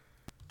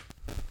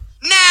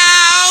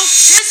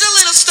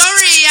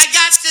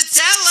much to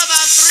tell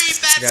about three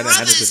bad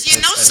brothers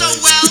you know so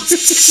well. It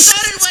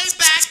started way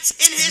back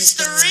in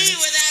history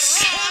with that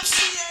Ross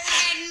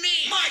and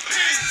me.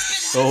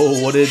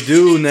 Oh, what it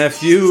do,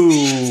 nephew?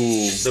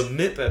 The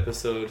MIP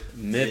episode.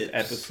 MIP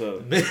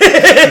episode.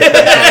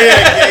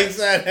 Yeah, gang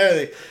sign,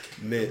 everything.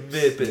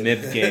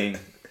 MIP gang.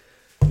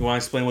 You want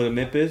to explain what a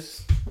MIP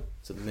is?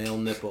 It's a male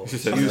nipple.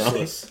 It's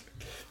useless.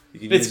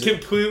 It's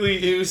completely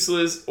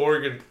useless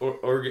organ.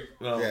 Or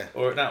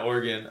not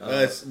organ.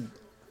 It's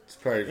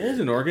part of It is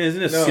an organ,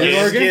 isn't it? No, Skin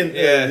organ? skin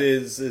Yeah.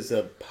 is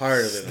a part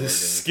of an The organ.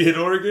 skin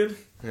organ?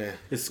 Yeah.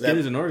 The skin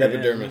is an organ.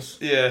 Epidermis.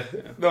 Yeah.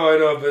 No, I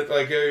know, but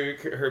like I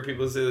heard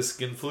people say the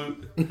skin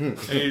flute, and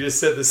you just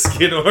said the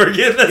skin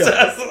organ. That's what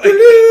I was like.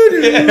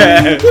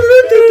 Yeah.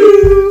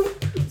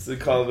 So they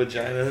call it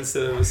vagina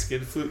instead of a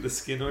skin flute, the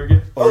skin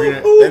organ.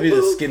 That'd be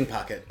the skin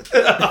pocket.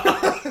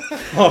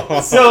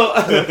 So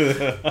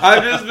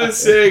I've just been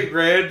saying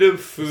random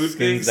food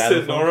Skin things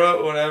to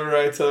Nora whenever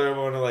I tell her I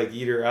want to like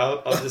eat her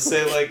out. I'll just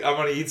say like I'm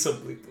gonna eat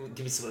some.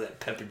 Give me some of that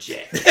pepper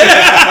jack.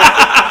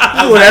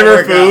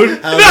 Whatever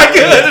food. Not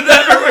good. It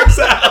never works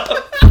out.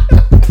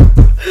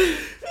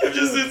 I've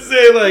just been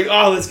saying like,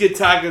 oh, let's get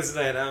tacos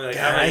tonight. I'm like,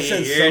 I'm gonna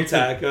eat your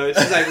taco. And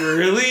she's like,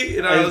 really?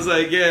 And I was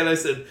like, yeah. And I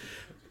said,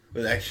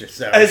 with extra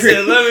sour I cream.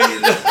 said,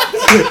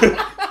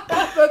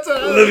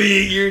 let me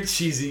eat your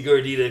cheesy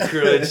gordita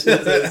crunch.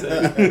 That's what I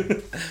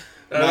said.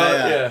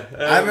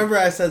 I remember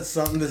I said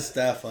something to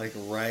Steph like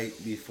right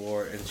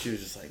before, and she was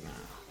just like, nah.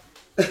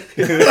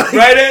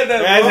 Right at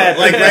that moment.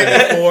 Like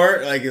right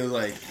before, like it was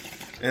like,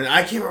 and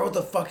I can't remember what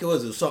the fuck it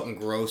was. It was something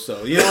gross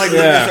though. You know, like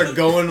when you start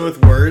going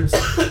with words,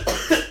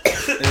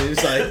 and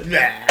it's like,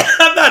 nah.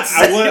 I'm not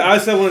saying. I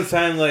said one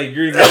time like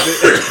you're gonna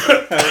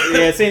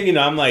get saying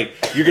I'm like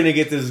you're gonna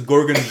get this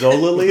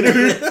gorgonzola later.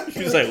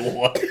 She's like,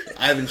 what?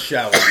 I haven't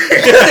showered.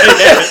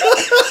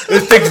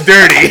 This thing's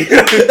dirty.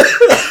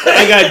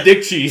 I got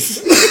dick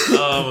cheese.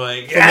 Oh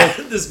my god,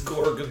 this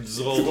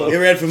gorgonzola. You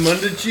ever had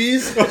Famunda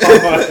cheese?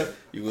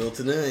 You will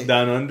tonight.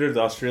 Down under,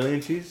 the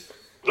Australian cheese.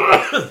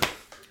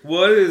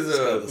 What is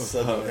the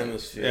southern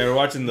hemisphere. Yeah, we're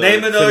watching the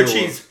name another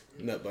Civil War. cheese?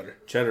 Nut butter.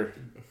 Cheddar.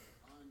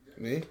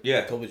 Me?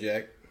 Yeah. Colby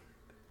Jack.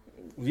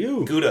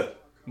 You. Gouda.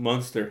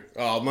 Munster.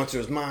 Oh,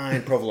 Munster's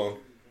mine. Provolone.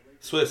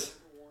 Swiss.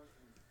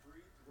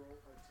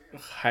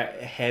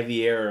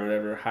 Javier or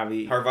whatever.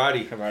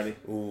 Harvati.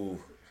 Ooh.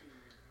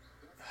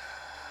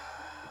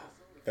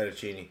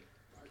 Fettuccine.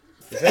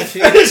 Is that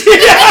cheese?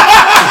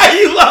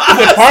 You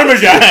lost.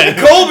 Parmesan.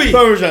 Colby.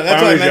 Parmesan.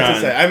 That's what I meant to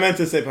Parmesan. say. I meant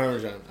to say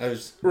Parmesan. I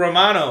was.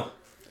 Romano.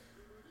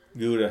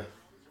 Gouda.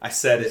 I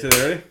said You it. said it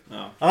already?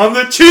 Oh. I'm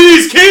the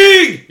cheese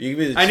king. You give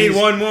me the I need cheese.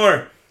 one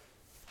more.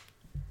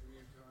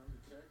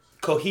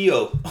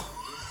 Cojillo.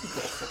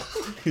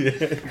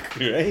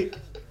 Right?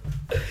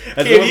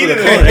 Can't eat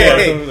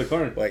it Over the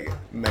corn. Like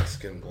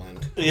Mexican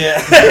blend. Yeah.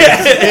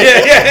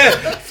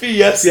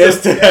 Fiesta.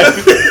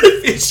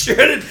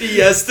 Shredded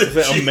Fiesta. Is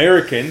that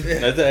American?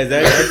 Is that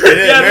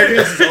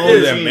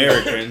American.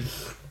 American.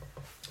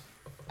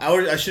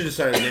 I should have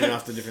started naming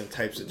off the different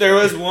types of There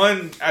cheese. was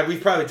one. We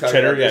probably talked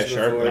Cheddar, about this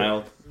sharp, before.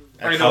 mild.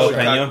 I know we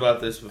Jalapeno. talked about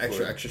this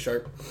before. extra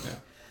sharp.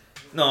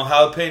 No,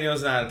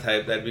 jalapeno's not a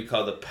type. That'd be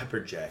called a pepper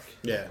jack.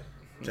 Yeah.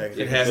 Jack.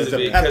 It has It's to a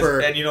be. pepper,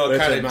 And you know what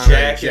but kind it's of a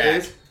Monterey jack it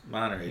is?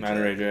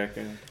 Monterey Jack.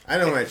 Yeah. I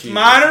know my cheese.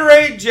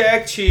 Monterey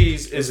Jack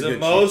cheese is It's a the good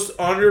most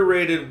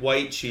underrated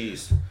white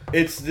cheese.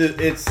 It's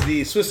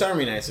the Swiss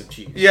Army knife of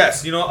cheese.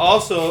 Yes, you know.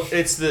 Also,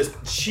 it's the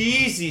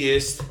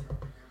cheesiest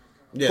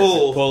Yes.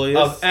 pull is?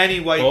 of any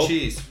white Pull?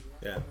 cheese.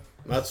 Yeah.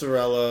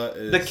 Mozzarella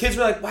is. The kids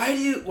were like, "Why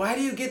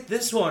do you get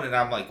this one?" And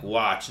I'm like,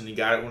 "Watch!" And he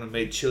got it when I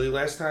made chili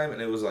last time,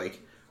 and it was like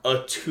a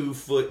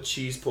 2-foot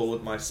cheese pull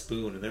with my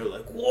spoon, and they were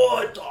like,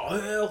 "What the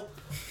hell?"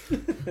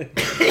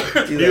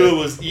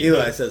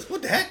 Eli says,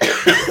 "What the heck?"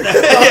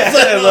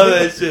 I love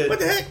that shit. What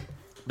the heck?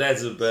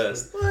 That's the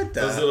best. What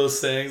the? Those little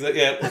sayings, like,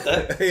 yeah, what the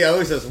heck? He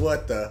always says,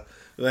 "What the?"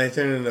 And then I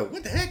turn it into,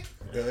 "What the heck?"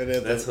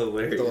 That's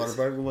hilarious. The water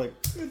park. I'm like,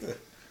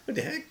 what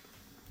the heck?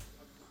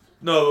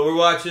 No, but we're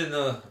watching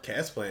the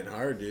Cat's playing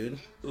hard, dude.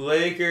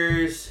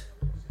 Lakers,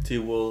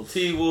 T-Wolves.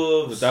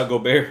 T-Wolves. Without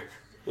Gobert.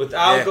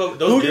 Yeah.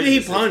 Who did he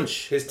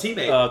punch? His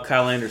teammate.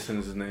 Kyle Anderson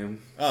is his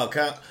name. Oh,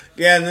 Kyle.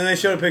 Yeah, and then they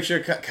showed a picture.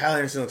 Kyle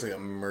Anderson looks like a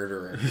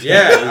murderer.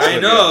 Yeah, I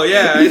know.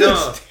 Yeah, I He know.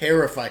 looks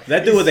terrifying.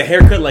 That dude with a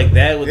haircut like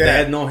that, with Yeah.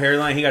 that no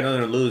hairline, he got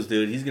nothing to lose,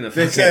 dude. He's gonna.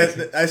 They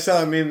said, I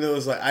saw a meme that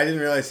was like, I didn't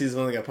realize he's the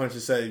one that got punched.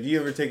 It said, if you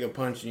ever take a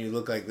punch and you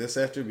look like this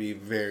after, be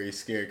very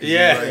scared. 'Cause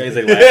Yeah. He's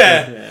like, like,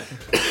 Yeah.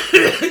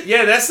 yeah.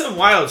 Yeah, that's some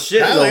wild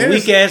shit. Kyle A Anderson-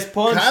 weak ass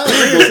punch. Kyle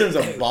Anderson's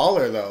a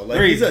baller, though. Like,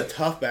 Very- he's a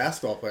tough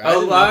basketball player. A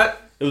lot.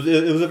 It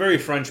was a very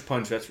French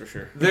punch, that's for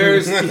sure.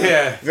 There's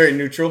yeah. Very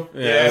neutral.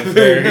 Yeah,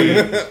 very.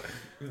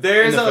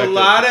 There's a Ineffective.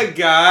 lot of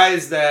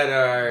guys that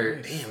are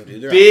Damn,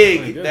 dude. They're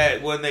big good.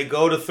 that when they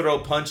go to throw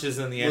punches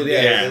in the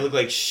NBA, yeah. they look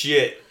like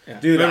shit.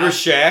 Dude, Remember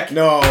Shaq?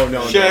 No.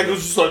 Shaq was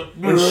just like...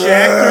 When Shaq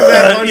threw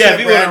that punch Yeah, at if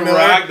he Brad would've Miller,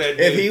 rocked that dude.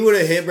 if he would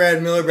have hit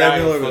Brad Miller would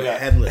have been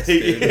headless,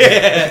 dude.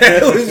 Yeah.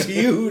 That was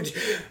huge.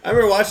 I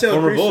remember watching that.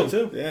 Former Bull,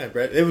 too. Yeah,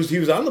 Brad. He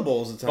was on the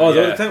Bulls at the time. Oh,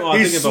 Yeah. the time? Oh, I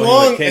He was thinking about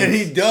swung when he was and the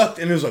he Kings. ducked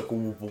and it was like...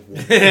 woo, woo, woo.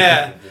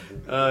 Yeah.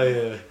 Oh,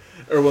 yeah.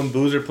 Or when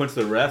Boozer punched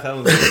the ref. That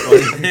was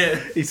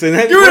funny. He said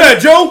that. Give me that,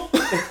 Joe!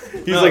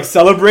 He's like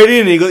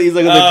celebrating, and he's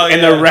like,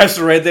 and the ref's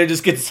right there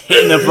just gets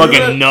hit in the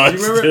fucking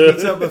nuts. You remember dude. at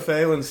Pizza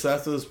Buffet when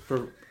Seth was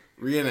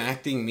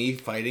reenacting me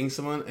fighting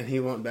someone and he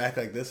went back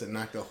like this and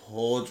knocked a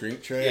whole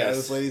drink tray out of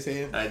this lady's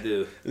hand? I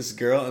do. This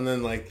girl, and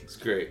then like... It's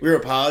great. We were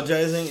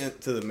apologizing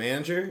to the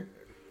manager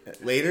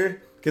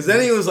later. Because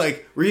then he was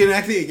like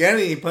reenacting again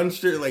and he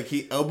punched her, like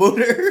he elbowed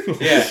her.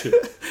 Yeah.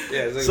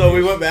 Yeah. It's like So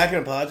we went back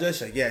and apologized.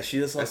 She's like, yeah, she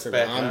just lost her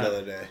back mom on. the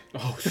other day.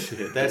 Oh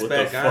shit! That's what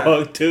back the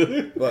on. fuck,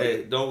 dude. But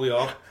Hey, don't we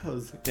all?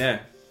 Yeah.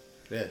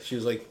 yeah, she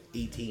was like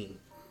 18.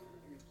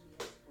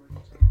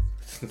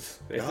 It's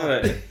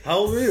not a, How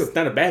old were you? it's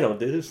not a battle,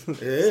 dude. It's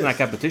is. not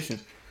competition.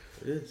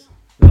 It is.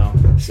 No.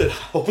 I said,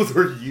 how old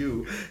are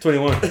you?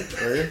 21.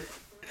 Were you?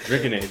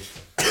 Drinking age.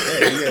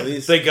 Yeah, you at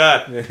least. Thank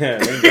God. Yeah,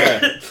 thank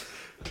God.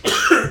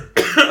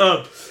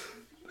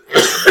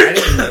 I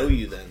didn't know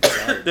you then.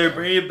 Sorry. They're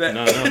bringing it back.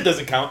 No. It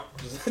doesn't count.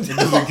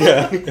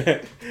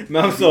 Yeah.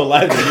 Mom's still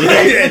alive to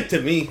me. Yeah,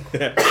 to me.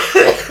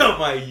 Oh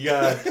my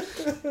God.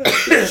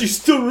 She's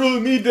still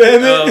ruling me,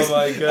 damn it. Oh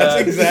my God.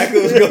 That's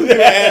exactly what's going through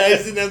my head. I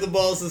just didn't have the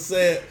balls to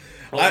say it.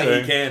 Hopefully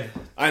you can.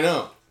 I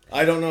know.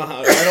 I don't know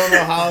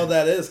how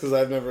that is because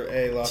I've never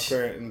A, lost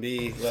parent, and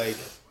B, like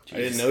I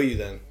didn't know you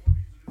then.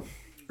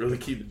 Really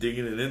keep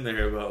digging it in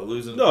there about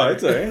losing. No,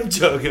 it's alright. I'm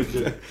joking. I'm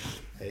joking.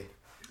 Hey.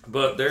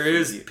 But there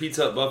is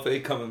Pizza Hut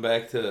Buffet coming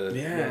back to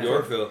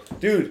Yorkville.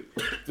 Dude,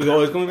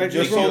 It's going back to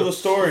just the told the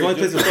story. The only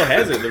place that still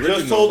has it. The Just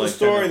original, told the like,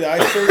 story that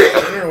I searched the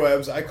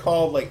interwebs. I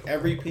called like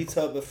every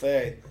Pizza Hut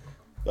buffet,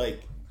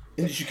 like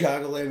in the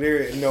Chicagoland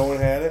area, and no one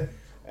had it.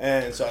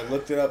 And so I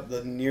looked it up.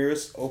 The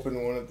nearest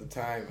open one at the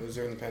time, it was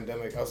during the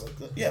pandemic. I was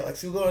like, yeah,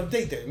 let's go on a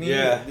date there. Me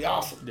and you, it'd be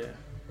awesome. Yeah.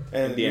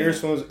 And the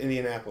nearest one was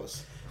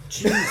Indianapolis.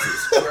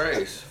 Jesus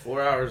Christ.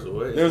 4 hours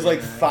away. There was like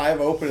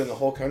 5 open in the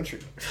whole country.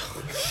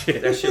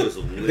 That shit was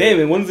lit. Damn,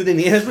 and one's in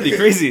Indiana. That's pretty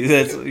crazy.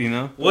 That's, you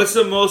know. What's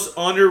the most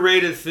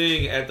underrated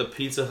thing at the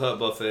Pizza Hut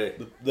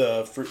buffet?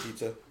 The fruit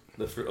pizza.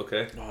 The fruit,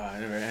 okay. Oh, I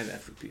never had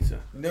that fruit pizza.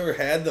 Never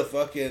had the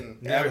fucking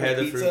Never apple had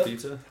the pizza. fruit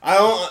pizza? I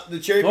don't. The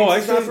cherry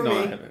pizza's not for no,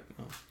 I me. haven't.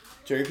 No.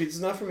 Cherry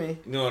pizza's not for me.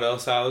 You know what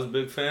else I was a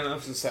big fan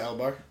It's of? a salad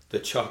bar. The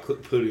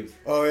chocolate pudding.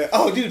 Oh yeah.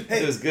 Oh dude.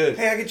 Hey, It was good.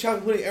 Hey, I get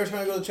chocolate pudding every time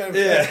I go to China.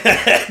 Yeah.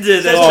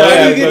 Dude, that's Oh, Why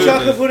yeah, do you get yeah.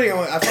 chocolate pudding?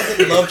 I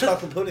fucking love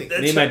chocolate pudding.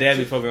 Me and my dad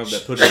be fucking up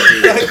that pudding.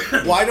 Too.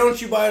 Like, why don't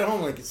you buy it at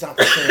home? Like, it's not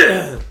the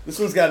same. This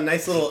one's got a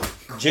nice little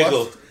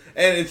Jiggle. crust,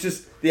 and it's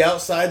just the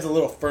outside's a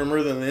little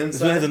firmer than the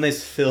This one has inside. a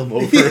nice film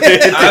over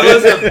it. I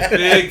was a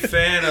big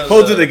fan of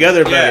Holds it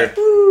together better.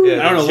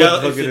 Yeah, I don't know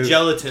what the fuck it's it the is.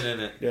 gelatin in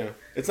it. Yeah,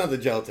 it's not the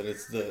gelatin;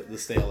 it's the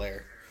stale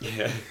air.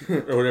 Yeah.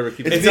 Or whatever.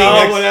 Keep It's it.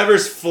 all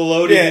whatever's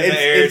floating Yeah, in the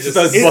it's- air. it's just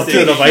the sticks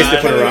bucket of ice they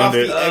on put it. around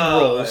the it. egg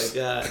Oh rolls.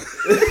 my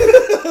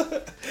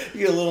God. You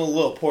get a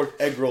little pork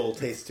egg roll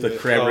taste to The it.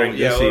 crab Oh, ring.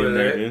 yeah, Yeah, see over in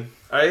there, there. dude.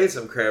 I ate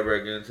some crab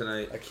rangoon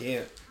tonight. I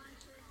can't.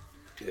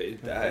 Yeah, you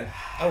died.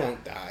 I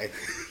won't die.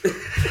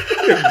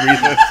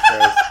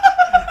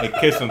 Hey,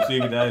 kiss him, see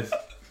if he dies.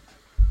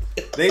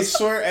 They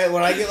swear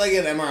when I get like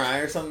an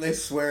MRI or something, they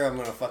swear I'm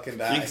gonna fucking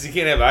die. Because you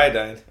can't have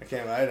iodine. I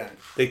can't have iodine.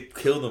 They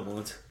killed him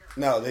once.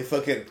 No, they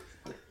fucking.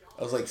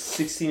 I was like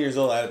 16 years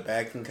old. I had a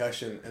bad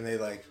concussion, and they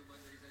like.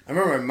 I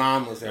remember my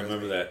mom was there. I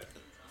remember that.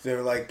 They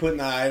were like putting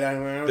the iodine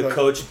around. The like,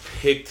 coach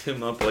picked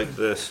him up like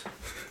this.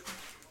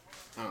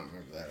 I don't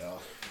remember that at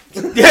all.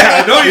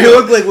 Yeah, I know You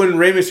look like when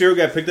Rey Mysterio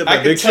got picked up by I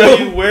could Big tell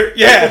Show. you where.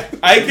 Yeah,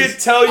 I could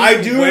tell you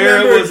I do where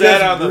remember it was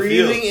just at on the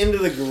breathing field. into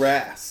the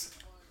grass.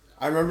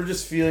 I remember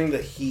just feeling the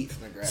heat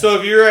from the grass. So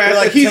if you're at They're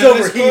like, the he's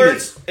tennis overheating.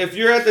 courts, if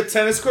you're at the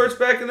tennis courts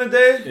back in the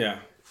day, Yeah.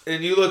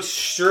 and you look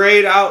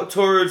straight out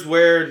towards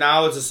where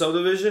now it's a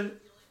subdivision,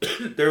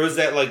 there was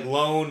that like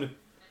lone,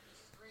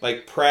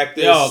 like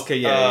practice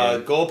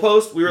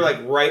goalpost. We were like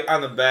right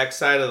on the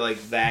backside of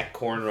like that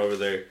corner over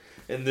there,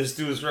 and this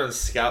dude was running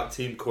scout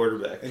team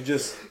quarterback. and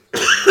just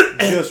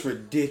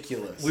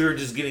ridiculous. We were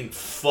just getting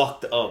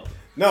fucked up.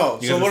 No,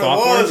 You so guys what are it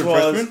sophomores was or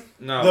was freshmen?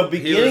 No, the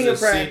beginning he of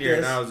was a practice. senior,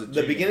 and I was a The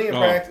junior. beginning of Oh.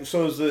 practice.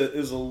 So it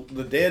was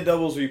the day of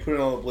doubles where you put in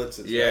all the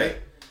blitzes. Yeah. Right?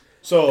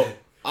 So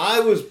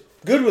I was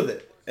good with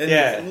it, and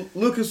Yeah.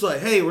 Lucas was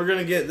like, "Hey, we're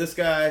gonna get this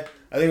guy."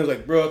 I think it was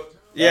like Brooke.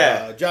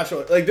 Yeah.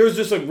 Joshua. Like there was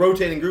just a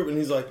rotating group, and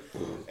he's like,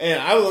 and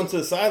I went to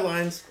the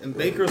sidelines, and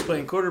Baker was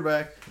playing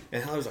quarterback,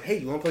 and I was like, "Hey,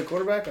 you want to play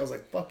quarterback?" I was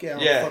like, "Fuck yeah, I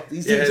wanna fuck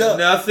these dudes up."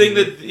 nothing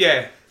to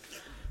yeah.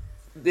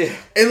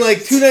 And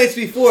like 2 nights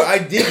before, I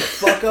did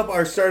fuck up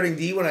our starting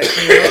D when I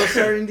came out of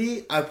starting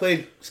D. I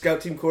played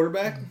scout team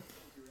quarterback.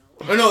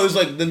 Oh no, it was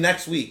like the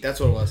next week. That's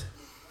what it was.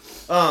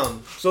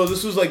 So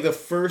this was like the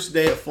first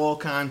day of full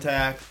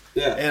contact.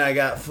 Yeah. And I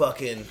got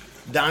fucking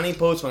Donnie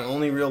Post, my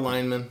only real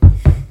lineman.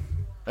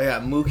 I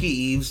got Mookie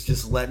Eves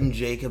just letting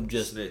Jacob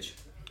just Snitch.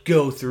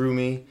 go through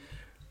me.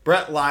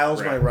 Brett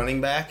Lyle's my running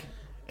back.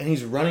 and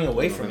he's running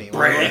away from me.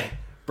 Brett.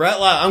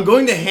 I'm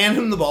going to hand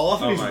him the ball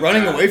off, and Oh he's my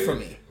running God, away dude. from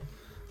me.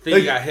 I think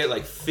he got hit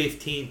like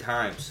 15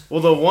 times.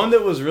 Well, the one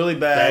that was really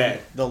bad,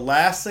 Bad. the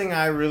last thing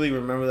I really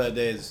remember that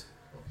day is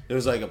there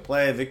was like a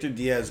play. Victor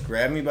Diaz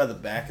grabbed me by the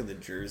back of the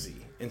jersey,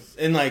 and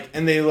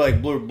they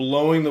were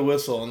blowing the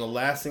whistle. And the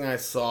last thing I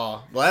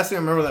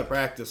remember that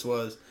practice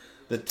was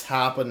the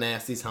top of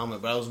Nasty's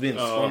helmet, but I was being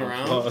spun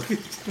around.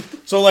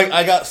 So like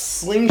I got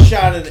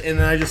slingshotted, and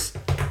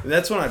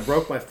that's when I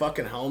broke my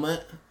fucking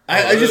helmet.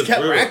 I just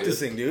kept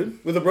practicing, dude,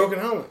 with a broken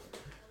helmet.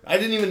 I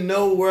didn't even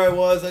know where I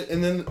was,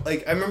 and then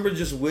like I remember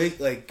just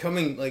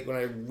coming when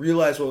I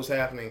realized what was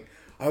happening.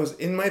 I was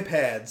in my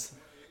pads,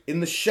 in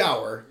the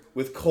shower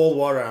with cold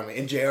water on me,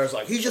 and JR was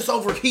like, "He's just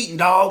overheating,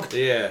 dog.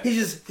 Yeah, he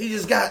just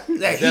got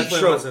that heat definitely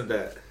stroke." wasn't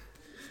that.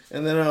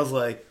 And then I was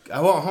like, I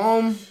went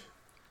home.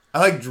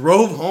 I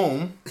drove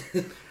home,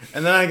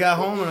 and then I got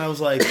home, and I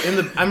was like, I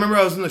remember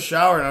I was in the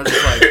shower, and I was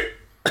just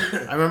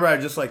like, I remember I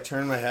just like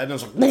turned my head, and I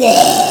was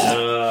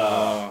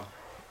like,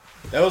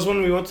 that was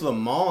when we went to the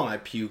mall and I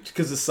puked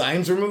because the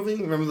signs were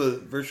moving. Remember the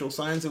virtual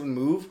signs that would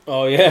move?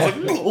 Oh yeah.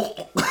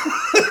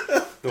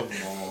 The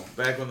mall.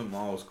 Back when the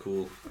mall was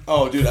cool.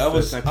 Oh, dude, I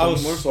was anymore?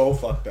 so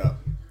fucked up.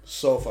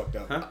 So fucked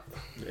up. Huh?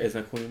 It's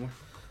not cool anymore.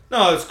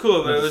 No, it's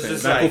cool, but it was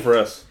just not like cool for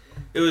us.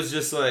 it was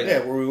just like Yeah,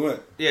 where we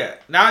went. yeah.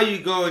 Now you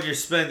go and you're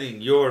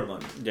spending your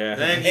money. Yeah.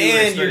 Then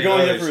And you're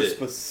going there for a shit.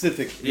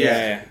 specific.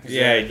 Yeah.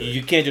 exactly.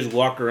 You can't just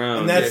walk around.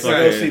 And that's to Yeah,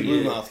 go right, see yeah.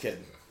 Blue Mouth Kid.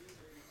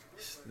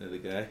 The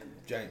guy.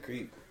 Giant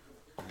creep.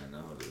 I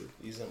know, dude.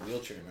 He's in a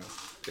wheelchair now.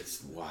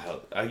 It's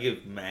wild. I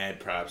give mad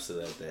props to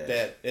that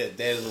dad.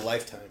 Dad of a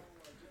lifetime.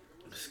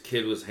 This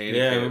kid was Yeah, I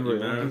handicapped. remember.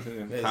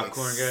 remember? He's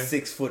Popcorn like guy?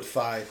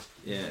 6'5",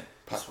 Yeah.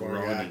 Popcorn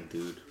Just guy. running,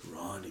 dude.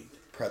 Running.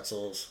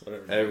 pretzels,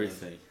 whatever.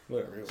 Everything.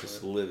 Whatever. It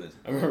Just was. living.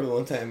 I remember the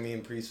one time me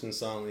and Priestman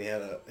saw him. We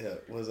had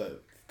what was that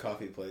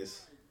coffee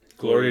place?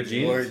 Gloria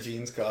Jeans. Gloria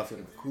Jeans coffee.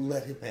 Who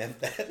let him have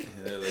that?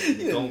 Yeah, like, He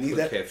didn't don't need put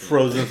that. caffeine.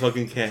 Frozen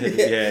fucking cat.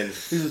 Yeah. He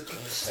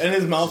just, and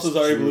his mouth was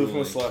already blue from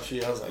a drooling.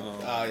 slushy. I was like,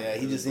 oh yeah,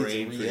 he just needs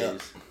to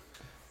re-up.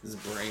 His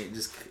brain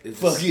just... It's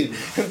Fucking,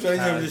 I'm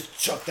trying to just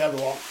chucked out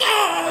the wall.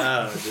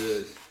 Oh,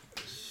 dude.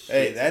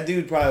 Hey, that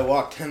dude probably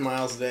walked 10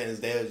 miles a day, and his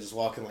dad was just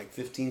walking like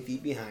 15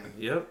 feet behind him.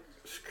 Yep.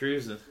 Just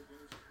cruising.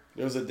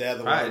 There was a dad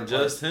that Alright, walked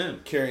just him.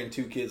 carrying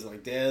 2 kids,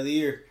 like, dad of the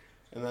year.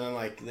 And then,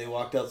 like, they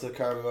walked out to the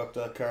car, we walked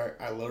out to the car,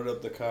 I loaded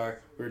up the car,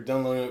 we were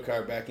done loading up the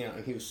car, backing out,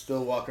 and he was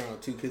still walking around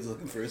with 2 kids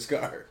looking for his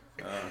car.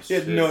 Oh, He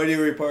had shit. no idea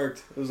where he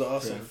parked. It was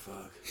awesome. Yeah,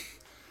 fuck.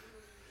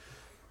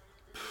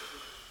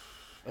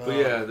 But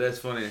yeah, that's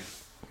funny.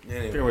 I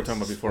think we were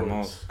talking about before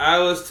malls. I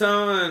was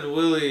telling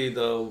Willy,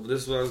 though,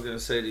 this is what I was going to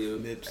say to you.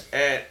 Nips.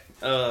 At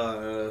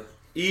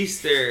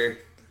Easter,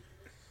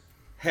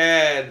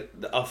 had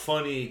a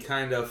funny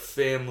kind of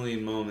family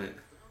moment.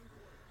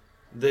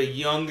 The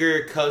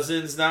younger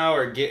cousins now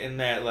are getting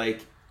that,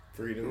 like,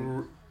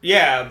 Freedom.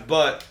 yeah,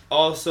 but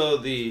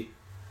also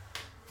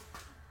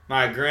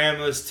my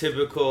grandma's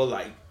typical,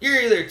 like,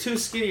 you're either too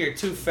skinny or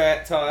too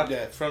fat talk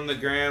Yeah. from the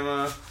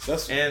grandma.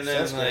 That's And then,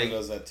 Seth's grandma like-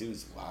 does that too.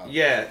 It's wild.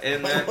 Yeah,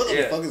 and then, What the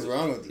yeah, fuck is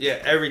wrong with you?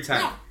 yeah, every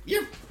time.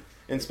 You're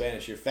in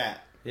Spanish, you're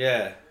fat.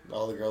 Yeah,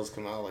 All the girls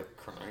come out like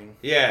crying.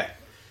 yeah.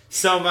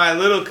 So my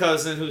little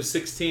cousin, who's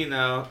 16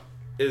 now,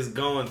 is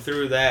going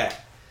through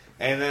that.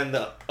 And then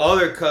the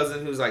other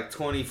cousin, who's like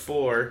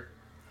 24,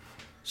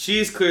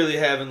 she's clearly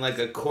having like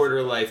a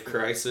quarter life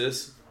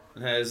crisis.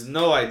 And has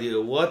no idea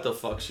what the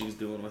fuck she's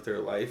doing with her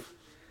life.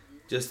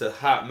 Just a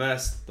hot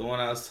mess. The one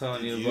I was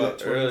telling you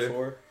about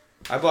earlier.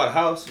 I bought a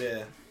house.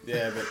 Yeah,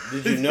 yeah, but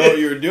did you know what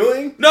you were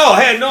doing? No,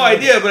 I had no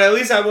idea, but at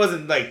least I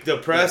wasn't like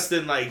depressed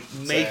and like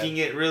making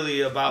it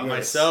really about Yes.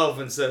 myself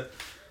and stuff.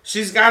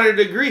 She's got her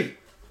degree.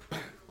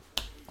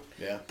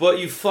 Yeah. But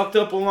you fucked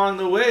up along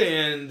the way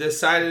and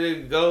decided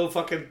to go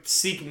fucking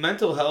seek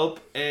mental help,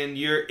 and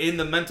you're in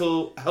the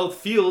mental health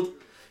field,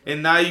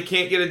 and now you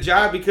can't get a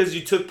job because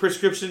you took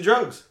prescription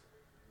drugs.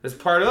 That's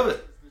part of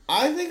it.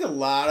 I think a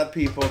lot of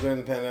people during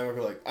the pandemic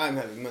were like, I'm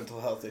having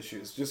mental health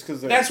issues just because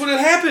they're... That's what it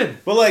happened.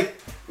 But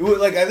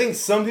I think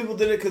some people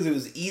did it because it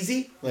was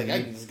easy. Like,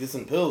 I can just get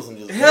some pills and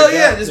just... Hell wake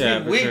yeah, up. just Yeah,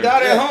 be for wigged sure.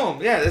 out at Yeah.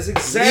 home. Yeah, that's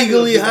exactly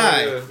Legally what people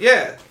high. do.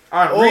 Yeah,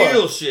 on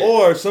real shit.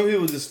 Or some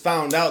people just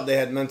found out they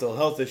had mental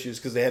health issues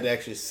because they had to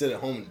actually sit at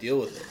home and deal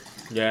with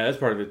it. Yeah, that's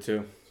part of it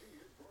too.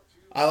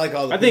 I like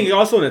all the... I think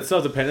also in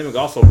itself, the pandemic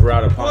also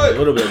brought upon a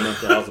little bit of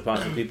mental health upon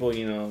some people.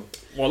 You know,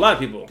 well, a lot of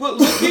people. But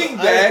looking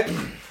back,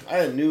 I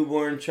had a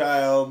newborn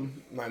child.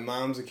 My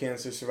mom's a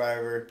cancer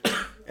survivor,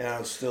 and I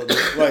was still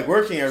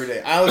working every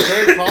day. I was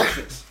very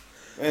cautious,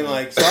 and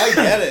so I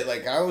get it.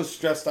 Like, I was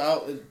stressed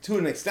out to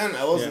an extent.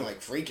 I wasn't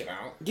freaking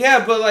out.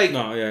 yeah, but like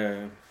No,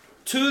 yeah.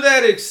 to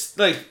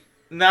that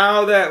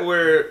now that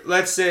we're,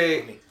 let's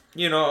say,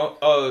 you know,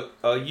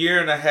 a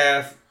year and a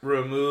half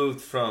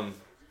removed from,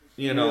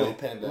 you know,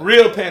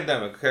 real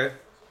pandemic, okay?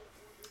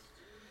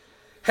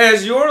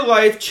 Has your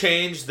life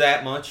changed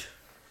that much?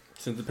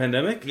 Since the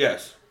pandemic,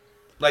 Yes.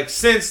 Like,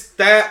 since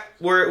that,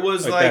 where it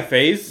was like that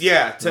phase.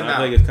 yeah, to No, now. I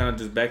think it's kind of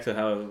just back to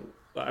how.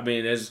 I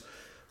mean, as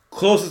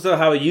closest to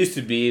how it used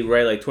to be,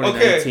 right? Like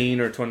 2019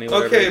 or 20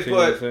 whatever. Okay,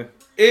 but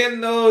in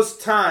those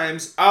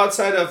times,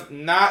 outside of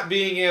not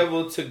being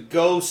able to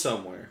go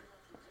somewhere.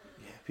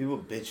 People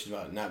bitch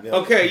about not being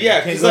able Okay, to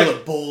yeah, can't because go to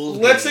like, Bulls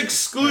let's games.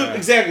 exclude,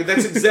 exactly,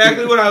 that's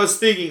exactly what I was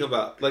thinking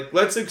about. Like,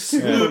 let's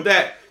exclude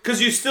that. Because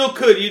you still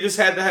could, you just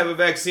had to have a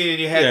vaccine and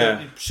you had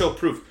to show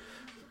proof.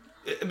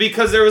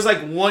 Because there was like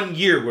 1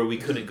 year where we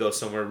couldn't go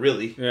somewhere,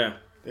 really. Yeah.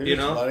 They're you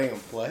just know? letting them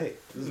play.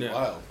 This is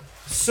wild.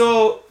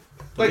 So,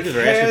 like,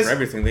 they're asking for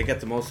everything. They got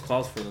the most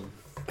calls for them.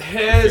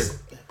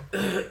 Has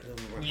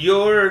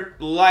your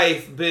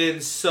life been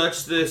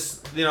such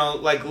this, you know,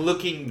 like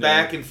looking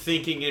back and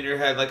thinking in your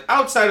head, like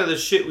outside of the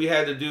shit we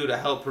had to do to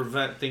help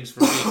prevent things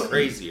from being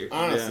crazier?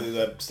 Honestly,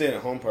 that staying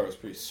at home part was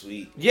pretty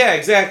sweet. Yeah,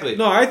 exactly.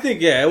 No, I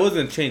think, it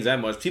wasn't changed that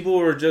much. People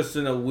were just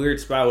in a weird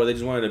spot where they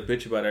just wanted to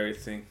bitch about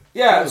everything.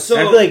 Yeah, so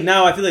I feel like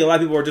now, a lot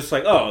of people are just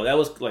like, oh, that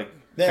was like,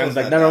 That kind was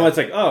of like, not no, bad. it's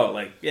like, oh,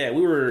 like, yeah,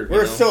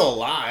 We're still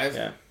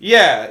alive.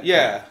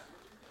 Yeah.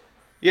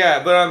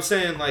 Yeah, but I'm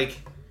saying, like,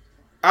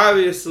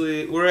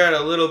 obviously, we're at a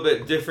little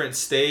bit different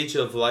stage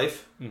of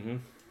life. Mm-hmm.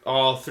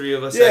 All three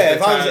of us. Yeah, at if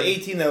the I was time.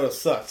 18, that would have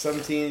sucked.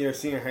 17, you're a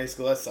senior in high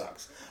school, that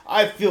sucks.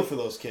 I feel for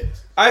those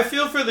kids. I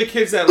feel for the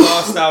kids that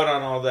lost out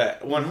on all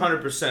that,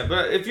 100%.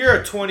 But if you're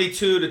a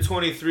 22 to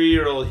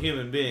 23-year-old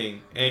human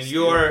being and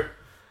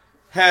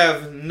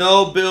have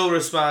no bill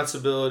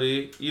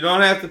responsibility, you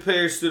don't have to pay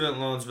your student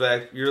loans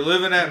back, you're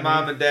living at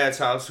mom and dad's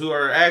house, who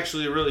are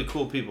actually really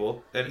cool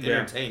people and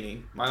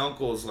entertaining. My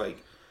uncle is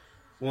like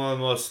one of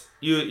the most...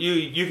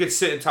 You could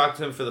sit and talk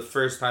to him for the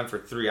first time for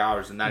 3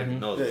 hours and not even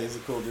know that. Yeah, he's a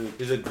cool dude.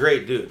 He's a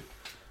great dude.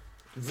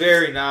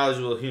 Very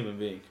knowledgeable human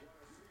being.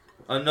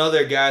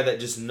 Another guy that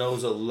just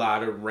knows a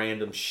lot of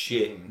random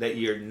shit that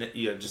you're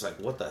just like,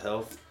 what the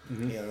hell?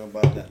 You don't know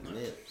about that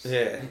nips.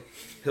 Yeah.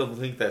 He'll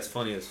think that's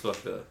funny as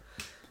fuck though.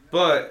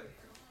 But,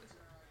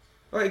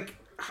 like,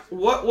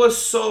 what was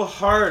so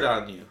hard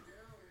on you?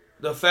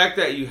 The fact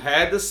that you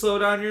had to slow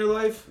down your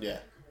life? Yeah.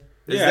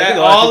 Is I that think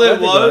a lot of all it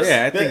people- was?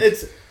 Yeah, I think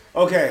It's...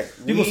 Okay.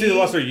 people see the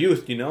loss of their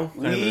youth, you know?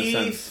 Kind of in a We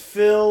sense.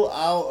 fill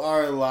out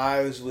our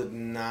lives with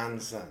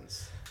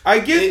nonsense. I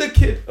get the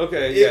kid.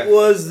 Okay, yeah. It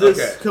was this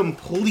Okay.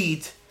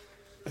 complete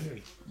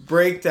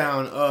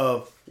breakdown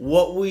of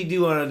what we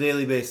do on a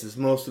daily basis,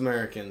 most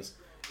Americans,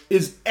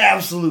 is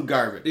absolute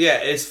garbage. Yeah,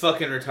 it's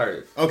fucking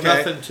retarded. Okay.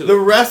 Nothing to The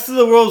it. rest of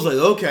the world's like,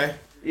 okay.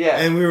 Yeah.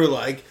 And we were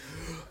like,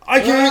 I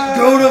can't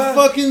go to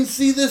fucking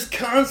see this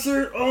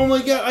concert. Oh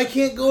my god, I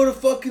can't go to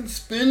fucking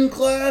spin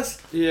class.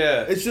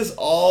 Yeah. It's just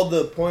all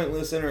the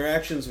pointless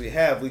interactions we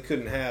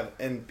couldn't have.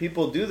 And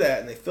people do that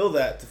and they fill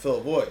that to fill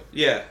a void.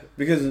 Yeah.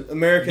 Because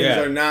Americans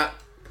are not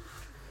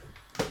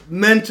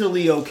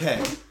mentally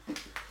okay.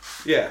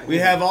 Yeah. We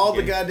have all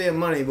the goddamn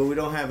money, but we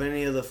don't have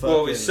any of the fucking...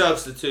 Well, we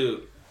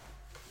substitute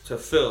to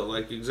fill,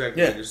 like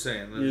exactly what you're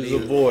saying. There's a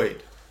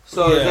void.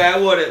 So is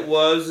that what it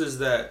was? Is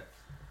that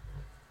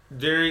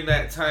during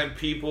that time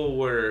people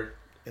were...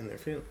 In their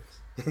feelings.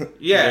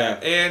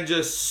 and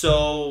just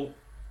so...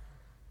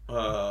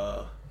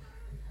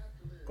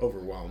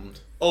 overwhelmed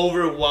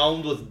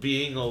with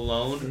being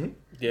alone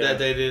that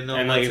they didn't know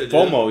and what like to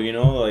FOMO, do. you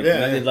know, like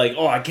Yeah, and then like,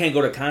 oh, I can't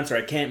go to concert,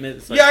 I can't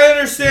miss. Like, Yeah, I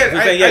understand.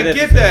 I that's get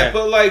the thing, that,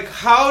 but like,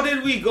 how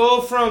did we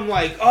go from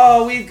like,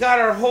 oh, we've got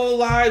our whole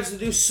lives to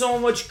do so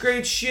much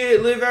great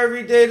shit, live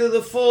every day to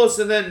the fullest,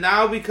 and then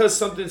now because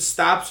something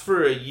stops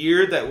for a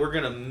year, that we're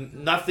gonna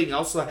nothing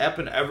else will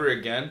happen ever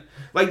again?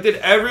 Like, did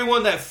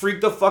everyone that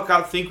freaked the fuck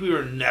out think we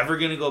were never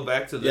gonna go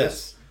back to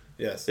this?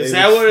 Yes. Is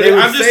that what it is?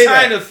 I'm just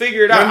trying to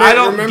figure it out. I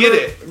don't get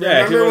it.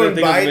 Remember when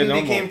think it's been Biden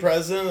normal. became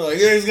president? Like,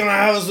 he's gonna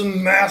have us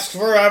in masks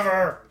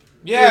forever.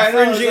 Yeah, I know,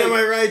 infringing it's on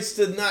like- my rights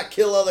to not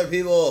kill other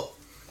people.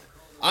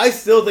 I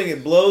still think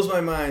it blows my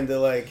mind that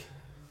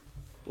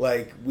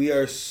like we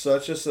are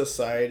such a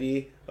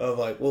society of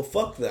like, well,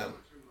 fuck them.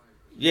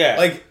 Yeah,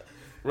 Like,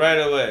 right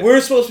away. we're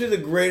supposed to be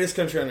the greatest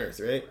country on earth,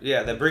 right?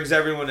 Yeah, that brings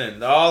everyone in.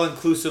 The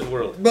all-inclusive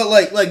world. But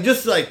like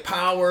just like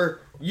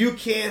power, you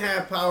can't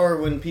have power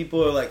when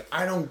people are like,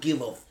 I don't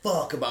give a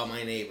fuck about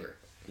my neighbor.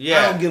 Yeah.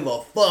 I don't give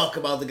a fuck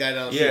about the guy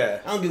down the street. Yeah.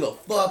 I don't give a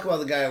fuck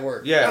about the guy at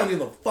work. Yeah. I don't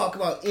give a fuck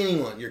about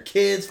anyone. Your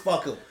kids,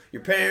 fuck them.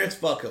 Your parents,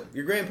 fuck them.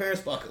 Your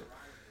grandparents, fuck them.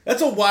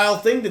 That's a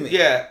wild thing to me.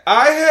 Yeah,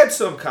 I had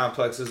some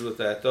complexes with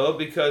that, though,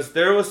 because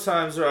there was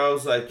times where I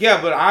was like,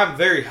 yeah, but I'm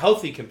very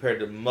healthy compared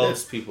to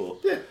most people.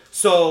 Yeah.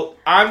 So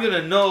I'm going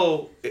to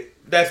know...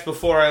 That's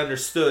before I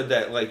understood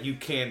that, like, you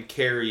can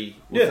carry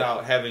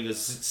without having a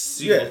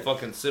single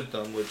fucking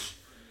symptom, which...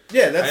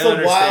 Yeah, that's I the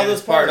understand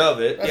wildest is part part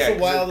of it. That's yeah, the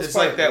 'cause wildest it's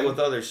part. like that with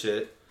other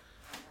shit.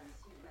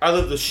 I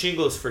lived with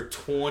shingles for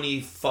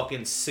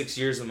 26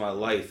 years of my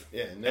life.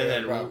 Yeah, and never had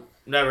then a problem.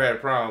 never had a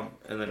problem,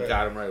 and then Right.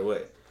 got them right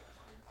away.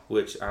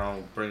 Which I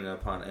don't bring that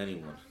upon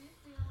anyone.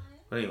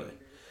 But anyway,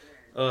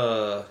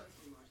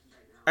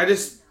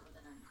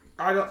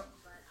 I don't.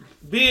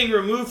 Being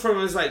removed from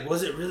it is like,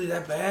 was it really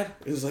that bad?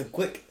 It was like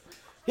quick.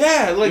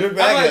 Yeah, like, You're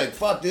back I'm like,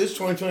 fuck this,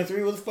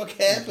 2023, what the fuck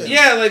happened?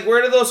 yeah, like,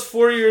 where did those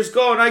 4 years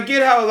go? And I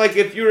get how, like,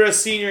 if you were a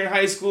senior in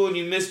high school and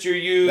you missed your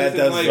youth, That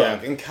does and,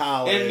 suck. In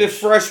college. in the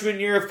freshman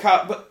year of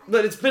college,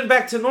 but it's been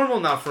back to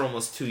normal now for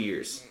almost 2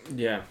 years.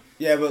 Yeah.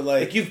 Yeah, but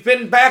Like, you've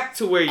been back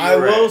to where you I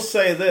were will at.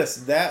 say this,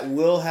 that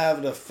will have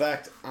an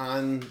effect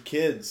on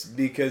kids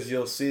because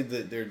you'll see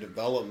that their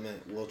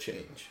development will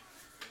change.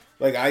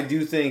 Like, I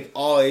do think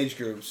all age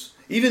groups,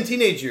 even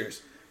teenage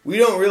years, we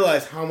don't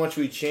realize how much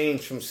we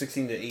change from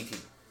 16 to 18.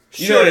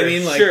 You know what I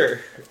mean? Like,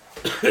 sure.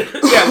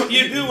 Yeah,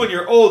 you do when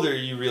you're older,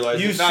 you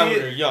realize it's not when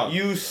you're young.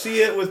 You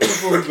see it with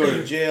people who go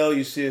to jail.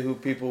 You see it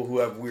with people who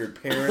have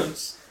weird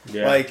parents.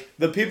 Yeah. Like,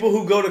 the people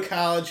who go to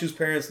college whose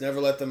parents never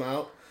let them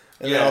out.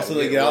 And then Yeah, also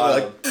they get get out,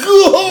 they're wild. like,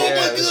 oh Yeah,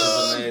 my this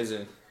god! is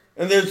amazing.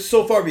 And they're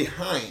so far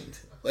behind.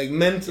 Like,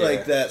 meant Yeah.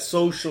 like that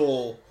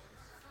social,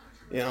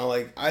 you know,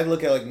 like, I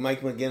look at like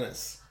Mike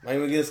McGinnis. Mike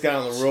McGinnis got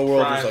on the real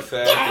world Prime just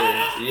like,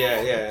 factor.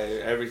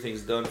 Yeah,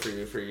 everything's done for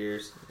you for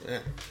years. yeah,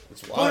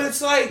 it's But wild.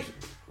 it's like,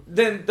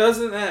 then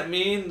doesn't that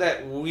mean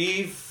that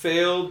we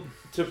failed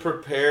to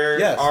prepare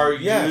our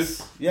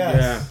youth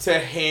Yes. to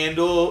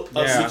handle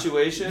a Yeah.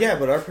 situation? Yeah,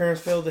 but our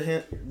parents failed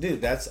to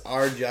dude, that's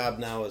our job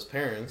now as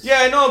parents.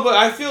 Yeah, I know, but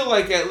I feel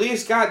like at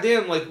least,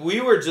 goddamn, like,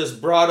 we were just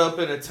brought up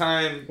in a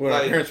time, When our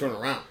like, parents weren't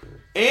around.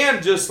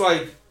 and just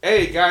like,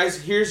 hey, guys,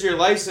 here's your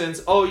license.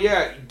 Oh,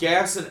 yeah,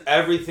 gas and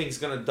everything's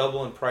going to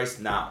double in price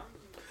now.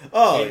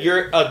 Oh, And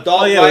your adult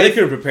Oh yeah, life, they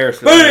couldn't prepare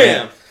for that.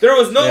 bam! There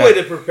was no Yeah. way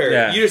to prepare.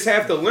 Yeah. You just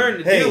have to learn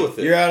to hey, deal with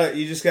it. you're out of,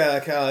 you just got out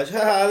of college.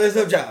 Ha, there's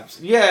no jobs.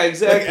 Yeah,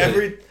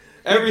 exactly. Like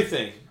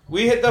Everything.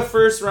 We hit the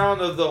first round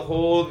of the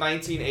whole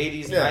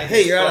 1980s, yeah. 90s.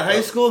 Hey, you're out of fuck high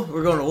up. school.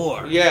 We're going to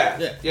war. Yeah,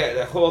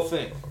 that whole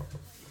thing.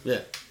 Yeah.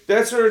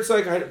 That's where it's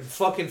like I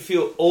fucking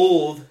feel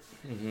old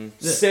Yeah.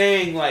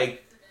 saying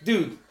like,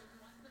 dude,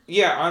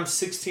 yeah, I'm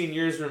 16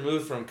 years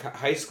removed from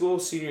high school,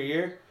 senior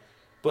year,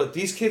 but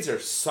these kids are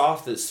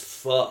soft as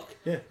fuck.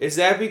 Yeah. Is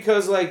that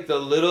because like the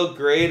little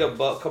grade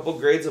above, couple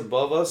grades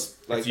above us,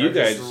 like It's you are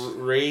just guys.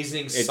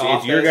 raising It's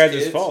soft your ass guys'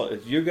 kids? fault.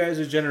 It's your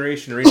guys'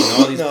 generation raising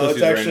all these No, pussies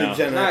it's right actually now.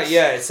 Gen Not X.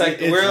 yet. It's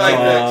like It's we're like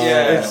that.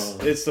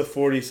 Yeah. It's the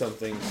 40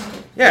 somethings.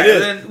 Yeah, It is.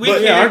 and then we But,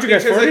 can't yeah, aren't you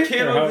guys because 40? a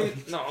kid Or would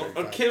how-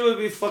 be a kid would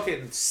be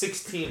fucking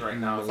 16 right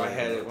now if I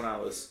had it when I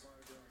was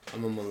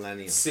I'm a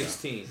millennial.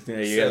 16. Yeah,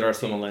 you guys are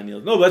some 17.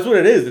 millennials. No, but that's what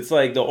it is. It's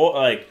like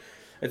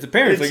it's the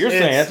parents, like you're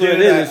saying. That's what it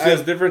dude, is. It's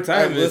just different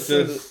time. It's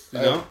just, you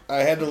know.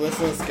 I had to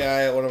listen to this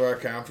guy at one of our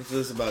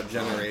conferences about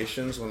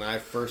generations when I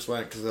first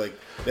went because like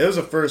it was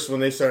the first when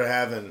they started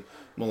having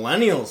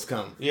millennials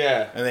come.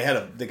 Yeah. And they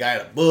had the guy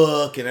had a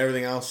book and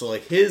everything else. So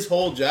like his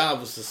whole job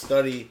was to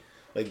study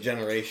like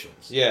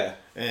generations. Yeah.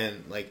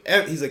 And like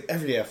he's like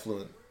everyday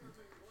affluent.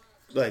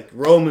 Like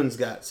Romans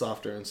got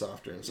softer and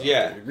softer and softer.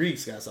 Yeah. The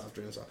Greeks got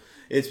softer and softer.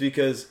 It's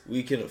because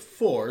we can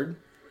afford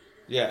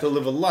Yeah. to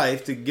live a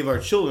life to give our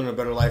children a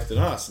better life than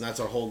us, and that's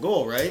our whole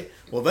goal, right?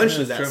 Well,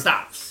 eventually Yeah, that true.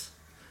 stops.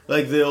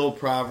 Like the old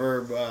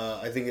proverb,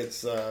 I think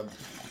it's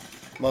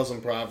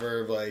Muslim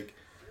proverb, like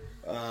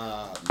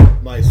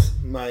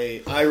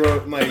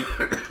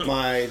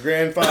my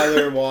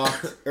grandfather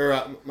walked,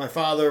 or my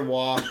father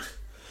walked.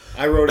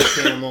 I rode a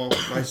camel.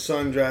 My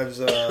son drives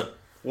a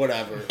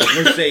whatever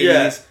Mercedes.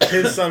 Yeah.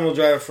 His son will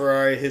drive a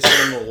Ferrari. His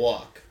son will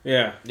walk.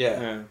 Yeah.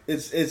 Yeah.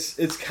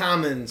 It's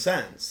common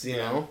sense, you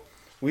know.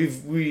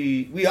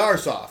 We are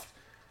soft,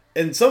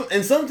 and some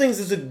things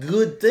is a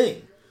good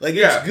thing. Like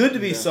it's good to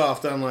be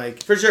soft on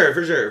like For sure.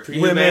 For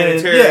women.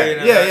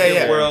 humanitarian,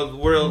 Yeah.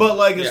 world. But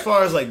like as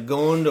far as like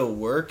going to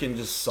work and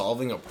just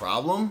solving a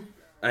problem,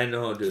 I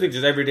know, I think dude.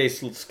 just everyday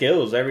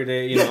skills,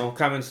 everyday, you know,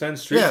 common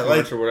sense, street Yeah,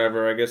 smarts like- or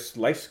whatever. I guess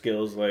life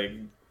skills, like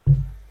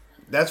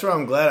that's where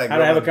I'm glad I how grew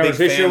to up have a in big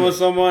conversation family. with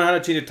someone, how to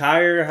change a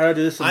tire, how to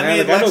do this and I that.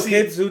 made Like, I know Lexi.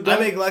 kids who I don't.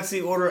 make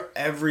Lexi order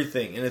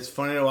everything, and it's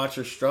funny to watch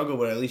her struggle,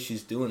 but at least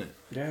she's doing it.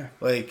 Yeah.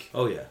 Like,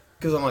 Oh yeah.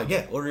 because I'm like,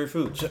 yeah, order your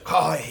food. She's like, oh,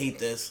 I hate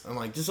this. I'm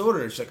like, just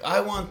order it. She's like,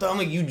 I want that. I'm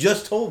like, you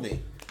just told me.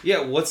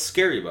 Yeah. What's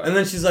scary about And it?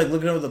 then she's like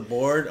looking over the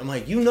board. I'm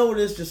like, you know what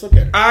it is? Just look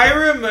at her. I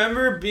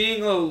remember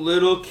being a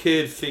little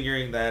kid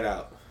figuring that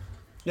out.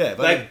 Yeah,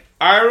 but Like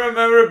I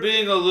remember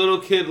being a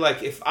little kid.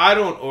 Like if I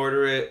don't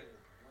order it,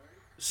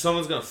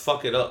 someone's gonna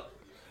fuck it up.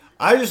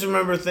 I just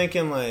remember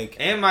thinking like,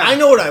 And I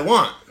know what I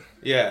want.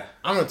 Yeah.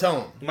 I'm gonna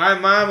tell him. My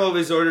mom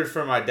always ordered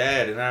for my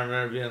dad, and I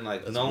remember being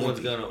like, That's no one's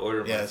wimpy. gonna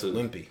order Yeah, my it's food.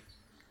 wimpy.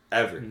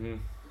 Ever. Mm-hmm.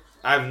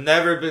 I've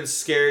never been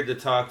scared to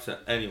talk to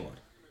anyone.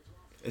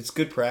 It's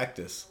good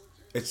practice.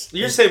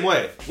 You're the same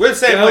way. We're the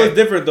same Yeah, I way. was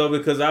different though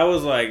because I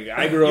was like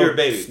I grew You're up a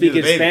baby. speaking You're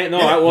the baby. Spanish. No,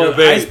 Yeah, I you're a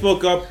baby.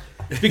 spoke up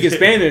speaking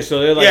Spanish, so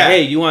they're like, Yeah.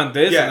 "Hey, you want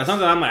this?" Yeah. And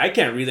sometimes I'm like, "I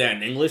can't read that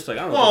in English." Like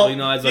I don't know, Well, you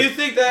know. I was do you like,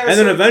 think that? and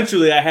then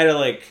eventually I had to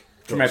like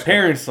for my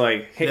parents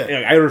like, "Hey, Yeah.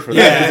 like, I order for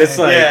Yeah. that." It's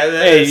like, Yeah,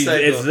 that "Hey, is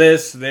psycho. it's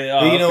this." But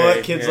you know okay,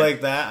 what? Kids yeah.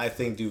 like that, I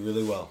think, do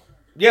really well.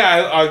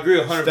 yeah, I agree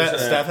 100%.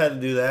 Steph had to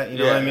do that. You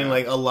know Yeah. what I mean?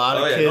 Like a lot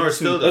of Oh, yeah, kids. Norris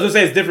still who, I was gonna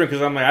say it's different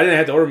because I'm like I didn't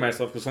have to order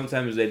myself because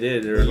sometimes they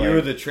did. Or you like,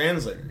 were the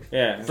translator.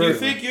 yeah. Do you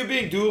think you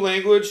being dual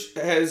language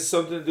has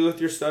something to do with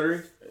your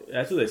stuttering?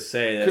 That's what they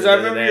say. Because I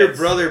remember your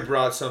brother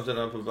brought something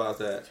up about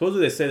that.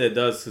 Supposedly they say that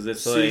does because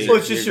it's like. Well,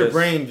 it's just your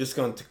brain just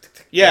going tick, tick,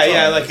 tick.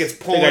 Yeah, like it's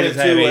pulling I in just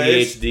have two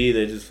ways. ADHD.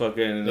 They just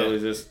fucking. They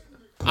was just.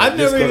 I've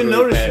never even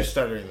noticed you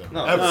stuttering though.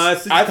 No, I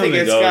think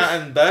it's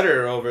gotten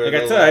better over like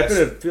the I tell you,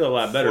 I last feel a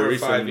lot better 4 or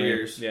recently. 5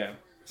 years. Yeah.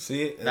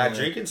 See, not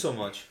drinking so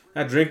much.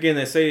 Not drinking.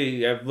 They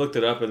say I've looked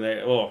it up and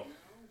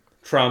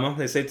trauma.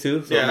 They say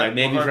too. So Yeah, like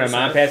maybe for my 100%.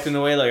 mom passing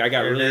away, like I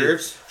got Your really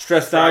nerves.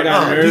 stressed out,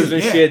 got nerves dude,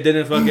 and yeah. shit.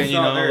 Didn't fucking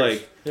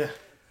nerves.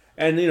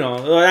 And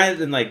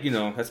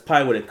that's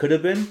probably what it could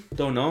have been.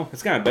 Don't know.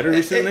 It's kind of better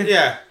recently.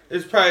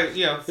 It's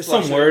probably There's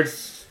some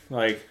words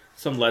like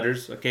some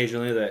letters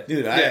occasionally that.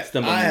 Dude, I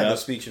have a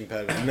speech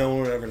impediment. No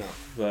one will ever know.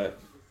 But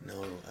no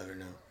one will ever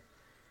know.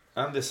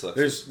 I'm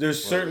dyslexic.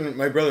 There's certain.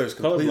 My brother is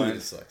completely Colorblind.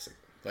 dyslexic.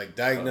 Like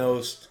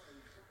diagnosed.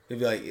 He'd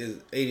be like,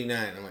 "Is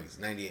 89?" I'm like, "It's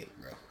 98,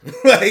 bro."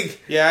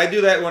 Like, yeah, I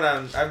do that when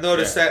I've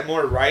noticed that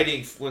more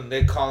writing when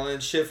they call in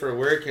shit for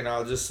work, and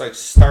I'll just like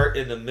start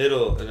in the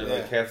middle and then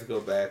like have to go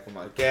back. I'm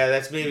like, yeah,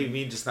 that's maybe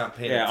me just not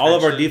paying attention. all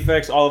of our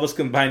defects, all of us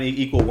combined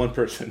equal one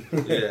person.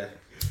 Yeah.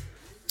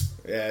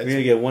 We're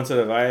gonna get one set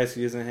of eyes.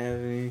 He doesn't have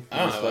any. I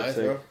don't have eyes,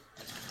 bro.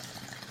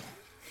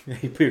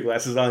 You put your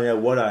glasses on. You have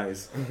what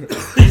eyes?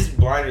 He's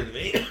blinder than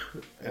me.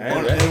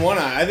 In one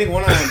eye, I think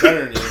one eye I'm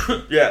better than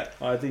you. Yeah.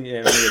 Oh, I think maybe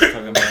you're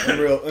talking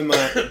about. In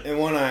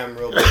one eye I'm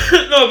real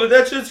blind. No, but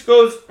that just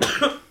goes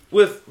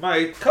with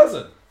my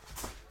cousin.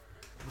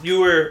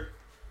 You were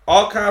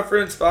all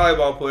conference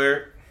volleyball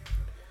player.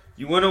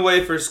 You went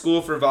away for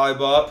school for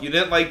volleyball. You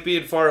didn't like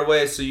being far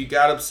away, so you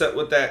got upset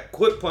with that.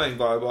 Quit playing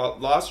volleyball.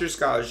 Lost your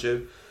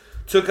scholarship.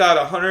 Took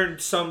out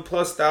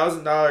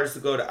 $100,000+ to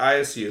go to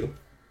ISU.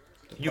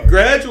 You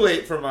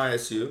graduate from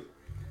ISU.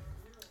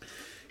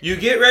 You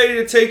get ready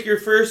to take your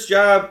first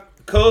job.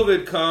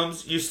 COVID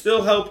comes. You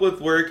still help with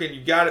work, and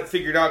you got it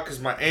figured out because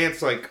my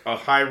aunt's like a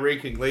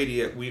high-ranking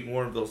lady at Wheaton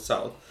Warrenville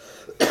South.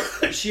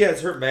 She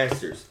has her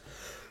master's.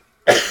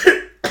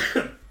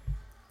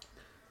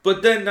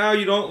 But then now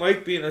you don't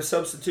like being a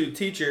substitute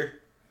teacher,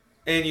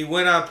 and you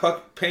went on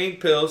pain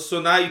pills,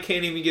 so now you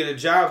can't even get a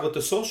job with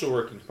the social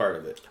working part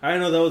of it. I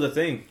didn't know that was a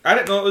thing. I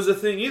didn't know it was a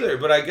thing either,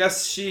 but I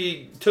guess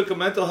she took a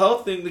mental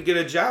health thing to get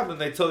a job,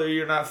 and they told her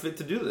you're not fit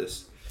to do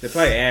this. They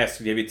probably asked,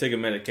 have you taken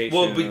medication?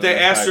 Well, but they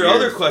asked her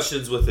other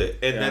questions with it,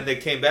 and then they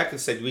came back and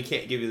said, we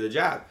can't give you the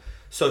job.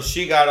 So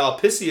she got all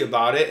pissy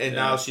about it, and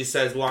now she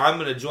says, well, I'm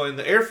going to join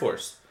the Air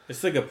Force.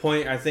 It's like a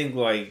point, I think,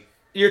 like...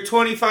 You're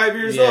 25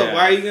 years old.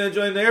 Why are you going to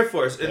join the Air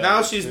Force? And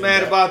now she's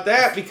mad about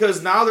that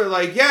because now they're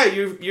like, yeah,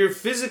 you're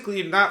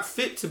physically not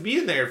fit to be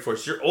in the Air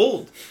Force. You're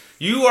old.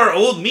 You are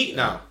old meat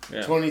now.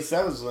 Yeah.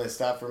 27 is when they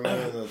stopped for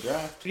men in the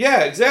draft.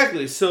 Yeah,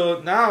 exactly.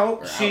 So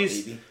now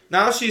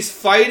she's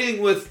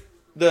fighting with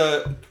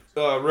the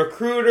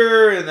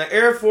recruiter and the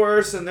Air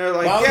Force, and they're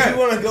like, why would you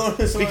want to go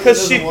into something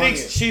because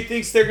she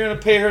thinks they're going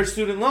to pay her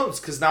student loans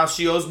because now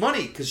she owes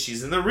money because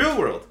she's in the real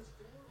world.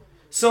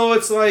 So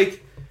it's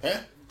like...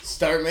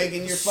 Start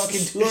making your fucking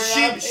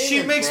 $200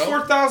 She makes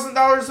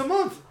 $4,000 a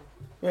month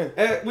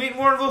at Wheaton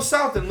Warrenville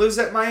South and lives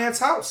at my aunt's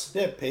house.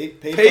 Yeah, pay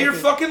your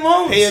fucking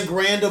loans. Pay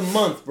 $1,000 a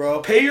month,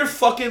 bro. Pay your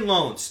fucking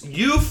loans.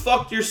 You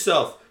fucked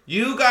yourself.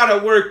 You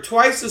gotta work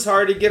twice as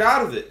hard to get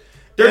out of it.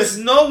 There's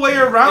no way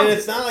around it. And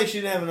it's not like she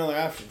didn't have another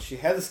option. She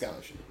had the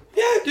scholarship.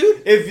 Yeah,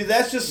 dude. If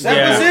that's just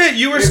that was it.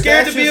 You were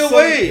scared to be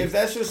away. If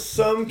that's just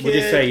some kid. What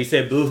did you say? You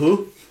said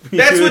boo-hoo?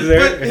 That's what.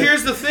 But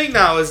here's the thing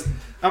now is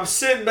I'm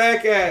sitting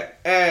back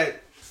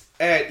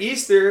at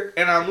Easter,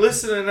 and I'm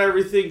listening to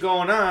everything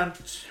going on.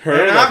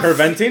 Her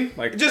venting?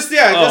 Like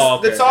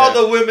it's all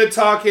the women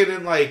talking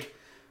and like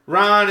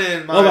Ron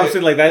and my... I'm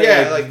saying like that.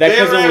 Yeah, like that they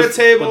cousin were at a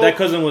table. But that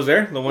cousin was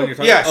there? The one you're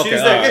talking about? Yeah, she's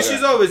there. Yeah,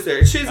 she's always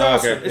there. She's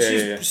awesome. Okay. And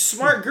she's a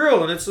smart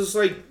girl, and it's just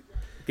like...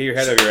 Get your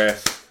head out of your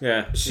ass.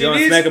 Yeah. You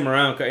don't smack him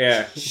around.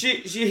 Yeah. She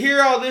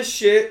hear all this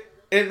shit,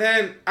 and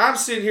then I'm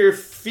sitting here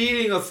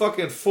feeding a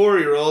fucking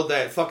 4-year-old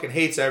that fucking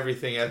hates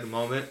everything at the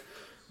moment.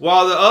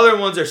 While the other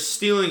ones are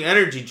stealing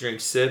energy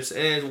drink sips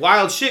and there's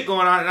wild shit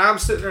going on, and I'm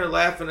sitting there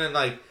laughing and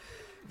like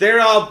they're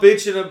all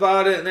bitching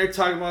about it and they're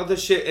talking about this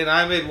shit, and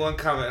I made one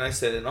comment and I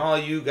said, and all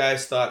you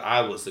guys thought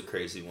I was the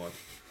crazy one.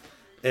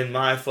 And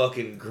my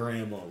fucking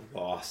grandma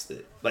lost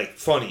it. Like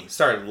funny,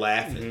 started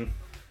laughing.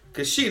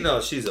 Cause she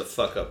knows she's a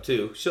fuck up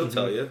too. She'll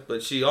tell you,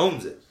 but she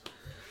owns it.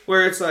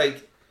 Where it's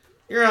like,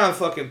 you're on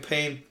fucking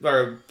pain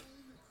or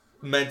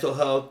mental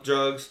health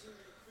drugs.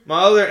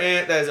 My other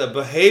aunt that's a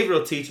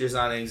behavioral teacher's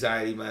on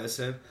anxiety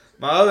medicine.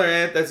 My other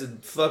aunt that's a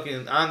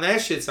fucking on that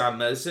shit's on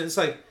medicine. It's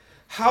like,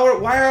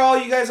 why are all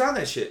you guys on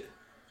that shit?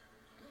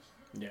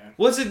 Yeah.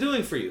 What's it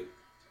doing for you?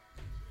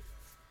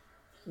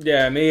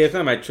 Yeah, I mean, it's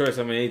not my choice.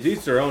 I mean, it's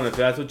each their own if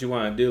that's what you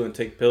want to do and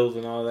take pills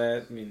and all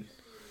that. I mean,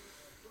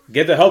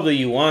 get the help that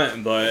you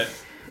want, but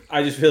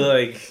I just feel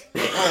like...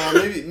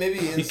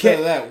 maybe instead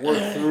of that,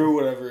 work through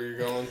whatever you're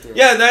going through.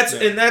 Yeah,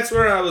 and that's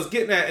where I was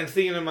getting at and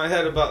thinking in my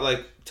head about,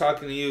 like,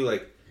 talking to you,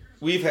 like,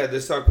 we've had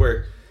this talk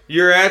where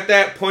you're at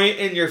that point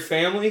in your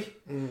family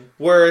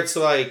where it's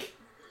like,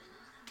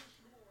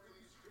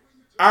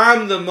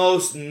 I'm the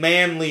most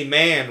manly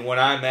man when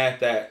I'm at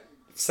that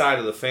side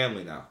of the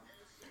family now.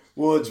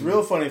 Well, it's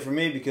real funny for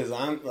me because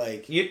I'm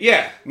like,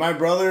 Yeah. my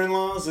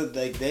brother-in-laws,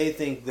 like, they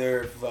think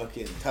they're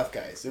fucking tough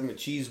guys. They're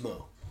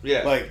machismo.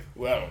 Yeah. Like,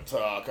 well, I don't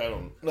talk. I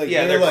don't. Like,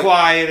 Yeah, they're like,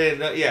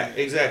 quiet and yeah,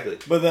 exactly.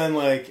 But then,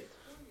 like,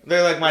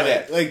 They're like my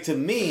dad. like to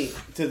me,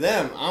 to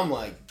them, I'm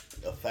like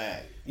a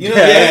fag. You Yeah,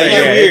 know,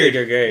 you're weird.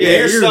 You're gay. Yeah,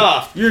 you're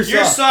soft. you're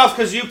soft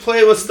because you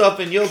play with stuff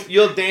and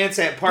you'll dance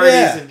at parties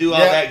Yeah, and do all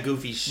yeah. that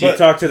goofy You shit.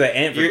 talk to the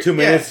ant for You're- 2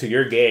 minutes, so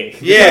you're gay.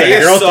 Yeah, you're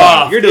girl soft.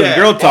 talk. You're doing Yeah.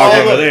 girl talk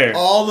over all there.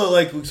 all the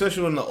like,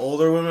 especially when the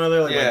older women are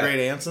there, like Yeah. my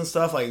great aunts and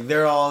stuff, like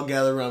they're all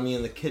gathered around me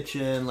in the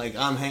kitchen. Like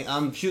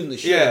I'm shooting the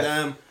shit Yeah. with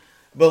them,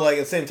 but like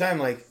at the same time,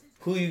 like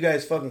who you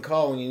guys fucking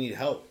call when you need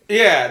help?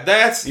 Yeah,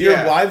 that's Your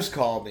yeah. wives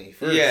call me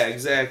first. Yeah,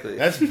 exactly.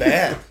 That's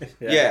bad.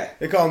 yeah.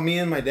 They call me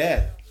and my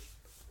dad.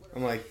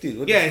 I'm like, dude,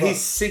 what Yeah, the and fuck?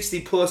 he's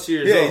 60 plus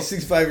years Yeah, old. he's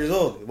 65 years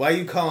old. Why are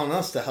you calling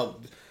us to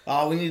help?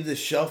 Oh, we need this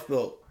shelf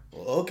built.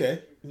 Well,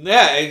 okay.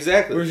 Yeah,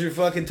 exactly. Where's your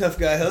fucking tough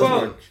guy Well,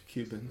 husband?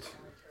 Cubans.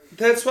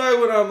 that's why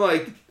when I'm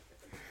like,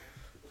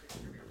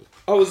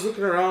 I was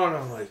looking around,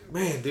 I'm like,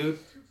 man, dude,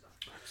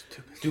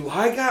 do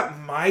I got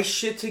my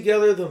shit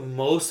together the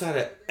most out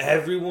of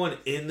everyone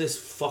in this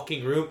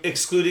fucking room,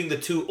 excluding the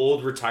 2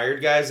 old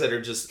retired guys that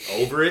are just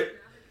over it,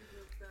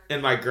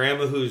 and my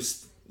grandma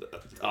who's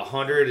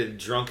 100 and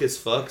drunk as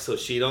fuck, so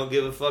she don't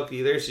give a fuck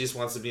either. She just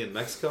wants to be in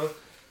Mexico.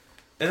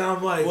 And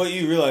I'm like, What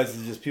you realize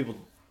is just people,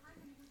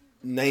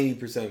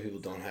 90% of people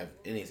don't have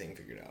anything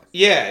figured out.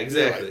 yeah, They're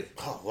exactly. like,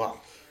 oh, wow.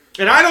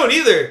 And I don't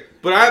either,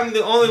 but I'm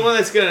the only one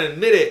that's gonna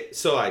admit it,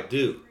 so I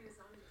do.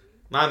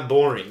 I'm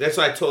boring. That's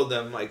why I told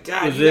them, like,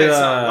 God, Was you it, guys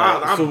sound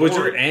wild. I'm so boring. was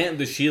your aunt,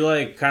 does she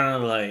like kind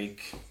of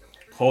like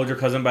hold your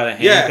cousin by the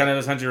hand? Yeah. Kind of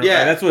essentially.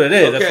 Yeah. That's what it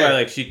is. That's Okay. why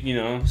like she, you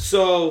know.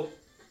 So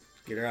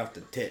Get her off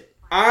the tit.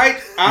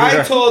 I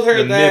Yeah. told her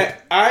The that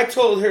nip. I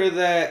told her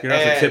that You're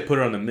not the tip, put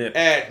her on the nip.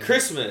 at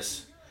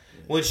Christmas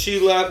when she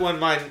left, when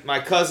my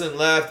cousin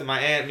left and my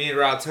aunt and me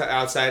were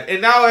outside,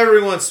 and now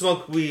everyone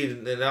smoked weed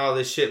and all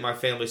this shit in my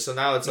family. So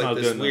now it's like Oh,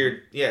 this good, no.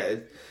 weird, yeah,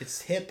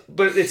 It's hip.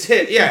 but it's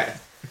hit, yeah.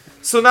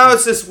 So now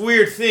it's this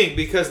weird thing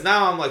because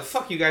now I'm like,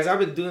 fuck you guys, I've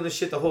been doing this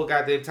shit the whole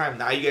goddamn time.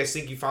 Now you guys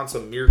think you found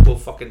some miracle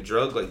fucking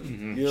drug? Like,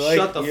 You're like,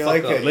 shut the you're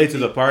fuck like up. Late to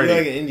the party. You're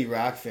like an indie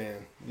rock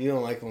fan. You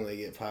don't like when they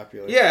get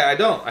popular. Yeah, I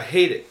don't. I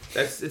hate it.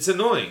 It's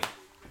annoying.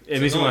 It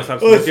makes you want to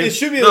stop Well, smoking. it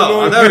should be No, I'll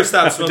annoying. never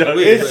stop smoking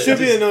weed. It but should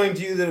be just- annoying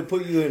to you that it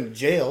put you in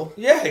jail.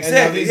 Yeah, And now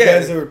exactly. these Yeah.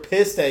 guys that were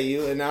pissed at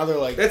you, and now they're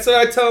like, That's what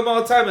I tell them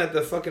all the time at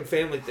the fucking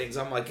family things.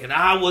 I'm like, and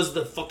I was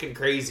the fucking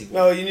crazy one.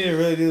 no, what you need to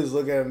really do is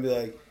look at them and be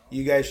like,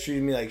 you guys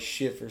treated me like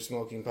shit for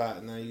smoking pot,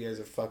 and now you guys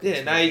are fucking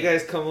Yeah, now smoking. you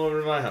guys come over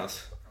to my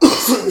house.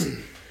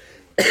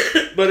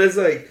 But it's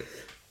like,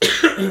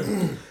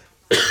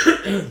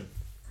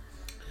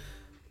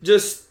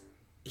 just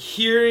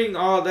hearing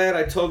all that,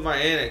 I told my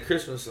aunt at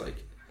Christmas, like,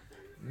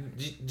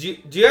 do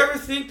you ever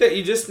think that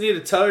you just need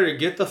to tell her to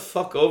get the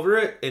fuck over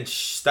it and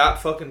stop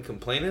fucking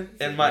complaining?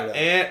 And my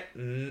aunt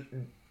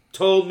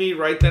told me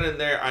right then and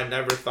there, I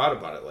never thought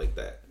about it like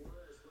that.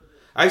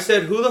 I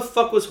said, who the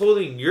fuck was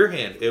holding your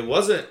hand? It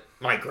wasn't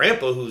my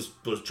grandpa who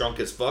was drunk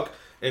as fuck.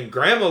 And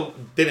grandma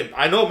didn't,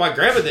 I know my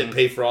grandma didn't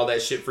pay for all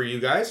that shit for you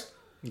guys.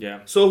 Yeah.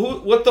 So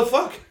what the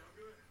fuck?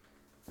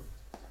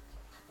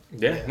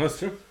 Yeah, that's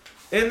true.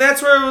 And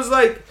that's where it was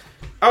like,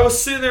 I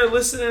was sitting there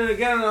listening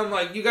again, and I'm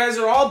like, you guys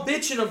are all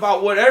bitching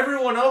about what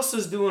everyone else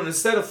is doing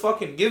instead of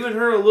fucking giving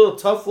her a little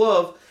tough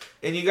love.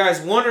 And you guys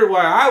wonder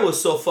why I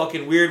was so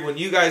fucking weird when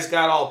you guys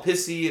got all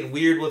pissy and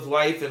weird with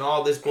life and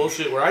all this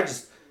bullshit where I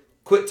just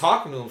quit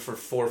talking to them for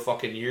 4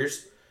 fucking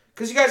years.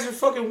 Because you guys are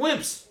fucking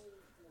wimps.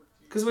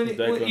 Because when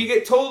you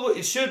get told what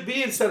it should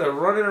be instead of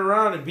running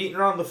around and beating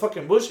around the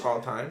fucking bush all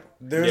the time.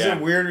 There's a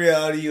weird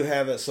reality you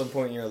have at some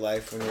point in your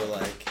life when you're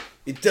like,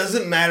 it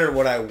doesn't matter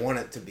what I want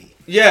it to be.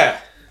 Yeah.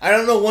 I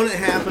don't know when it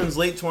happens,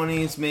 late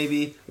 20s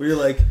maybe, where you're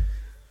like,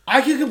 I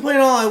can complain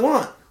all I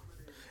want.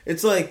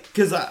 It's like,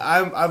 because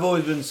I've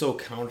always been so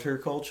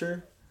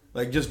counterculture.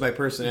 Like, just my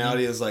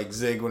personality is like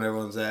zig when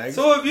everyone zags.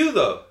 So have you,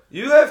 though.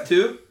 You have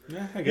too.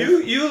 Yeah, I guess.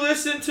 You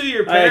listen to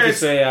your I like to parents.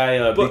 say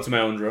I beat to my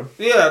own drum.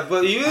 Yeah,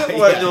 but you didn't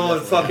let Yeah, no one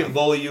definitely. fucking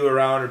bully you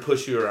around or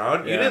push you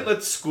around. You Yeah. didn't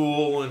let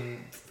school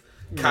and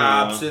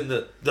cops and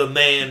the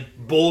man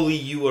bully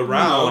you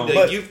around. No, Like,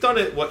 but- you've done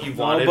it what you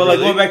No, wanted. but like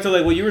really. going back to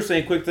like what you were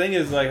saying, quick thing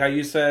is like how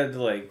you said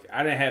like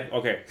I didn't have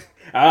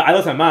I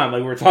lost my mom like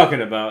we were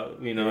talking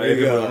about, you know, There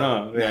you go.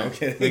 no, No, yeah, I'm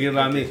kidding. thinking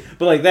about me,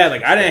 but like that,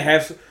 like I didn't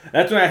have.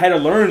 That's when I had to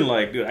learn,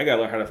 like, dude, I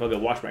gotta learn how to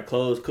fucking wash my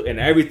clothes and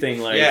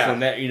everything, like Yeah. from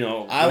that, you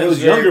know. I When I was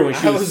was younger very- when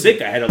she I was was-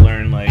 sick, I had to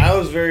learn, like. I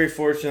was very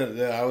fortunate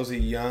that I was a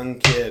young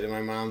kid, and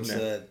my mom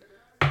said,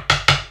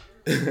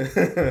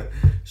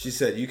 she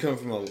said, you come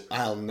from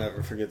I'll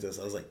never forget this.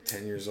 I was like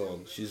 10 years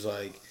old. She's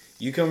like,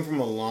 you come from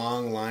a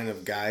long line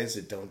of guys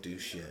that don't do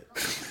shit.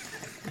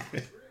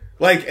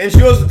 Like, and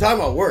she wasn't talking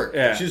about work.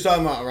 Yeah. She was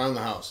talking about around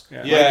the house.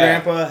 Yeah. My Yeah.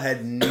 grandpa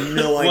had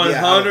no idea.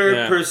 How,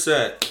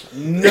 100%.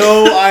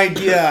 no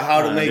idea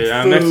how to make dude,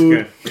 I'm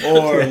food Mexican.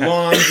 or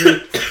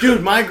laundry.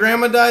 Dude, my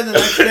grandma died the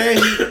next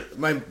day.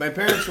 My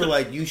parents were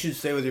like, you should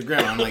stay with your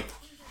grandma. I'm like,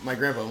 my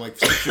grandpa, I'm like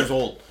 6 years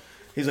old.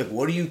 He's like,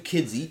 what do you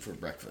kids eat for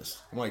breakfast?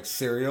 I'm like,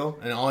 cereal.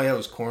 And all I had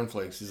was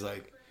cornflakes. He's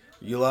like,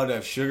 you allowed to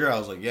have sugar? I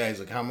was like, yeah. He's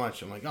like, how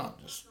much? I'm like, oh,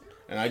 just...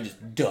 And I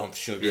just dumped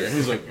sugar. Yeah.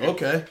 He's like,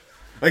 okay.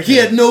 Like, he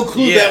had no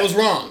clue that was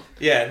wrong.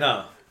 Yeah,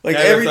 no. Like,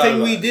 Never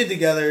everything we did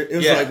together, it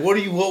was like, what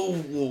do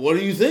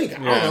you think?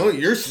 I don't know.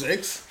 You're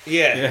 6.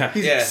 Yeah.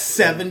 He's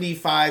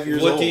 75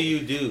 years old. What do you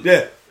do?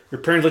 Yeah.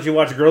 Your parents let you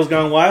watch Girls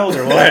Gone Wild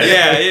or what?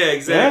 Yeah,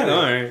 exactly. Yeah,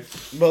 all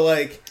right. But,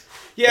 like...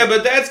 Yeah,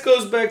 but that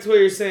goes back to what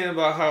you're saying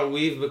about how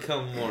we've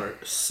become more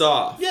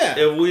soft. Yeah.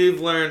 And we've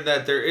learned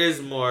that there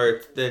is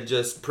more than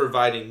just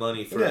providing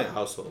money for a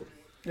household.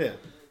 Yeah.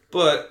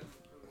 But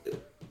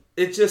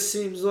it just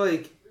seems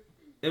like,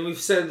 and we've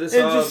said this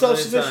it's all just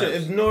self-sufficient.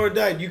 times. If Nora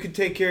died, you could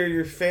take care of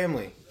your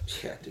family.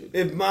 Yeah, dude.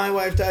 If my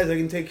wife dies, I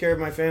can take care of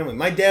my family.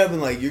 My dad would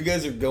been like, you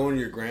guys are going to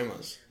your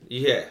grandma's.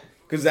 Yeah.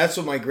 Because that's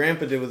what my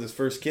grandpa did with his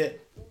first kid.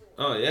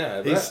 Oh, yeah,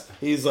 I bet.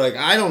 He's like,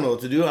 I don't know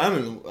what to do.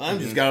 I'm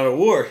just got out of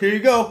war. Here you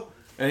go.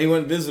 And he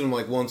went and visited him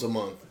like once a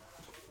month.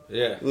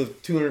 Yeah. He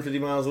lived 250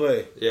 miles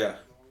away. Yeah.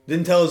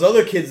 Didn't tell his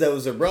other kids that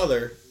was their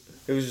brother.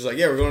 It was just like,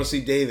 yeah, we're going to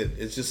see David.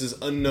 It's just this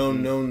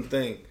unknown known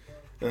thing.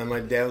 And then my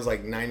dad was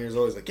like 9 years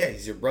old. He's like, yeah,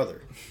 he's your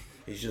brother.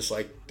 He's just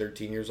like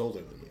 13 years older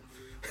than you.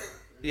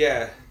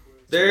 Yeah.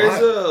 There's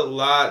a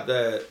lot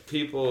that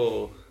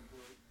people...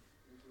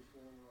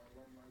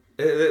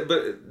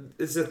 But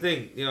it's the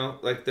thing, you know,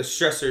 like the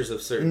stressors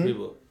of certain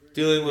people.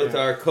 Dealing with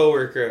our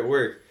coworker at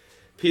work.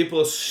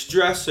 People's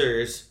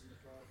stressors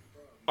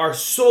are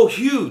so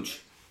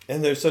huge.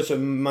 And there's such a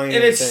minor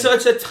And it's thing.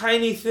 such a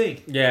tiny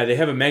thing. Yeah, they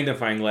have a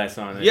magnifying glass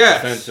on it.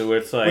 Yes. In the sense where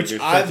it's like, Which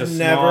there's I've such a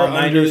never small,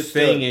 minute understood.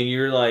 thing, and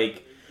you're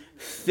like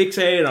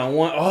fixated on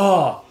one.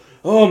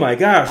 Oh my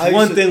gosh,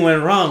 one thing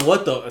went wrong.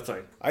 What the? It's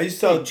like, I used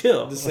to tell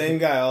chill. the same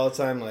guy all the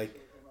time, like,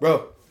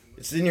 bro,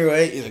 it's in your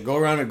way. Either go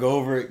around or go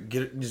over it.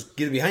 Just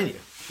get it behind you.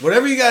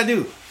 Whatever you gotta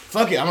do.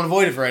 Fuck it. I'm gonna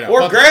avoid it for right now.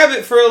 Or Fuck grab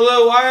it for a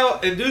little while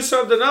and do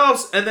something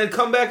else and then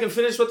come back and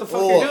finish what the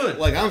fuck you're doing.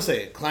 Like I'm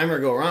saying, climb or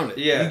go around it.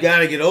 Yeah. You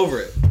gotta get over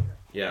it.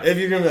 Yeah. If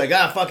you're gonna be like,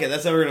 fuck it,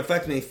 that's never gonna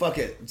affect me. Fuck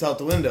it, it's out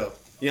the window.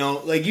 You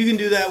know, like you can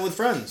do that with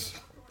friends.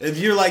 If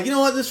you're like, you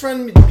know what, this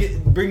friend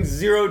brings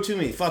 0 to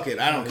me. Fuck it,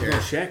 I don't care.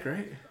 Check,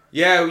 right?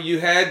 Yeah, you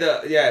had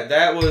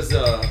that was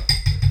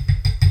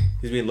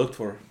He's being looked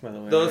for, by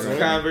the way. those Right?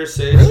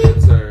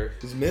 conversations are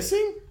He's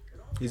missing?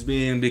 He's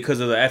being, because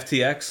of the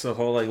FTX, the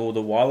whole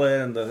the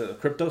wallet and the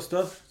crypto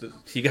stuff.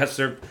 He got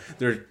served.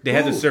 They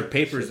had to serve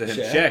papers to him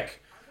check.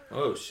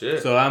 oh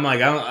shit. So I'm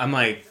like,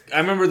 I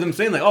remember them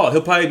saying like, oh,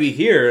 he'll probably be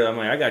here. I'm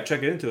like, I gotta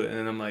check into it, and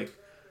then I'm like,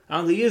 I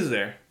don't think he is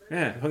there.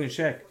 Yeah, fucking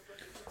check.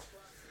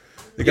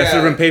 They got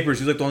serving papers.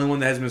 He's like the only one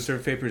that hasn't been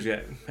served papers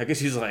yet. I guess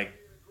he's like,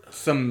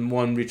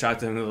 someone reached out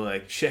to him and they're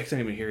like, Shaq's not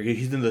even here.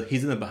 He's in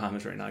the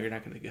Bahamas right now. You're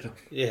not gonna get him.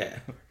 Yeah.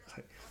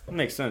 That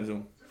makes sense.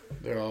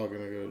 They're all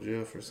gonna go to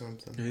jail for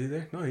something. Is he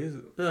there? No, he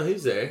isn't. No,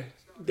 he's there.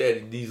 Daddy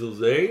Diesel's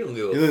there. He don't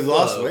give a He fuck,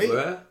 lost weight.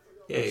 bruh.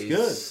 Yeah, That's he's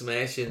good.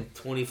 smashing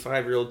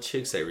 25-year-old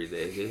chicks every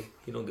day, dude.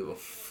 He don't give a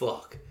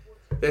fuck.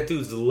 That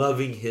dude's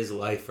loving his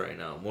life right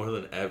now more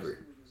than ever.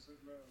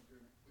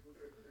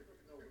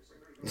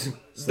 I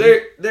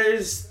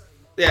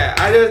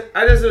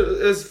just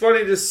it's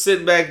funny just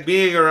sitting back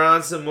being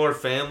around some more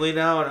family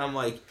now, and I'm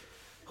like,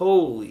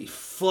 holy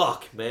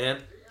fuck,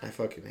 man. I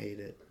fucking hate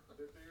it.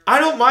 I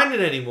don't mind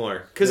it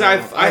anymore because I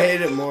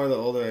hate it more the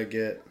older I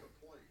get.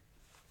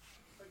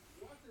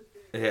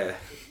 Yeah.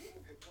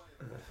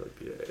 Fuck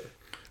yeah.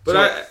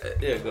 But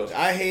go.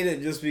 I hate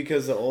it just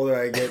because the older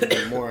I get,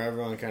 the more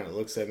everyone kind of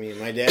looks at me. And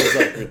my dad's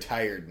like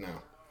retired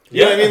now.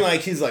 You know what I mean?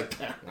 Like he's like,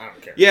 I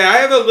don't care. Yeah, I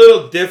have a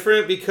little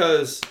different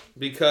because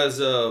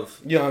of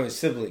You don't have any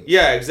siblings.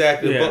 yeah,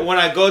 exactly. Yeah. But when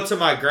I go to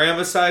my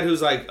grandma's side,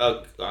 who's like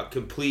a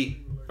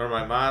complete, or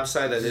my mom's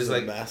side, that is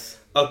like best.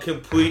 a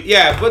complete.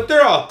 Yeah, but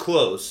they're all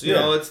close. You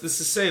know, it's the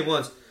same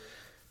ones,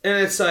 and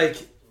it's like,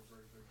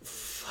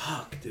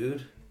 fuck,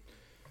 dude.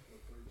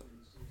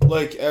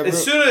 Like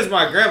As soon as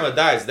my grandma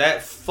dies,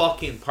 that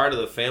fucking part of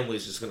the family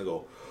is just gonna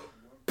go.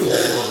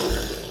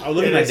 I was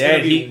looking at my It's gonna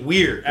dad. be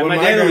weird. And When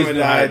my my dad always grandma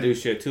knew how to died- do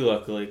shit too.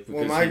 Luckily,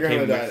 when my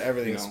grandma died,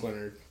 everything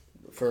splintered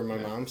for my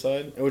mom's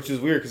side, which is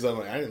weird because I'm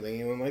like, I didn't think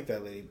anyone liked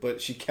that lady,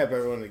 but she kept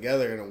everyone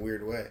together in a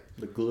weird way.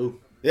 The glue.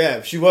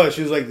 Yeah, she was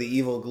like the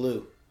evil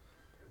glue,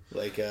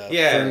 like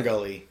Fern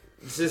Gully.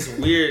 It's just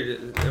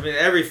weird. I mean,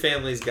 every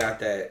family's got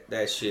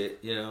that shit,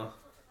 you know.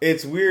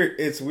 It's weird.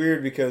 It's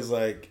weird because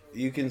like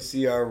you can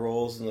see our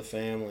roles in the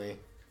family.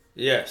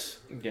 Yes.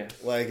 Yeah.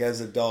 Like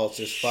as adults,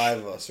 there's 5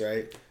 of us,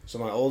 right? So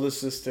my oldest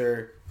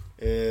sister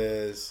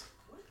is,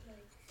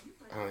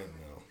 I don't even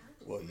know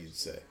what you'd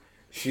say.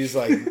 She's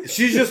like,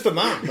 she's just a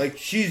mom. Like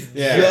she's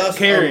just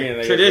carrying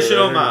a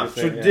traditional mom.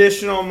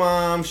 traditional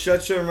mom.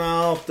 Shuts her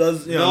mouth.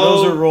 Does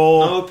knows her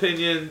role. No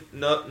opinion.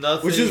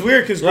 Nothing. Which is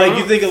weird because Like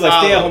you think of like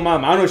Follow. stay-at-home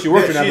mom. I don't know if she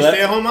works or not. she's But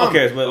stay-at-home mom.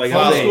 Okay, but like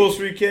Follow I'm saying, school,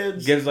 3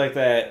 kids, gives like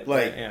that.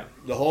 like yeah.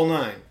 the whole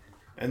 9.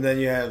 And then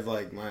you have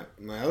like my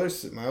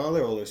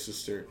other older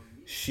sister.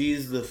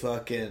 She's the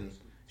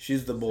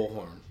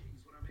bullhorn.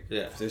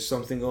 Yeah. If there's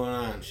something going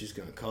on, she's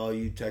gonna call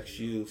you, text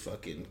you,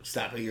 fucking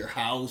stop at your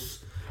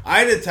house. I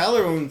had to tell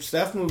her when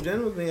Steph moved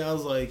in with me. I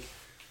was like,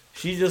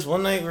 she just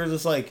one night we're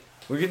just like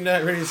we're getting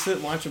ready to sit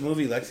and watch a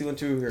movie. Lexi went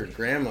to her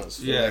grandma's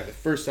for like the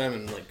first time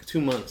in like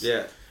 2 months.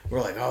 Yeah.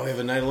 We're like, oh, we have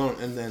a night alone,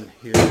 and then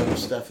here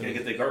comes Stephanie.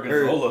 Gotta get the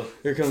Gorgonzola.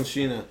 Here comes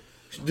Sheena.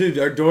 Dude,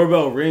 our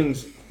doorbell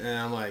rings, and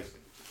I'm like,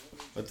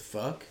 what the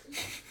fuck?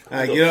 And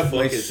I get up,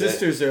 my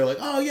sister's there, like,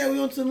 oh yeah, we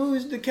went to the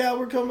movies, DeKalb,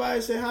 we're coming by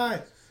and say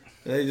hi.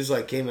 And they just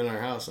like came in our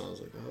house, and I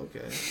was like, oh,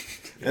 okay.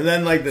 And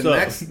then like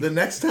the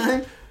next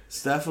time,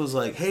 Steph was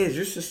like, hey, is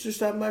your sister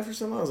stopping by for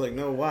something? I was like,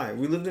 no, why?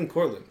 We lived in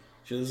Cortland.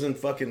 She lives in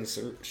fucking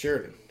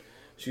Sheridan.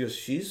 She goes,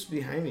 she's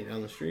behind me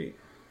down the street.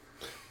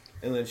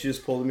 And then she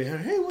just pulled me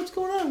behind. Hey, what's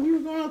going on? We were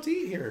going out to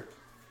eat here.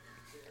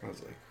 I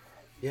was like,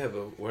 yeah,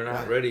 but we're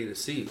not ready to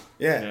see.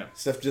 Yeah,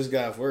 Steph just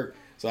got off work.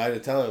 So I had to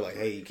tell her, like,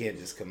 hey, you can't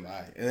just come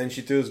by. And then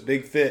she threw this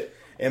big fit.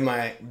 And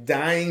my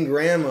dying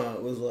grandma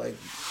was like,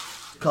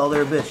 called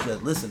her a bitch. She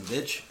said, listen,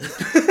 bitch.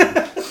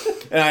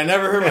 And I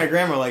never heard my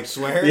grandma, like,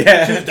 swear.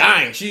 Yeah. She was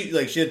dying. She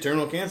had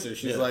terminal cancer.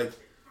 She's like,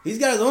 he's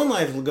got his own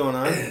life going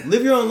on.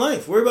 Live your own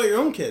life. Worry about your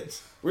own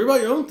kids. Worry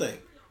about your own thing.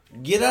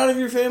 Get out of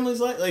your family's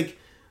life.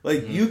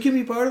 Like you can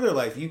be part of their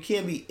life. You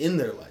can't be in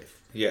their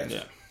life. Yes.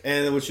 Yeah.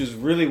 And which is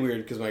really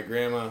weird because my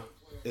grandma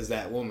is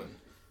that woman.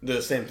 They're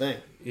the same thing.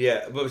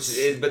 Yeah, but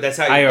that's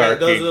how you.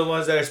 Those are the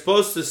ones that are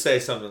supposed to say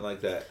something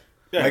like that.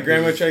 Yeah, my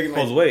grandma tried to get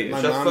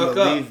my Shut mom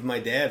to up. leave my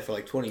dad for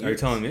like 20 years. Are you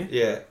telling me?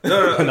 Yeah.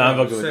 No, No, I'm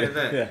fucking fucking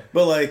with you. Yeah.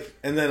 But like,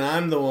 and then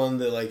I'm the one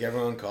that like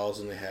everyone calls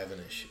when they have an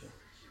issue.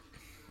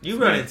 You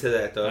run into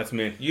that though. That's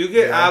me. You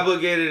get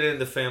obligated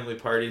into family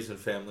parties and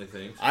family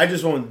things. I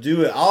just won't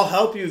do it. I'll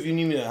help you if you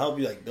need me to help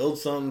you, like build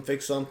something,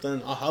 fix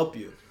something. I'll help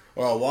you,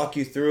 or I'll walk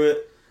you through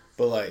it.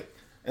 But like,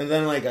 and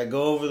then like I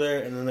go over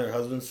there, and then their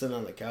husband's sitting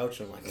on the couch.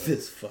 And I'm like,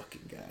 this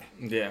fucking guy.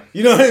 Yeah.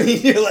 You know what I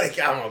mean? You're like,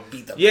 I'm gonna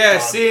beat the. Yeah,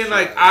 seeing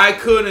like I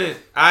couldn't.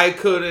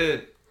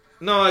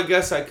 No, I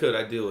guess I could.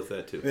 I deal with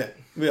that too. Yeah,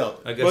 we all.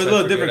 I guess Well, it's a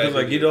little different because, I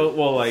like, you don't,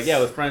 well, like, yeah,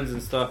 with friends and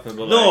stuff. But,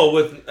 no,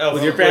 like,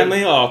 with your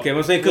family? Oh, okay.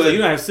 I'm saying because like, you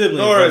don't have siblings.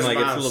 Nora's and,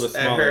 like, it's a little bit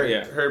smaller.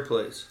 At her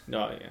place.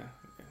 Oh,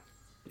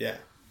 yeah.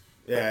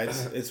 Yeah,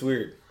 it's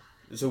weird.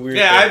 It's a weird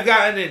Yeah, thing. I've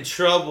gotten in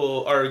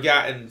trouble or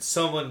gotten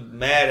someone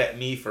mad at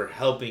me for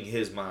helping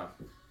his mom.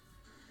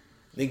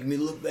 Making me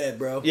look bad,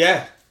 bro.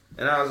 Yeah.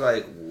 And I was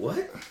like, what?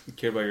 You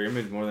care about your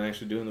image more than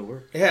actually doing the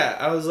work. Yeah,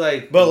 I was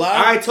like, but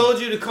I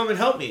told you to come and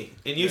help me.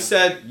 And you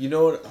said, you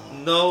know what? Oh,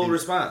 no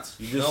response.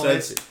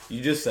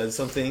 You just said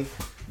something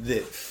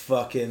that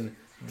fucking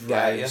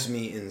drives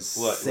me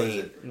insane. What is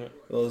it?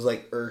 It was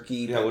like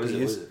irky. Yeah, what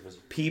is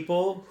it?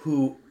 People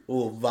who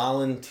will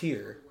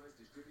volunteer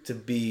to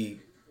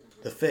be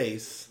the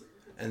face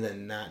and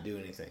then not do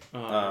anything. You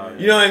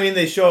know what I mean?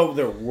 They show up,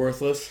 they're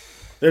worthless.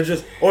 They're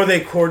just, or they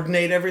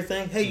coordinate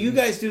everything. Hey, you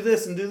guys do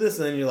this, and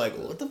then you're like,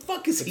 well, what the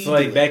fuck is he doing?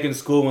 It's like back in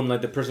school when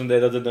like the person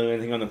that doesn't do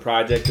anything on the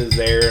project is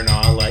there and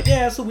all like,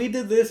 yeah, so we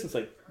did this. It's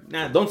like,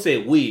 nah, don't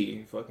say we,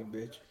 you fucking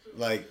bitch.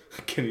 Like,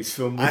 Kenny's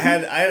film. I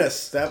had a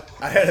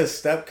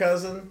step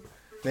cousin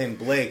named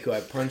Blake who I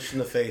punched in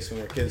the face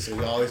when we were kids. So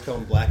we always call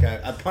him Black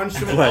Eye. I punched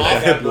him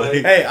off.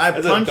 Blake. Hey,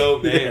 That's a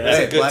dope name. That's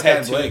a good Black Eye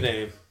tattoo Blake.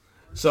 name.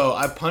 So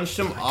I punched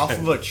him off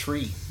of a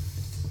tree.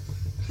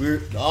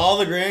 All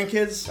the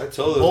grandkids. I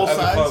told him I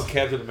would call him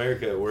Captain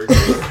America at work.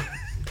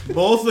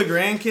 All the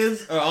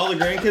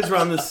grandkids were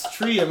on this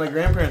tree at my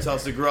grandparents'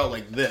 house that grew out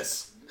like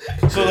this.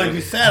 So like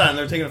we sat on,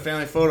 they were taking a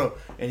family photo,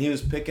 and he was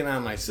picking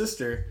on my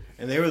sister,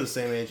 and they were the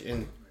same age,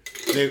 and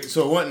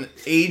so it went in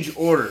age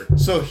order.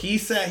 So he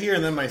sat here,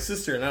 and then my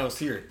sister, and I was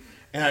here,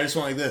 and I just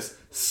went like this,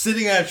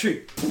 sitting on a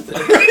tree,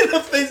 right in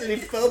the face, and he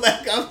fell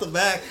back off the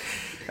back.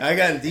 I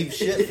got in deep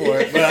shit for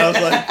it, but I was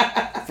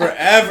like,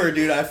 forever,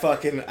 dude. I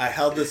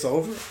held this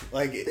over.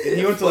 Like, and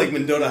he went to like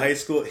Mendota High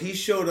School. He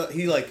showed up.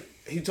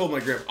 He told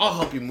my grandpa, "I'll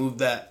help you move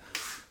that."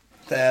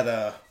 He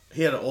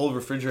had an old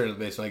refrigerator in the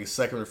basement, like a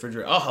second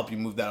refrigerator. I'll help you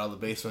move that out of the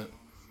basement.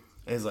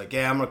 And he's like,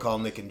 "Yeah, I'm gonna call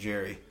Nick and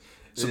Jerry."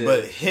 So, yeah.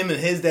 But him and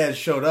his dad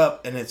showed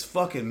up, and it's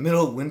fucking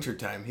middle of winter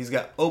time. He's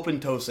got open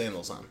toe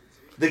sandals on.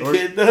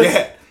 Kid does.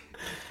 Yeah.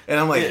 And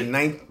I'm like,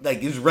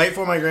 it was right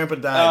before my grandpa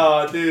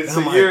died. Oh, dude,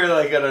 so you're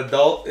like an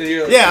adult? And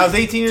you're like, yeah, I was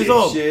 18 years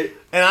old. Shit.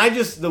 And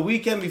the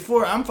weekend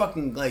before, I'm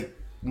fucking, like,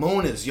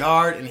 mowing his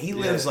yard, and he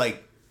lives,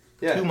 like,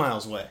 2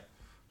 miles away.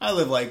 I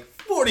live, like,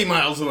 40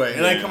 miles away.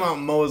 And I come out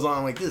and mow his lawn,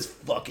 I'm like, this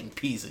fucking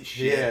piece of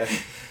shit. Yeah.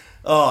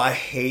 Oh, I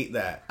hate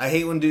that. I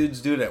hate when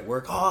dudes do it at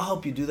work. Oh, I'll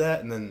help you do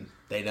that, and then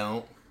they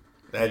don't.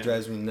 That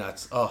drives me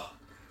nuts. Oh.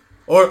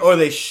 Or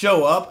they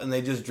show up, and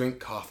they just drink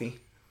coffee.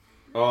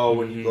 Oh,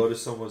 when you go to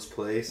someone's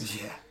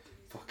place? Yeah.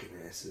 Fucking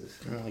asses.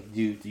 I'm like,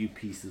 dude, you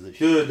pieces of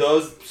Dude,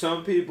 shit.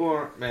 some people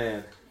aren't,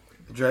 man.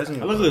 It drives me.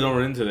 I luckily don't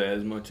run into that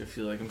as much. I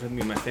feel like I'm trying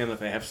to be my family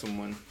if I have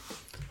someone.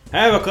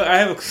 I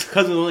have a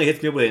cousin who only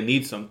hits me up when they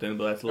need something,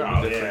 but that's a little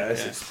bit different. Yeah,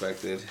 that's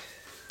expected.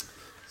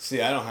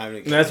 See, I don't have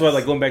any. And that's why,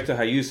 like, going back to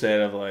how you said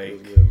of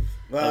like,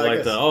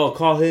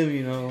 call him,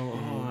 you know.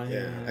 Oh,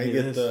 yeah, I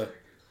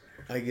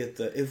get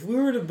the. If we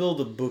were to build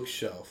a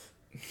bookshelf,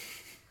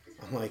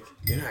 I'm like,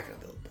 you're not gonna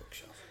build a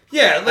bookshelf.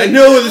 Yeah, I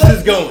know where this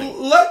is going.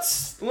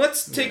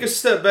 Let's take a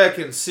step back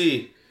and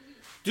see.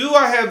 Do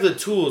I have the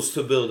tools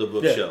to build a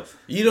bookshelf?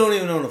 Yeah. You don't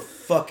even own a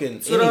fucking.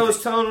 That's what I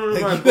was telling one of my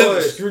you have a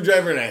boys.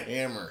 screwdriver and a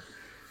hammer.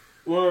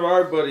 One of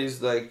our buddies,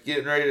 like,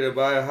 getting ready to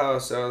buy a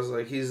house. I was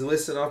like, he's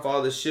listing off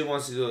all this shit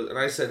wants to do. And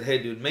I said, hey,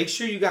 dude, make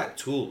sure you got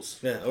tools.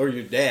 Yeah, or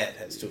your dad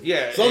has tools.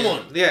 Yeah.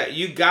 Someone.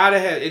 You gotta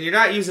have, and you're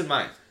not using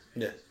mine.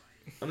 Yeah.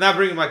 I'm not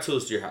bringing my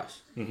tools to your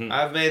house. Mm-hmm.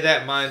 I've made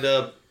that mind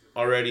up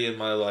already in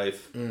my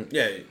life.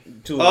 Yeah,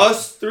 tools.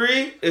 Us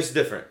three, it's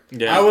different.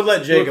 Yeah. I would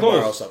let Jacob We're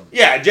close. borrow something.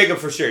 Yeah, Jacob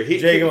for sure.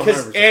 Jacob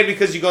 100%. And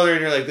because you go there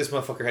and you're like, this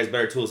motherfucker has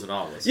better tools than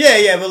all of us.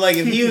 Yeah, but like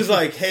if he was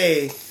like,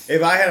 hey,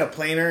 if I had a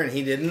planer and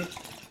he didn't,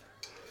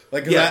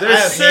 like, cause I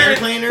have hand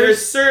planers.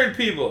 There's certain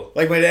people.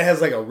 Like my dad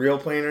has like a real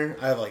planer.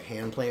 I have like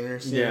hand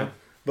planers. You Yeah. know?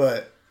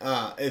 But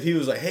if he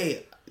was like,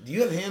 hey, do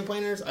you have hand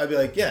planers? I'd be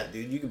like, yeah,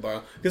 dude, you can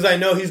borrow. Because I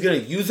know he's gonna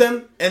use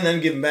them and then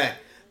give them back.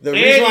 The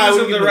reason why I wouldn't use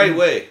them give the right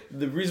way.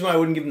 The reason why I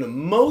wouldn't give them to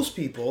most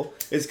people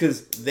is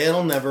because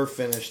they'll never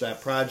finish that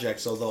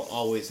project, so they'll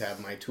always have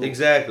my tools.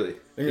 Exactly.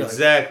 And you're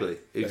Exactly.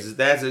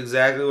 That's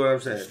exactly what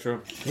I'm saying. That's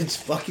true. It's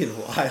fucking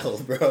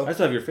wild, bro. I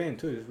still have your fan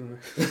too.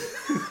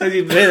 As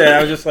you say that, I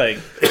was just like,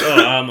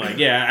 oh, I'm like,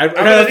 yeah. I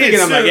gonna was thinking,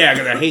 need I'm like, soup. yeah,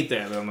 because I hate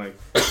that. But I'm like,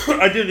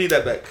 I do need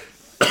that back.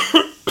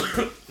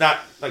 Not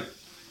like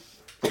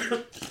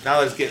now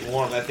that it's getting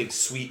warm. That thing's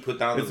sweet. Put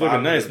down it's the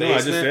looking bottom nice. of the No, I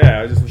just, basement.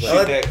 yeah, I just was I like,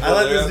 let, that I let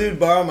color this up. dude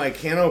borrow my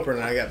can opener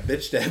and I got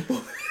bitched at for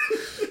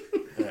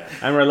it.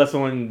 I remember I let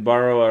someone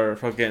borrow our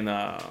fucking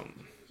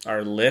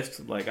our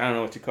lift. Like, I don't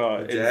know what you call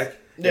it. Jack?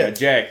 Yeah,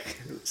 jack.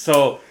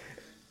 So,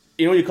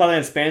 you know what you call that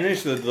in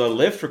Spanish? The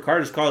lift for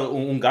cars is called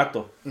un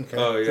gato. Okay.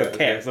 Oh It's yeah. a cat.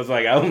 okay. So it's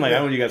like, I'm like, I don't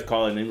know what you guys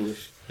call it in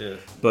English. Yeah.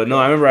 But no,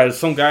 I remember I was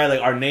some guy, like,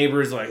 our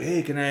neighbors, like,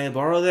 hey, can I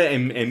borrow that?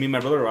 And me and my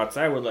brother were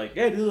outside. We're like,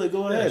 yeah, dude, like,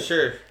 go Yeah, ahead.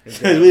 sure. We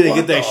didn't What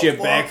get that the shit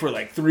fuck? back for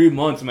like 3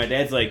 months. And my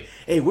dad's like,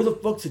 hey, where the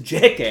fuck's the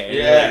jack at? And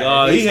we're Yeah, like,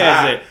 oh, he he's has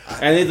hot. it.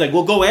 And he's like,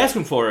 well, go ask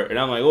him for it. And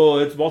I'm like, oh,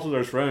 it's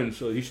Baltazar's friend,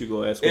 so he should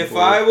go ask him If for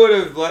I it. would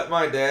have let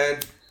my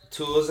dad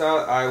tools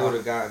out, I would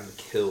have gotten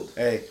killed.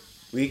 Hey,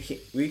 we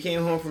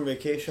came home from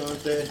vacation one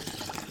day,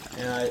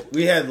 and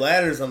we had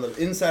ladders on the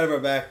inside of our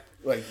back,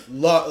 like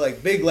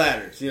big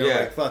ladders, you know, Yeah.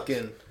 like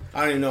fucking,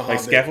 I don't even know how Like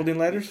big. scaffolding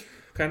ladders,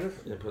 kind of?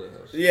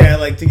 Yeah,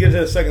 like to get to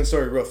the second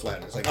story roof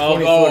ladders, like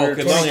 20 footer,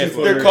 okay. 22 They're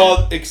footer. They're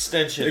called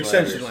extension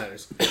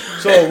ladders.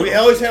 So we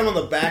always have them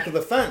on the back of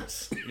the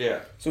fence.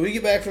 Yeah. So we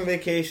get back from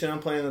vacation, I'm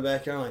playing in the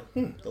backyard,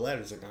 I'm like, the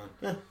ladders are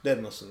gone.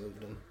 Dad must have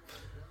moved them.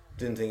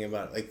 Didn't think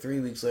about it. Like 3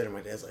 weeks later,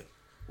 my dad's like,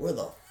 where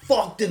the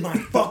fuck did my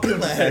fucking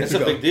ladders That's a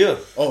go? big deal.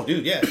 Oh,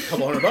 dude, yeah, a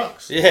couple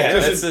 $100. Yeah,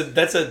 Just-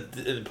 that's an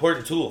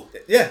important tool.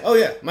 Yeah, oh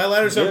yeah, my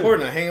ladders are Good.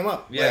 important. I hang them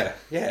up. Yeah,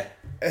 yeah.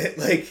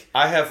 Like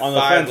I have On the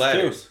 5 fence,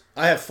 ladders.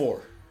 I have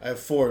 4.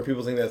 And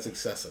people think that's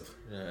excessive.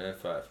 Yeah, I have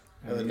 5.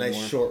 I have a need nice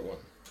more. short one.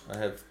 I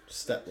have.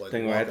 Step like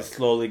Thing where I had to walk up.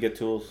 slowly get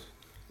tools.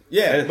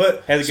 Yeah,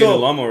 but had to get a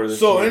lawnmower this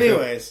So, year,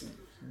 anyways,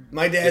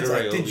 my dad's Get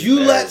a like, Ryobi "Did you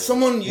battery. let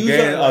someone use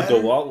Getting our a ladder?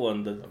 DeWalt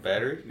one. A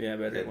battery? Yeah,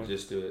 battery Yeah, one.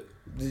 just do it.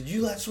 Did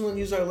you let someone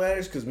use our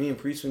ladders? Because me and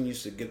Priestman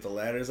used to get the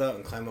ladders out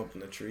and climb up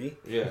in the tree.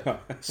 Yeah.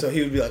 So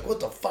he would be like, "What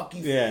the fuck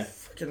you Yeah.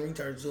 fucking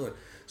retards doing?"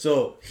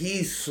 So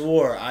he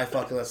swore I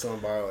fucking let someone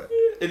borrow it.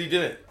 And you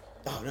didn't.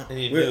 Oh no! And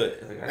you We're- knew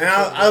it. Like, And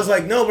I was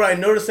like, no, but I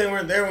noticed they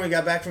weren't there when we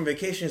got back from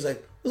vacation. He's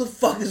like, what the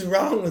fuck is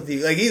wrong with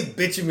you? Like, he's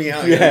bitching me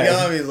out. Yeah. He's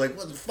yelling at me. He's like,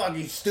 what the fuck,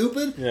 you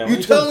stupid? Yeah, You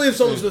what tell the- me if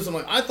someone's missing.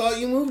 I'm like, I thought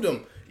you moved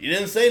them. You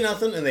didn't say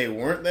nothing, and they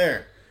weren't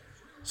there.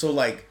 So,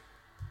 like,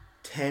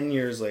 10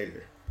 years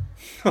later.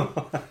 I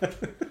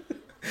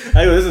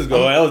know this is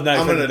going. I was not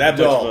I'm an expecting that much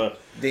adult. of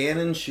Dan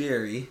and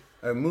Sherry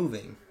are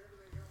moving,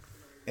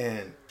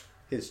 and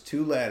his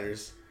 2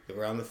 ladders that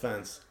were on the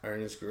fence are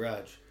in his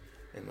garage.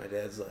 And my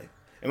dad's like,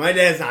 and my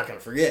dad's not going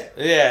to forget.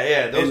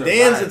 yeah. Those And are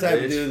Dan's mine, the type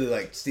bitch. of dude that,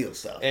 like, steals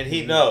stuff. And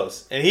he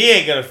knows. And he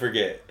ain't gonna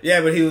forget.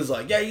 Yeah, but he was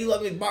like, yeah, you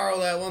let me borrow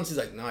that once. He's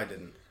like, no, I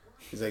didn't.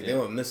 He's like, they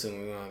went missing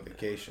when we went on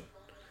vacation.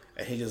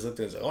 And he just looked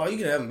at us like, oh, you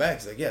can have them back.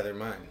 He's like, yeah, they're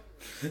mine.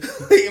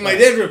 My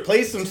dad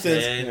replaced them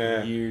since 10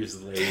 Yeah.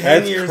 years later. 10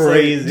 That's years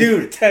crazy.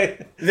 later.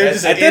 Dude, they're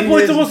just At that in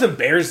point, it's his- almost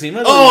embarrassing.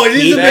 Oh, it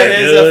is That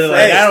embarrassing. is a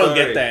Like, I don't story.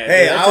 get that.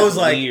 Hey, That's I was just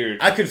like, weird.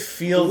 I could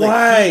feel the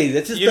Why?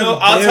 That's just You know,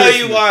 I'll tell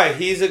you embarrassment. why.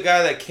 He's a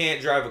guy that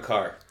can't drive a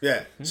car.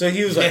 Yeah. So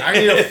he was like, I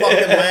need a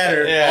fucking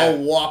ladder. Yeah. I'll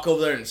walk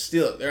over there and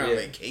steal it. They're on Yeah.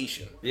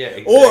 vacation. Yeah,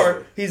 exactly.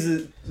 Or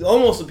he's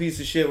almost a piece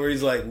of shit where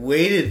he's like,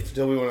 waited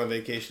until we went on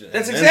vacation.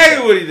 That's and then exactly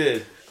said- what he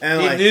did. And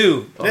He like,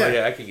 knew. Oh, Yeah.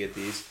 yeah, I can get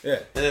these. Yeah.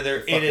 And then they're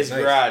in Fucking his nice.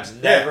 garage,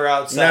 never Yeah.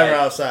 outside. Never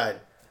outside.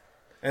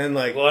 And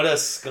like, What a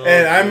scum.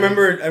 and I dude.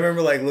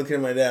 remember like looking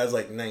at my dad. I was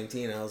like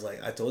 19. I was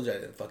like, I told you I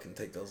didn't fucking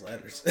take those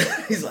ladders.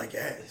 He's like,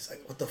 yeah. He's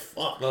like, what the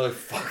fuck?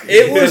 Motherfucker.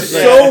 It was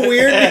so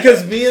weird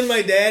because me and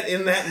my dad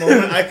in that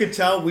moment, I could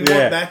tell we Yeah.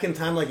 went back in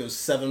time like it was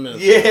 7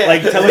 minutes. Yeah.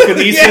 Like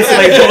telekinesis. Yeah.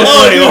 Like,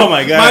 oh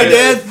my god. My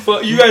dad,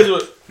 But you guys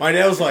were. my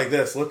dad was like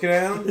this, looking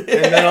at him, and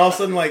then all of a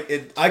sudden,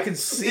 like I could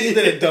see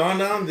that it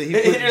dawned on him that he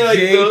put You're like,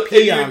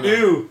 JP and on you them.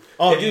 knew.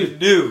 Oh, And you dude.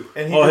 knew.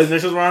 And he Oh, his just-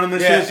 initials were on him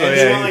and yeah, shit. So and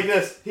yeah, he went like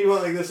this. He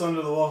went like this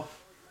under the wall.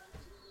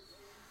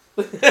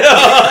 and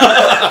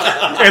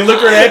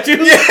look right at you.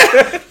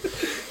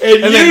 And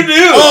you then, knew.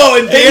 Oh,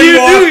 and Dan you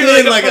walked knew,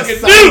 in like a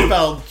fucking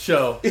Seinfeld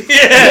show.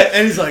 Yeah.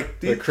 And he's like,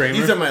 Kramer?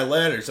 these are my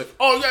letters. Like,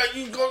 oh yeah,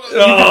 you go. You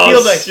Oh, can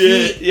feel the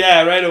shit. heat.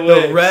 Yeah, right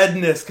away. The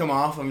redness come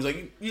off him. He's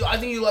like, I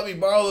think you let me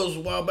borrow those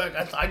a while back.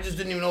 I just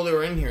didn't even know they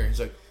were in here. He's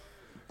like,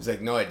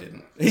 no, I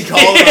didn't. He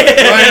called him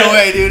right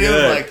away, dude. It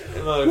was like,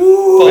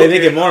 They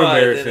make it more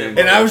embarrassing.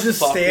 and I was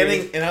just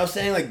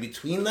standing, like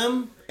between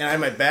them, and I had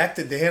my back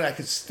to Dan. I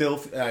could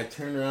still. I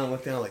turned around and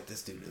looked down, like,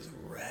 this dude is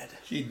red.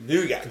 He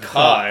knew he got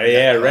caught.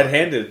 Yeah,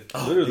 red-handed.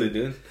 Literally,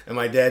 dude. And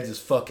my dad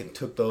just fucking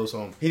took those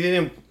home. He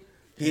didn't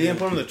put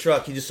them in the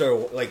truck. He just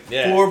started, like,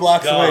 Yeah, 4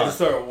 blocks gone. away, just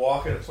started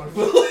walking.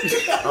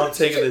 I'm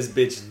taking this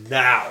bitch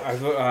now.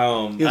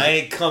 I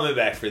ain't coming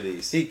back for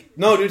these.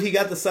 No, dude, he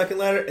got the second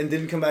ladder and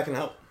didn't come back and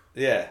help.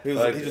 Yeah. He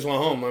just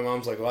went home. My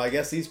mom's like, well, I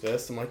guess he's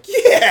pissed. I'm like,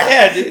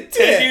 Yeah, dude.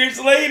 10 years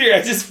later,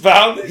 I just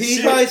found this He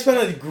shit. probably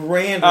spent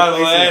 $1,000 On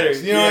replacing ladders.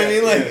 those. You know what I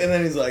mean? Like, Yeah. and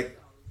then he's like,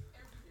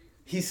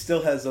 he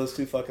still has those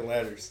 2 fucking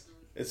ladders.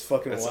 It's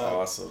fucking That's wild.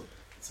 awesome.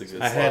 It's a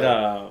good I had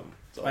I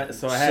had an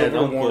Silver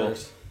uncle.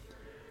 Warners.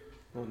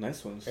 Oh,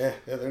 nice ones. Yeah,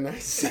 they're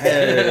nice.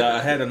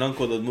 I had an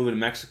uncle that was moving to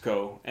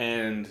Mexico,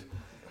 and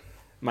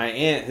my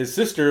aunt, his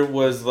sister,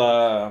 was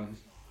my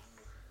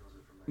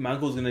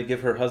uncle's gonna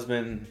give her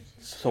husband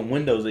some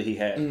windows that he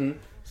had. Mm-hmm.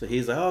 So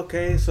he's like,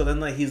 okay. So then,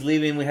 like, he's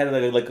leaving. We had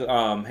had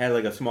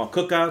a small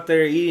cookout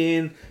there,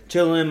 eating,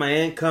 chilling. My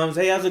aunt comes,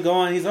 hey, how's it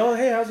going? He's, oh,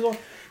 hey, how's it going?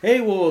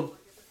 Hey, well,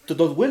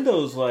 those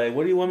windows, like,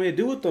 what do you want me to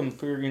do with them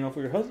for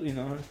your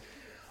husband?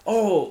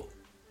 Oh,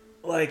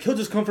 like, he'll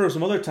just come for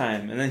some other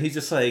time. And then he's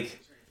just like,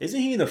 isn't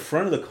he in the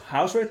front of the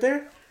house right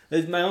there?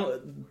 He's not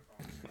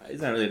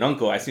really an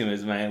uncle. I see him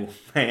as my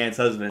aunt's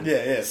husband.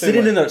 Yeah.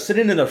 Sitting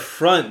in the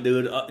front,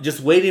 dude, just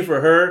waiting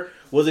for her.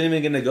 Wasn't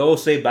even gonna go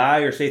say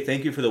bye or say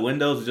thank you for the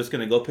windows. Was just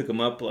gonna go pick him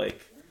up, like,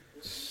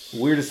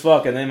 weird as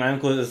fuck. And then my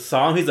uncle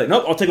saw him. He's like,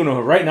 nope, I'll take him to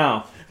him right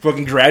now.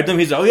 Fucking grabbed him.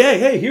 He's like, oh yeah,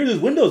 hey, here's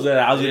those windows that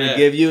I was gonna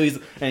give you.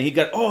 And he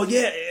got, oh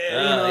yeah,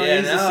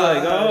 he's just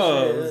like,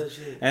 oh.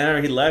 Shit.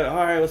 And he left. All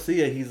right, we'll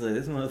see ya. He's like,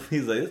 this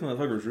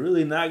motherfucker's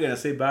really not gonna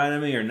say bye to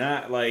me or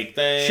not, like,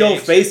 show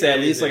face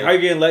at least. Like, how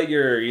you gonna let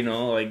your,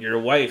 like, your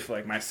wife,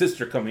 like my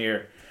sister, come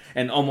here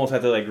and almost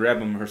have to, like, grab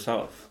him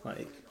herself,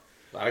 like.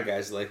 A lot of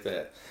guys like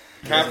that.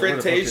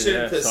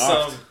 Confrontation to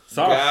soft.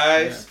 some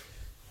guys.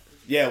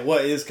 Yeah,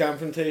 what is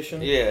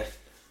confrontation? Yeah.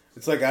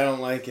 It's like I don't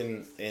like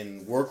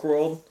in work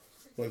world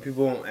when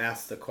people won't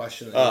ask the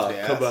question that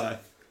needs to be asked. on.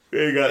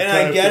 And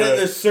I get it.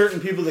 There's certain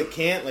people that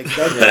can't. Like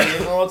Doug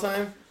can't all the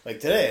time.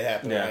 Like today it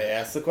happened. Yeah. I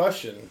asked the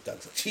question.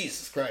 Doug's like,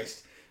 Jesus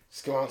Christ.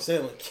 Just go out and say it.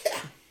 I'm like, yeah.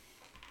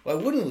 Why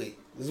wouldn't we?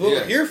 This is what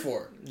we're here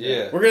for.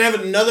 Yeah. We're going to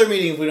have another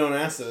meeting if we don't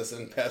ask this.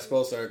 And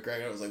Pascal started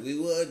cracking. I was like, we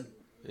would.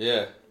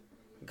 Yeah.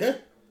 Okay.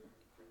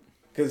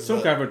 Cause,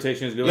 Some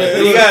confrontation is good. yeah,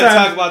 You gotta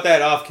talk about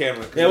that off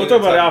camera. Yeah, we'll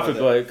talk about it after,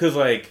 but because,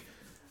 like,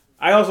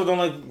 I also don't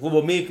like,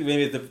 well, me,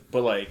 maybe,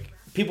 but, like,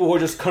 people who are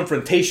just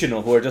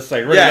confrontational, who are just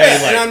like, Yeah, like,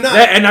 and I'm not.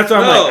 and that's why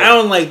I'm like, I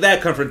don't like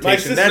that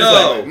confrontation.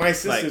 My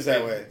sister's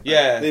that way.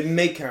 Yeah. They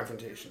make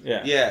confrontation.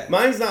 Yeah. Yeah.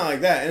 Mine's not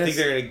like that. And I think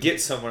they're gonna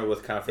get somewhere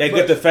with They confrontation.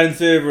 get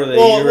defensive or they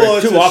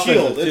it's too a often.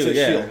 shield. It's a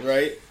yeah. shield,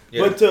 right?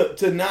 Yeah. But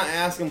to not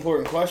ask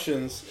important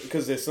questions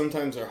because they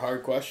sometimes are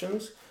hard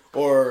questions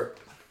or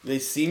they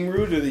seem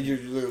rude or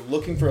you're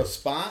looking for a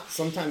spot.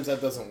 Sometimes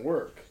that doesn't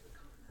work.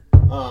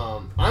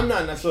 I'm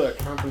not necessarily a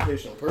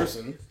confrontational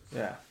person.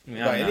 Yeah.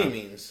 By any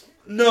means.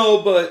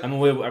 No, but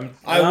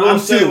I'm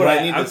say too what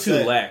I need to I'm too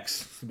say.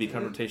 lax to be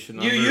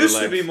confrontational. you used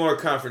to be more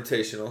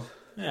confrontational.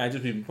 Yeah, I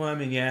just be. Well, I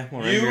mean, yeah.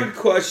 More You angry. would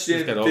question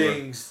Just get over it.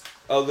 things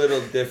a little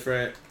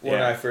different when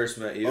Yeah. I first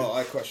met you. Oh,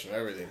 I question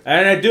everything.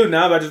 And I do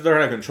now, but I just learn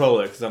how to control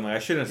it because I'm like, I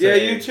shouldn't Yeah,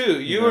 say. you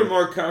too. You were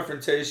more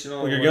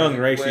confrontational. When you're young,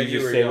 right? So when you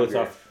just were say what's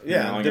younger. off.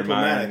 Yeah, on I'm your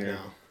mind. diplomatic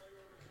now.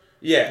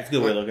 Yeah. It's a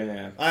good way of looking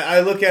at it.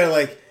 I look at it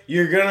like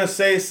you're gonna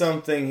say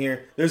something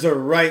here. There's a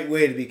right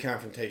way to be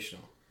confrontational.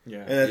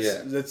 Yeah.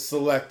 And that's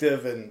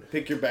selective and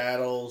pick your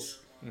battles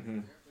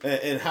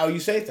and how you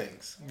say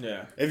things.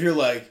 Yeah. If you're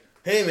like,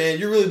 hey man,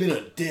 you're really being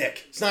a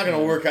dick, it's not going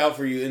to work out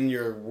for you in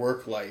your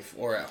work life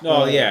or at home.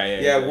 Oh, yeah.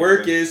 Yeah,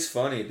 work is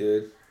funny,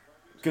 dude.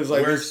 Because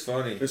like, Work's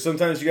funny. there's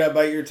sometimes you got to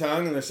bite your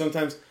tongue and there's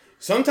sometimes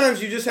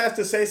you just have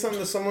to say something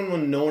to someone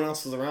when no one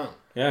else is around.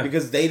 Yeah.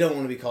 Because they don't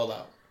want to be called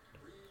out.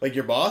 Like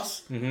your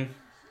boss, Mm-hmm.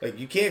 like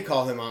you can't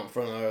call him out in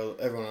front of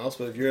everyone else,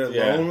 but if you're alone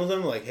Yeah. with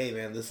him, like, hey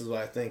man, this is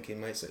what I think, he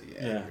might say,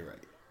 yeah. You're right.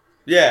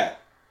 Yeah.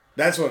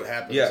 That's what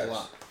happens Yes. a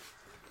lot.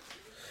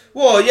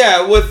 Well,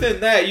 yeah,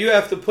 within that, you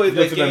have to play the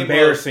That's an game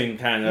embarrassing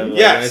kind of.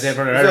 Yes. Like, in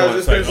front of So I everyone. was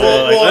It's just like, gonna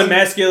say, like well,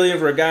 unmasculine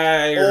for a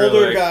guy. Or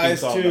Older like,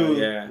 guys being too. called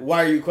out. Yeah.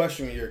 Why are you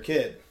questioning your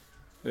kid?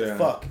 Yeah.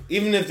 Fuck.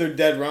 Even if they're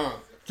dead wrong.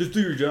 Just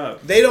do your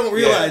job. They don't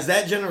realize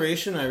that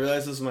generation. I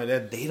realized this with my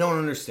dad. They don't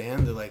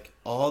understand that like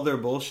all their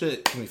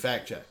bullshit can be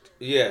fact checked.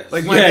 Yes.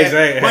 Like my Yeah, dad,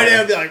 exactly. my dad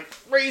would be like,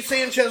 Ray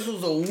Sanchez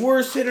was the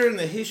worst hitter in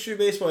the history of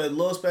baseball. He had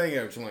lowest batting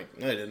average. I'm like,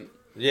 no, he didn't.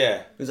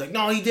 Yeah. He's like,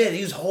 no, he did.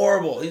 He's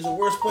horrible. He's the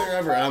worst player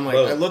ever. And I'm like,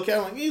 I look at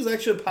him like he's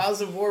actually a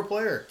positive WAR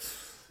player.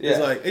 He's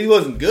like, he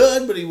wasn't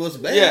good, but he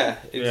wasn't bad. Yeah,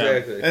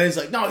 exactly. And he's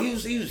like, no, he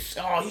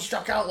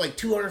struck out like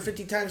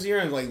 250 times a year,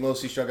 and like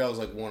most he struck out was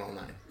like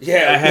 109.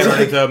 Yeah, I had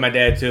run into my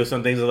dad too.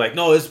 Some things are like,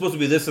 no, it's supposed to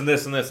be this and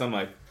this and this. I'm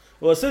like,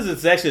 well, it says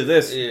it's actually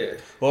this. Yeah.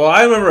 Well,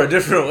 I remember a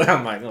different one.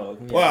 I'm like, oh.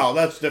 Yeah. Well,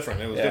 that's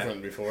different. It was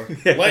different before.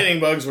 Lightning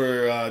bugs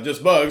were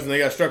just bugs, and they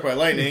got struck by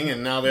lightning,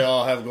 and now they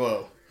all have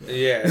glow.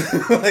 Yeah.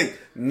 Like,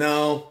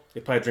 no. They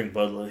probably drink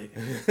Bud Light.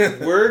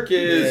 Work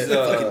is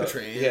fucking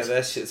trans. yeah,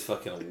 that shit's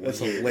fucking weird. That's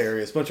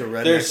hilarious. Bunch of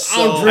rednecks. There's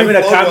so I made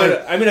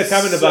a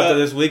comment about that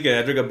this weekend.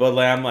 I drink a Bud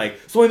Light. I'm like,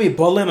 so I made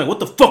Bud Light. I'm like, what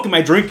the fuck am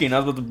I drinking? I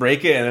was about to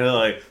break it, and they're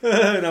like,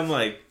 and I'm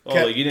like,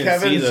 oh, you didn't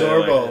Kevin see the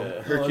Zorbo,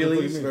 like,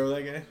 Hercules. Remember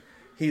that guy?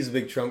 He's a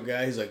big Trump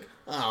guy. He's like,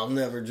 I'll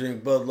never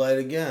drink Bud Light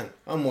again.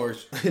 I'm more,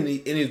 and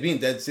he was being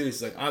dead serious.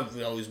 He's like,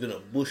 I've always been a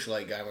Busch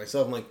Light guy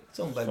myself. I'm like, it's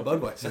owned by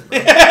Budweiser, bro.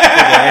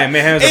 man,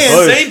 has a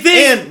Busch. Same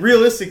thing. And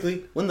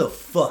realistically, when the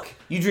fuck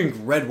you drink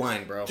red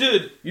wine, bro?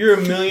 Dude, you're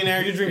a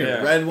millionaire. You're drinking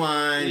red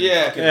wine.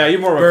 Yeah, you're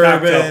more of a bourbon.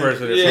 cocktail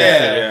person. Or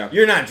Yeah.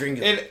 You're not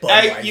drinking. and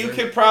Budweiser. you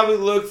could probably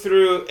look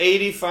through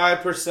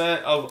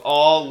 85% of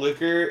all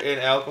liquor and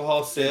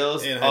alcohol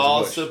sales It has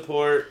all a Busch.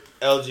 support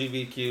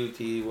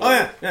LGBTQ.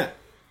 Oh yeah.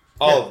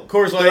 All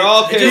Coors Light. they're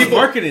all It's just people.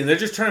 marketing. They're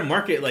just trying to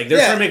market. Like, they're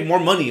trying to make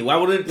more money. Why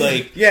wouldn't,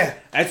 like... Yeah.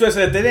 That's what I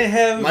said. If they didn't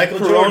have Michael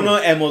Corona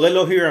Jordan. and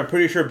Modelo here, I'm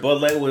pretty sure Bud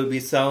Light would be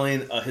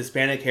selling a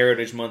Hispanic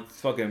Heritage Month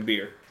fucking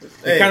beer.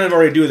 They Hey, kind of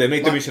already do. They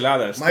make the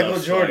micheladas. Michael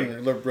stuff,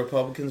 Jordan. So like,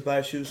 Republicans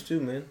buy shoes too,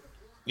 man.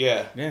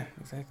 Yeah, yeah,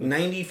 exactly.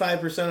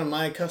 95% of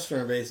my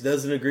customer base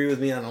doesn't agree with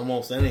me on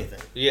almost anything,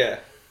 yeah,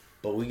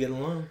 but we get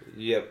along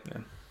yep.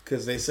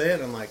 because they say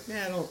it. I'm like,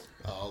 yeah, I don't.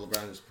 Oh,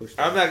 LeBron just pushed.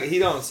 I'm not. He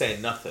don't say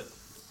nothing.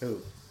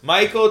 Who?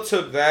 Michael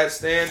took that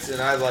stance,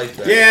 and I like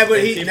that. Yeah, but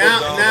And he people now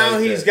don't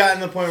like he's that.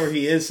 gotten to the point where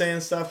he is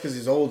saying stuff because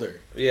he's older.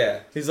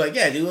 Yeah, He's like,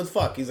 yeah, dude, what the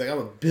fuck? He's like, I'm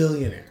a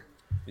billionaire.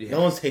 yeah.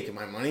 No one's taking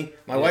my money.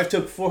 My wife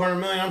took $400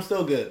 million. I'm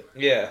still good.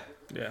 Yeah.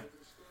 Yeah.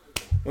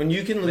 When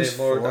you can lose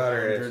More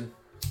daughter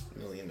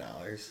 $400 million,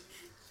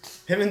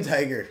 him and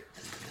Tiger.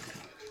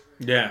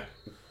 Yeah.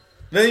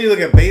 Then you look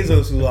at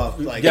Bezos, who lost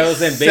like Yeah, I was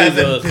saying $7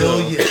 Bezos,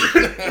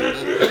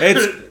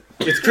 billion.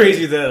 It's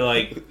crazy that,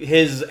 like,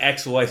 his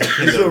ex-wife is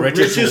He's the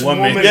richest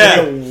woman.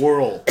 in the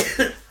world.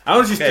 I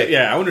wonder if she still,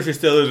 I wonder if she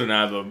still is or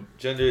not, but...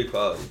 Gender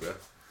equality, bro.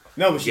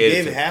 No, but she Gave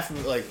gave it to- half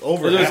of like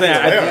over I was half saying,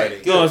 of it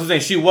already. no, I was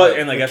saying she was,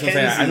 and like that's what I'm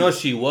saying. I Mackenzie- know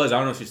she was. I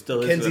don't know if she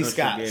still is. Kenzie I know she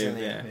Scott. gave,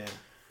 Yeah.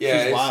 Yeah,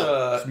 She's it's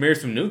wild. She married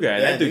some new guy.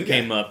 Yeah, That dude new guy.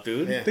 came up,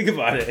 dude. Yeah. Think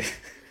about it.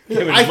 I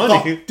Giving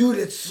thought, money. dude,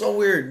 it's so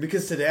weird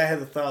because today I had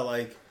the thought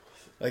like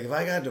if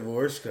I got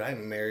divorced, could I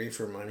marry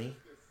for money?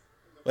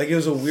 Like it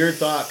was a weird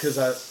thought because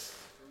I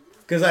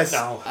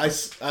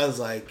was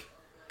like,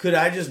 could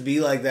I just be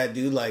like that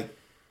dude? Like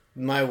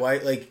my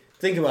wife. Like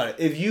think about it.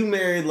 If you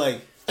married,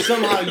 like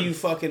somehow you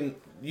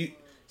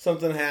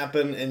something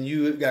happened and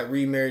you got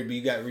remarried, but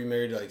you got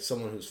remarried to like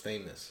someone who's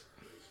famous,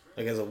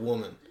 like as a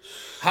woman.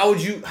 How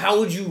would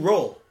you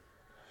roll?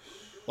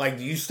 Like,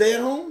 do you stay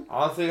at home?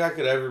 I don't think I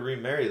could ever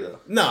remarry though.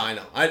 No, I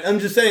know. I'm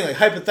just saying, like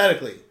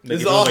hypothetically. Like This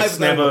is you all don't, like,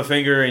 snap hypothetical. of a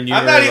finger and you.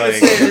 I'm not even like,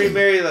 saying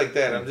remarry like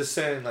that. I'm just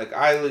saying like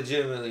I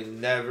legitimately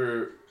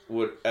never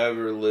would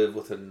ever live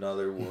with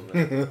another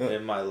woman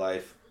in my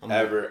life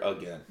ever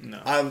again. No.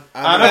 I'm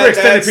Not at for that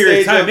extended period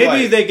of stage time. of Maybe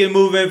life. they can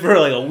move in for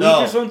like a week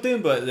No. or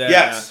something, but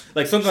Yes.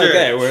 like something Sure. like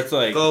that where it's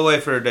like Go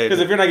away for a day. because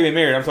if you're not getting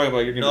married, I'm talking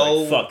about you're gonna No be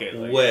like fuck it.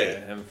 Like,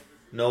 way. yeah,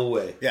 No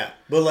way. Yeah,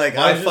 but like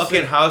My I was just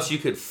fucking like, house, you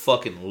could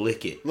fucking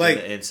lick it Like-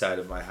 in the inside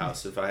of my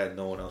house if I had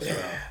no one else around.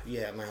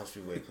 yeah, my house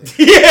would be way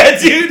cleaner. Yeah,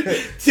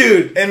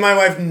 dude. And my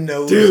wife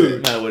knows dude,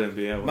 it. no, it wouldn't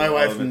be. My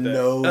wife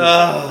knows.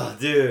 Oh,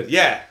 dude.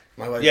 Yeah.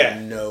 My wife Yeah.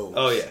 knows.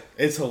 Oh, yeah.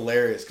 It's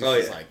hilarious because Oh,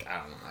 she's yeah. like, I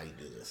don't know how you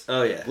do this.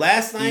 Oh yeah.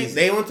 Last night Easy.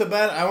 they went to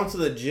bed. I went to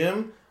the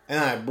gym and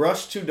I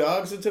brushed 2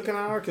 dogs. It took an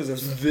hour because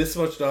there's this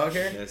much dog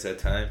hair. It's that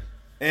time.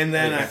 And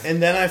then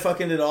Yeah. I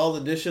fucking did all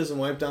the dishes and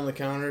wiped down the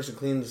counters and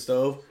cleaned the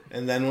stove.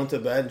 And then went to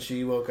bed and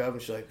she woke up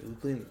and she's like,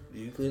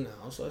 you clean the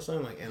house last night?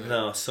 I'm like, and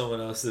No, someone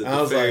else did. I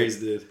The was like- fairies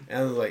did.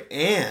 I was like,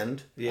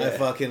 and Yeah. I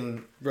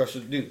fucking brushed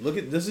it. Dude, look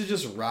at this is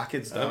just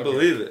Rocket's dog I hair.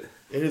 believe it.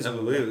 It is. I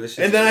believe it. This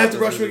And shit's then I have to wild.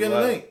 brush him That again dude's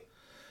wild. tonight.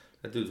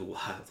 That dude's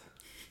wild.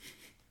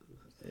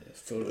 Yeah,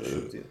 photo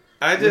shoot, dude.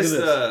 I Look at just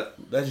this.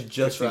 That's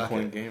just 15-point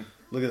Rocket. game.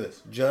 Look at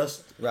this.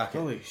 Just Rocket.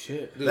 Holy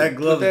shit! dude, that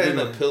glove put that is in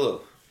big a one.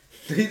 pillow.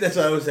 That's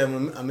what I was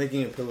saying. I'm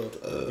making a pillow.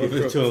 Give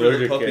it to for an the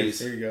allergic puppies. case.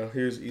 Here you go.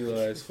 Here's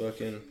Eli's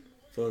fucking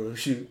photo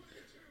shoot.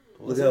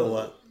 What's Look at up?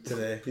 what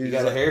today. He You was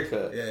got a like-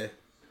 haircut. Yeah.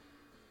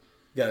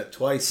 Got it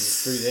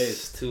twice in 3 days.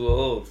 It's too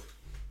old.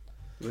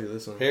 Look at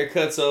this one.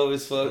 Haircuts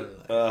always fuck.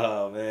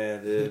 Oh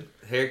man, dude.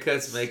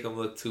 Haircuts make them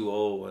look too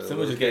old. When Simba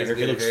little just got a kids haircut.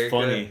 get a Looks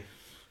haircut. funny.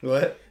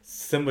 What?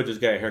 Simba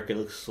just got a haircut.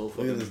 Looks so Look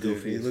fucking at this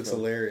goofy. He looks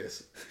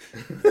hilarious.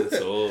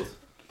 It's old.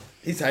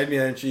 He's hiding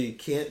behind a tree.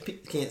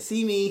 Can't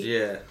see me.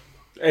 Yeah.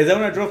 Is that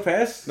when I drove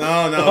past? No,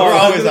 we're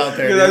always out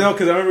there. Because I dude. know,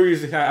 because I remember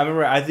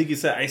you. I think you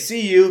said, "I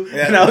see you,"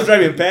 Yeah. and I was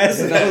driving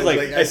past, and I was like,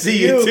 Like, "I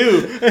see you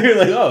too." And you're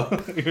like,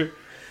 "Oh."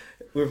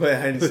 We were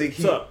playing hide and seek.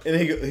 What's up? And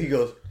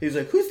he's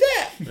like, who's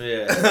that?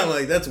 Yeah. I'm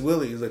like, that's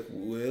Willy. He's like,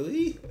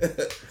 Willy?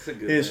 It's a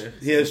good name.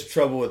 He has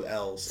trouble with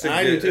L's. It's a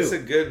I good, do too. It's a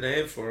good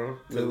name for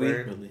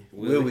him.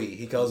 Willy.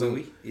 He calls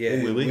him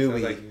Yeah. Willy.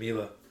 Sounds like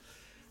Mila.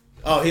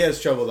 Oh, he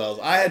has trouble with L's.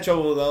 I had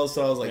trouble with L's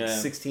till I was like Yeah.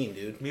 16,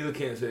 dude. Mila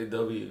can't say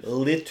W.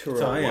 Literally.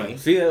 So I am.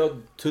 See,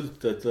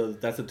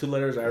 that's the two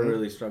letters I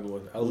really struggle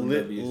with. L's and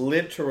W's.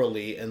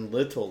 Literally and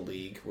Little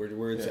League were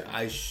words that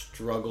I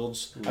struggled.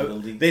 Little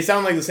League. They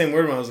sound like the same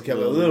word when I was a kid.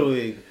 Like, Little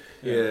League.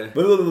 Yeah.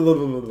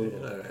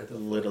 Alright.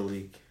 Little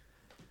League.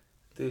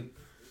 Dude,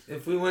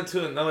 if we went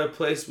to another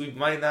place, we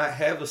might not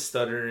have a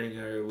stuttering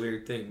or a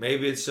weird thing.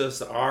 Maybe it's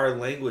just our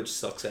language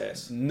sucks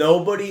ass.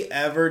 Nobody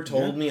ever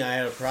told me I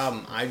had a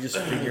problem. I just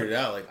figured it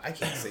out. Like, I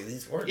can't say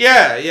these words.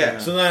 Yeah.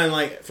 So then,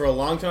 like, for a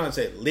long time, I'd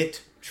say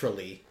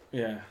literally.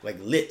 Yeah. Like,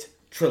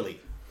 literally.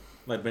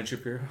 Like Ben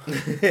Shapiro.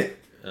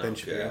 Ben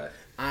Shapiro.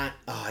 I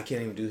can't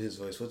even do his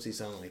voice. What's he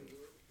sound like?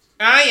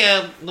 I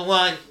am the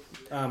one.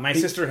 My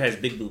sister has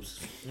big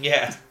boobs.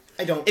 Yeah.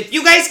 I don't. If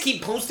you guys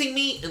keep posting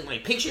me in my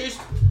pictures,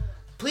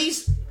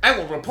 please, I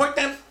will report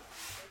them.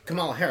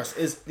 Kamala Harris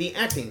is the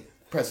acting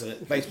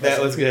president, vice president.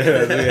 That was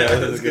good.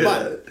 That was good.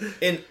 But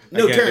in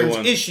no can't do terms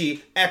one. is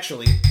she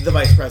actually the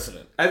vice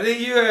president. I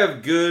think you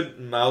have good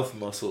mouth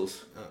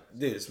muscles.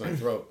 Dude, it's my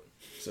throat.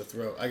 It's a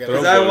throat. I got.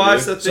 Because I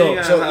watched the thing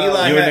on so how...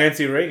 Eli You and had-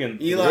 Nancy Reagan.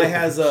 Eli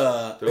has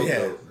a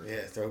Throat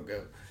throat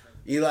goat.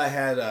 Eli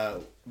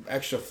had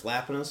extra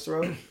flap in his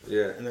throat,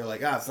 Yeah. and they're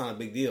like, it's not a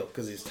big deal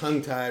because he's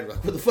tongue tied.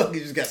 Like, what the fuck? He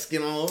just got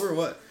skin all over. Or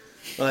what?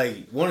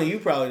 Like one of you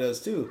probably does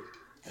too.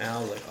 And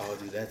I was like, oh,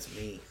 dude, that's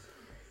me,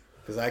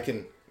 because I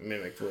can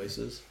mimic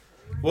voices.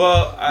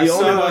 Well, I The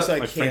only saw... voice I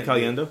Like can't.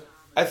 Frank do- Caliendo.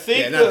 I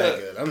think Yeah, not that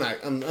good.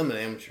 I'm an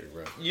amateur,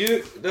 bro.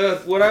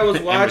 What I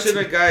was watching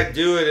a guy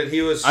do it, and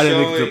he was I didn't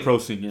make it to showing... the pro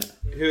scene yet.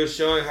 He was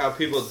showing how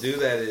people do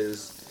that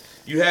is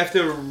you have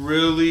to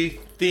really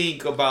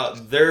think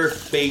about their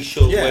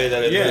facial way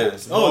that it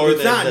moves more it's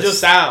than not the just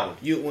sound.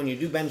 When you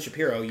do Ben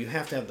Shapiro, you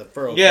have to have the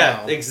furrowed Yeah,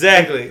 brow.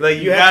 exactly. Like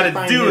you have to gotta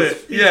find do his it.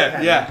 speech Yeah,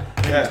 pattern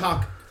and yeah.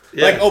 talk.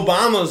 Yeah. Like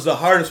Obama's the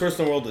hardest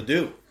person in the world to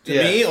do. To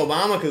Yeah. me,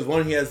 Obama, because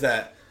one, he has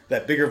that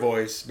bigger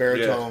voice,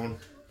 baritone,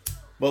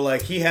 but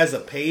like he has a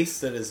pace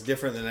that is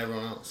different than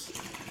everyone else.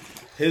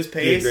 His He's a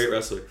pace, great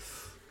wrestler.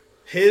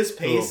 his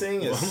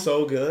pacing is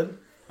so good.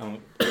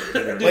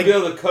 You'd be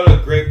able to cut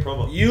a great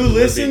promo. You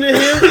listen to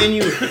him and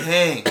you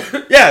hang.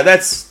 Yeah,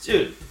 that's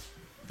dude.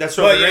 That's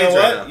But what you know Reigns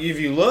what? right now.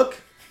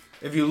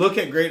 If you look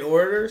at great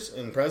orators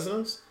and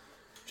presidents,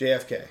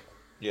 JFK.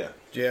 Yeah.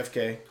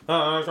 JFK.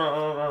 No.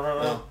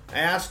 No.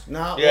 Ask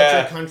not what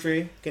Yeah. your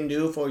country can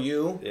do for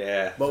you,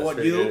 Yeah. but that's what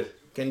pretty you good.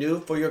 can do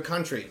for your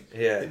country.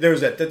 Yeah.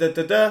 There's that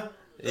da-da-da-da.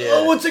 Yeah.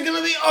 Oh, what's it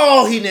gonna be?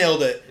 Oh, he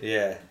nailed it.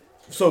 Yeah.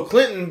 So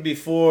Clinton,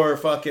 before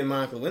fucking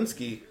Monica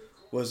Lewinsky,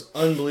 was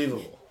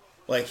unbelievable.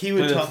 Like he would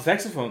Playing the talk,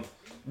 saxophone.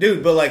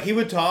 dude. But like he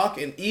would talk,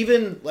 and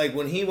even like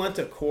when he went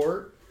to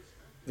court,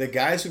 the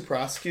guys who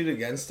prosecuted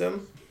against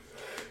him,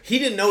 he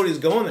didn't know what he was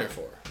going there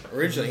for.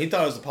 Originally, he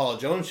thought it was the Paula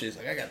Jones shit. He's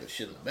like, I got this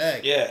shit in the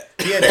bag. Yeah.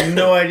 He had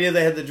no idea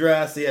they had the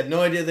dress. He had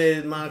no idea they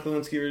had Monica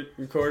Lewinsky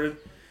recorded.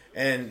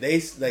 And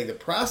they, like, the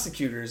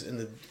prosecutors in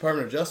the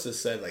Department of Justice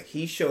said, like,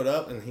 he showed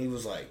up and he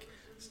was, like,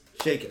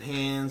 shaking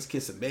hands,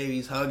 kissing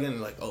babies, hugging,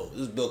 and like, oh,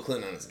 this is Bill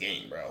Clinton on his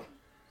game, bro.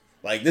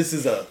 Like, this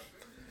is a...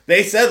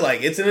 They said,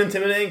 like, it's an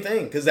intimidating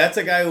thing, because that's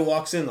a guy who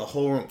walks in the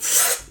whole room.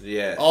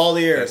 Yeah. All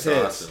the air is his.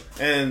 That's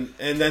awesome.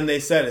 And then they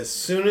said, as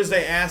soon as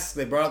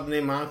they brought up the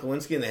name Monica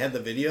Lewinsky and they had the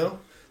video,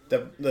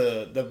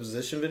 the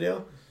deposition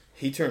video,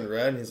 he turned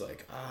red and he's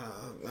like,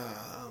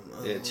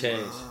 It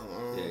changed.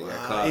 Yeah, he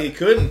got caught. He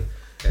couldn't.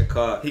 Got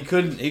caught. He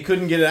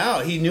couldn't get it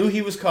out. He knew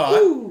he was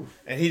caught,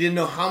 and he didn't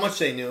know how much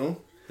they knew.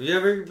 Have you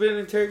ever been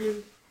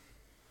interrogated?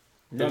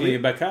 No,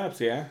 by cops,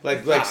 yeah.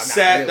 Like not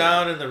sat really.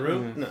 down in the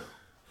room?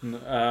 No.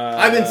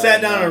 I've I've been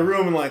sat down in a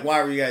room and like,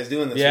 why were you guys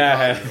doing this? Yeah,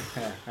 I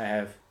have. I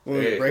have. When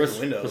we Hey, break For the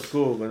windows.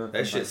 school, but not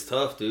That shit's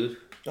tough, dude.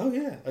 Oh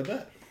yeah, I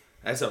bet.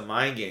 That's a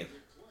mind game.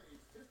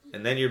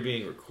 And then you're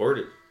being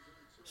recorded.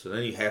 So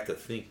then you have to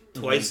think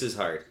twice as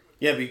hard.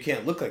 Yeah, but you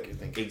can't look like you're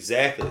thinking.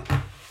 Exactly.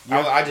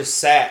 I just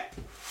sat.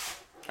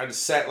 I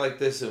just sat like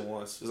this in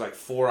once. It was like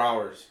 4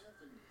 hours.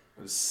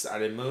 I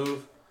didn't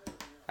move.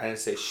 I didn't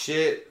say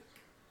shit.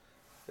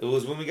 It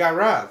was when we got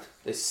robbed.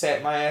 They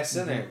sat my ass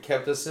in there and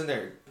kept us in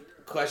there.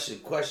 Question.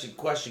 Remember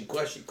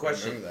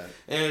that.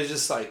 And it was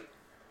just like,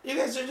 you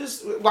guys are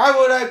just... Why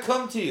would I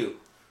come to you?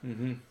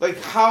 Mm-hmm.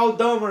 Like, how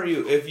dumb are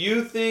you? If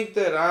you think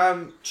that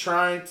I'm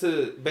trying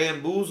to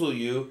bamboozle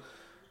you,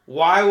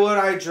 why would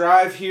I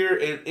drive here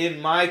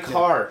in my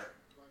car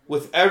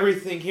with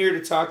everything here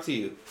to talk to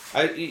you?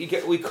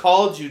 We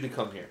called you to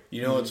come here.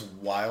 You know what's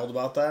wild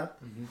about that?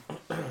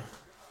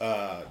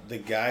 The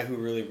guy who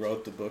really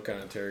wrote the book on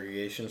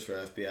interrogations for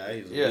FBI,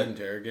 he's a lead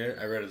interrogator.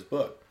 I read his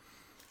book.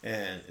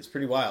 And it's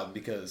pretty wild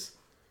because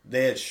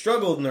they had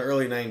struggled in the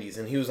early 90s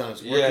and he was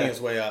working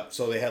his way up.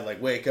 So they had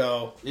like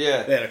Waco.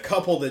 Yeah. They had a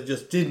couple that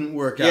just didn't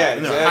work out. Yeah,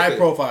 And they're exactly. high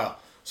profile.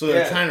 So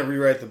they're trying to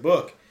rewrite the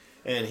book.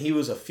 And he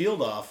was a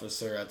field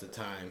officer at the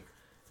time.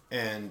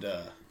 And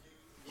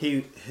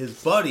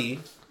his buddy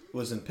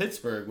was in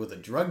Pittsburgh with a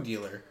drug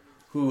dealer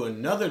who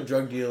another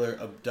drug dealer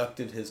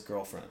abducted his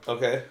girlfriend.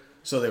 Okay.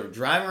 So they were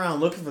driving around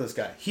looking for this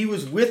guy. He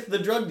was with the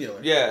drug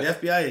dealer, the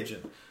FBI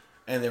agent,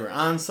 and they were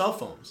on cell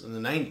phones in the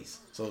 90s.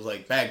 So it was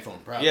like bag phone,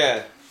 probably.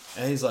 Yeah.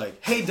 And he's like,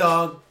 "Hey,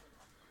 dog,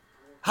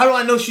 how do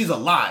I know she's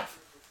alive?"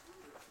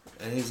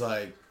 And he's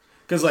like,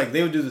 because like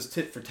they would do this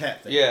tit for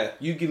tat thing. Yeah.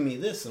 You give me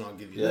this and I'll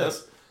give you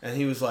this. And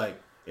he was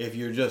like, if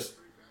you're just,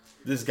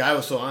 this guy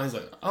was so on, he's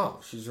like,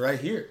 "Oh, she's right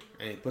here."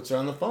 And he puts her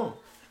on the phone.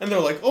 And they're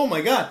like, "Oh my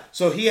God."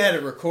 So he had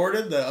it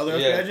recorded, the other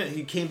FBI agent.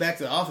 He came back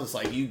to the office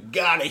like, "You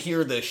gotta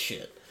hear this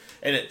shit."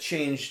 And it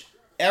changed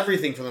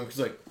everything for them. Because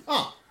like,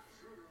 oh,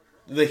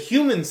 the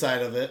human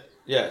side of it.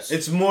 Yes.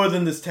 It's more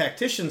than this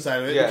tactician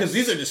side of it. Yes. Because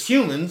these are just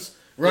humans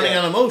running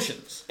on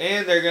emotions.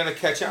 And they're going to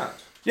catch on.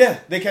 Yeah,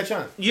 they catch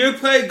on. You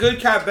play good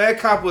cop, bad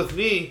cop with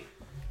me.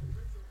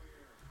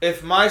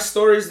 If my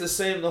story's the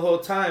same the whole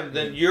time,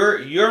 then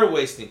you're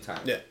wasting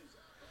time. Yeah.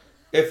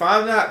 If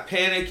I'm not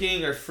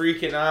panicking or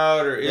freaking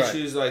out or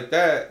issues like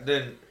that,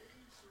 then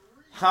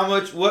how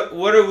much,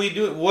 what are we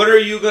doing? What are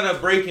you going to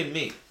break in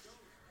me?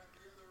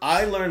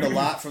 I learned a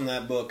lot from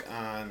that book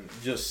on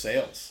just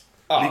sales.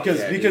 Oh, because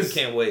dude,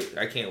 can't wait.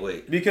 I can't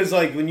wait. Because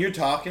like when you're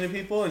talking to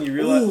people and you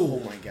realize, oh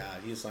my God,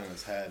 he's on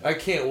his head. I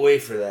can't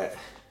wait for that.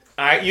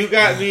 You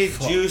got me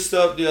juiced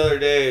up the other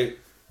day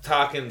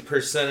talking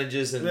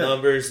percentages and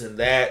numbers and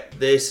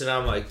this, and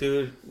I'm like,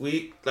 dude,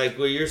 we like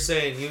what you're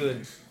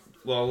saying.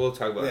 We'll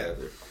talk about that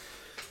later.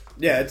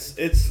 Yeah,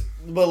 it's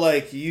but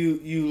like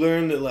you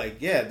learn that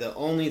like the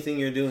only thing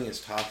you're doing is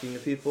talking to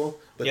people,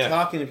 but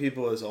talking to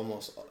people is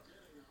almost.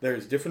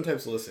 There's different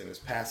types of listening. There's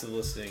passive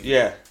listening.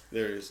 Yeah.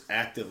 There's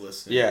active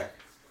listening. Yeah.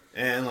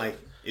 And, like,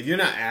 if you're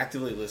not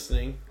actively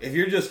listening, if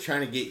you're just trying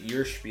to get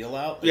your spiel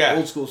out, like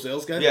old school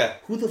sales guy,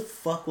 who the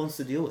fuck wants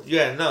to deal with you?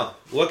 Yeah, no.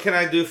 What can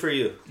I do for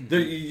you?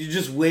 You're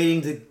just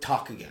waiting to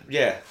talk again.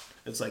 Yeah.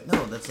 It's like,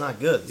 no, that's not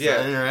good. It's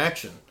not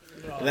interaction.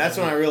 And that's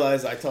when I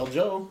realized, I tell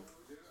Joe,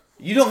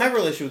 you don't have a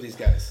relationship with these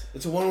guys.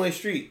 It's a one-way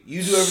street.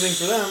 You do everything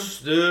for them.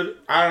 Dude,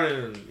 I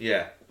don't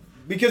even,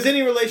 Because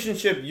any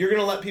relationship, you're going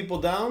to let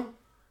people down.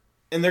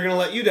 And they're going to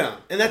let you down.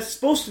 And that's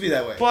supposed to be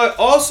that way. But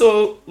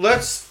also,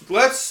 let's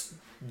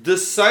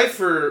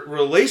decipher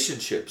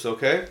relationships,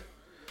 okay?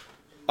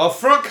 A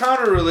front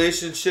counter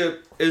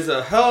relationship is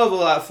a hell of a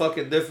lot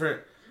fucking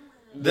different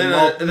than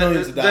an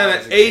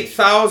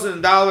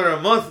 $8,000 a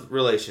month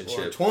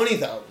relationship. Or $20,000 a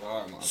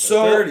month.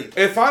 So,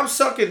 if I'm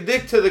sucking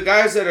dick to the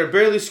guys that are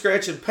barely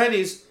scratching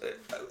pennies,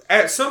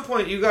 at some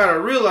point you got to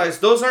realize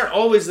those aren't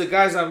always the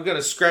guys I'm going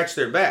to scratch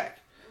their back.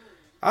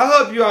 I'll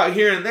help you out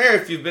here and there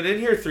if you've been in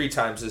here 3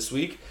 times this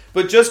week.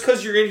 But just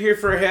because you're in here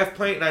for a half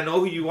pint and I know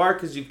who you are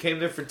because you came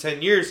there for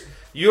 10 years,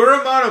 your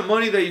amount of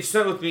money that you've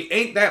spent with me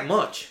ain't that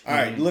much. All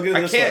right, look at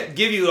this. I can't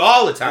give you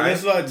all the time. And this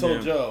is what I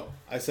told Joe.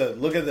 I said,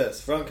 look at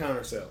this. Front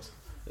counter sales.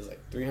 It's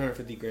like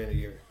 $350,000 a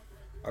year.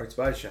 Art's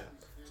Body Shop.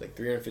 It's like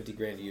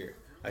 $350,000 a year.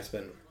 I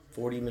spend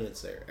 40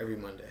 minutes there every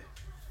Monday.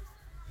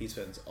 He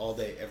spends all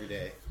day, every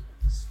day.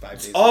 5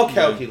 days. It's all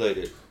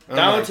calculated.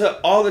 Down to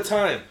all the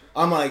time.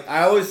 I'm like,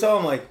 I always tell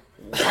him, like,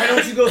 why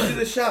don't you go through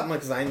the shop? I'm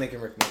like, because I ain't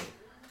making Rick money.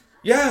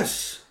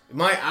 Yes.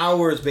 My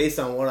hour is based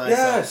on what I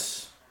sell.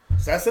 It's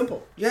that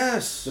simple.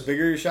 Yes. The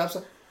bigger your shops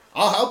are,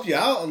 I'll help you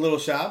out in little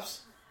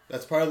shops.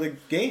 That's part of the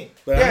game.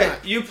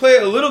 But you play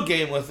a little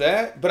game with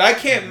that, but I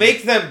can't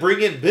make them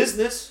bring in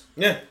business.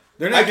 Yeah.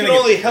 They're not I can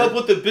only help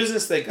with the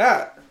business they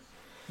got.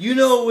 You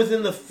know,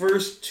 within the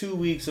first 2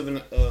 weeks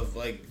of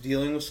like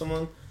dealing with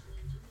someone,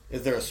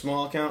 if they're a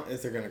small account,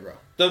 if they're going to grow.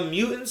 The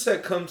mutants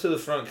that come to the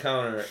front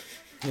counter...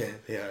 Yeah,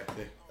 they are.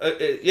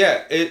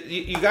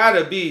 You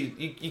gotta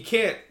be. You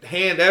can't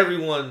hand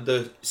everyone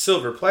the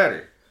silver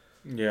platter.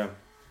 Yeah,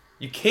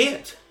 you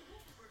can't.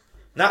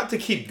 Not to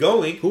keep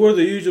going. Who are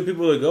the usual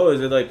people that go?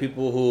 Is it like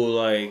people who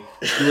like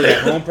do it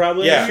at home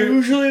probably? Yeah.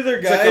 Usually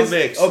they're guys. It's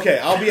like a mix. Okay,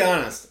 I'll be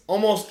honest.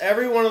 Almost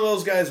every one of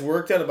those guys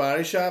worked at a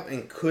body shop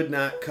and could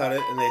not cut it,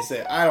 and they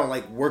say, I don't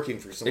like working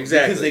for someone.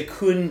 Exactly. Because they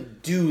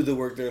couldn't do the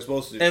work they were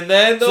supposed to do. And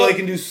then so they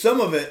can do some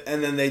of it,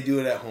 and then they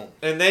do it at home.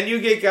 And then you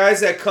get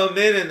guys that come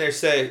in and they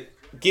say,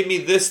 give me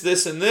this,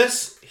 this, and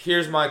this.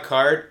 Here's my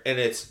card, and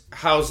it's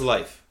how's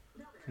life.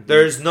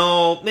 There's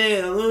no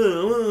man.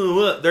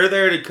 They're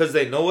there because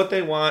they know what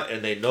they want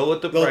and they know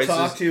what the price is. They'll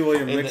talk to you while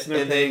you're mixing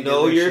their and they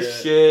know your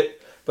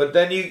shit. But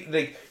then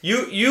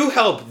you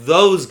help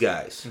those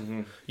guys.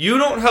 Mm-hmm. You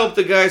don't help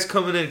the guys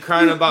coming in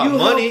crying about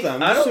money.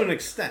 Help them, to an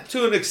extent.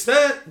 To an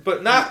extent,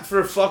 but not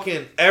for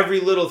fucking every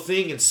little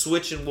thing and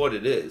switching what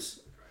it is.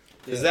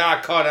 Because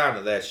I caught on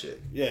to that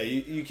shit. Yeah,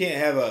 you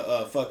can't have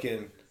a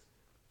fucking...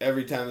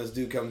 Every time this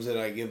dude comes in,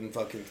 I give him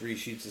fucking 3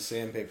 sheets of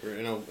sandpaper.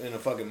 In a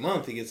fucking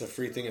month, he gets a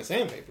free thing of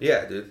sandpaper.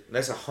 Yeah, dude.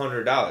 That's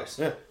 $100.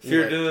 Yeah. If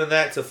you're doing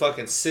that to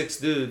fucking 6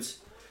 dudes,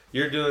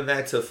 you're doing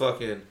that to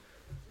fucking...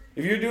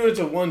 If you're doing it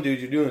to one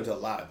dude, you're doing it to a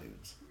lot of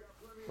dudes.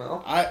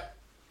 Well...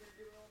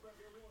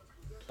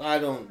 I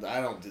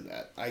don't do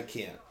that. I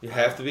can't. You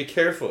have to be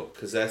careful,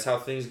 because that's how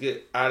things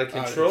get out of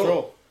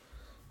control.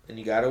 And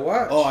you gotta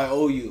watch. Oh, I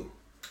owe you.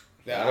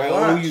 That Gotta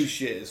watch. IOU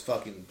shit is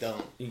fucking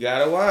dumb. You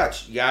gotta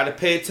watch. You gotta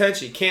pay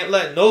attention. You can't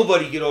let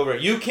nobody get over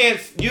it. You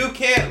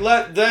can't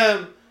let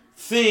them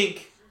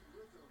think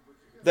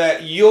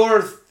that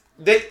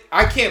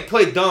I can't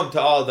play dumb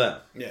to all of them.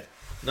 Yeah.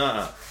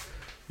 Nuh-uh.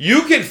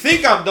 You can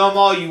think I'm dumb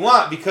all you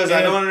want because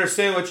I don't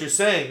understand what you're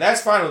saying.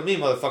 That's fine with me,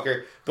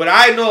 motherfucker. But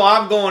I know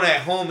I'm going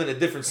at home in a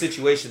different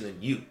situation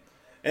than you.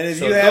 And if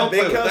So you have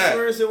big don't play with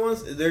customers at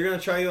once, they're gonna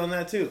try you on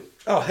that too.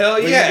 Oh hell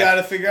But yeah! you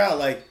gotta figure out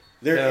like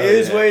there Hell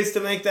is yeah. ways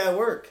to make that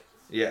work.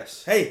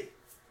 Yes. Hey,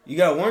 you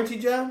got a warranty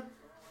job?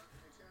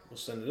 We'll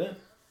send it in.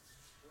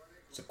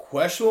 It's a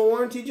questionable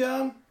warranty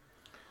job.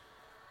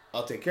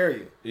 I'll take care of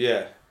you.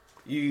 Yeah.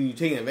 You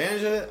taking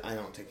advantage of it? I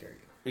don't take care of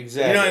you.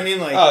 Exactly. You know what I mean?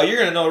 Like, oh, you're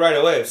gonna know right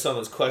away if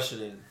someone's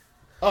questioning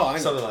I know.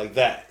 something like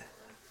that.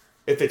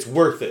 If it's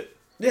worth it.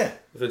 Yeah.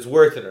 If it's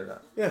worth it or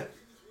not. Yeah.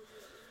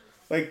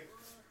 Like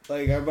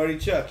our buddy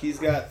Chuck, he's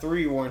got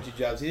 3 warranty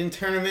jobs. He didn't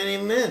turn them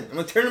in. I'm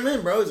gonna turn them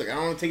in, bro. He's like, I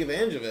don't want to take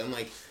advantage of it. I'm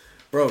like,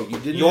 bro, you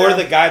didn't. You're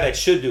the guy that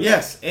should do it.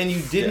 Yes, and you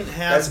didn't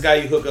have. That's the guy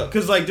you hook up.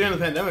 Because like during the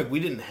pandemic,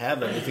 we didn't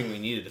have everything we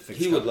needed to fix.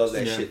 He would love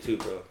cars. that shit too,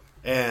 bro.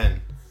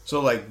 And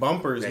so like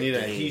bumpers need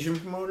an game. adhesion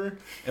promoter,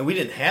 and we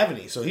didn't have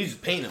any, so he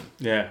just paint them.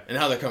 Yeah. And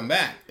how they come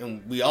back,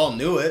 and we all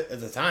knew it at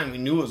the time. We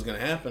knew it was gonna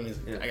happen. He's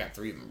like, I got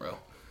 3 of them, bro.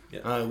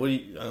 Yeah. What do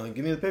you?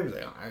 Give me the papers.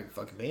 Like, I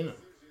fucking paint them.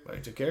 I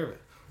took care of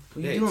it.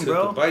 What Yeah, you doing, he took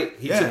bro? the bite.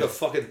 He took a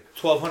fucking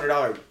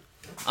 $1,200.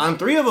 On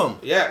 3 of them,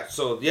 Yeah,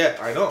 so yeah,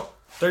 I know.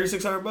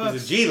 $3,600.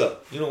 He's a G though.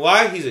 You know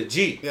why? He's a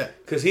G. Yeah.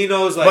 Because he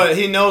knows like. But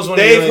he knows when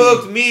they've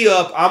hooked me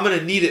up. I'm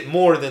gonna need it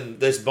more than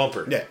this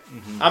bumper. Yeah.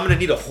 I'm gonna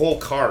need a whole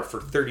car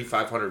for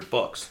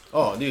 $3,500.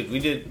 Oh, dude, we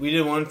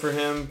did one for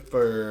him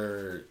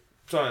for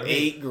That's what I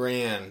mean.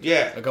 $8,000.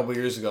 Yeah. A couple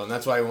years ago, and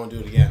that's why he won't do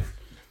it again.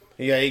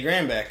 He got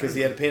 $8,000 back because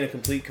he had to paint a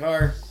complete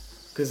car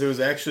because there was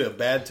actually a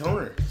bad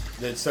toner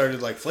that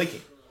started like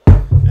flaking,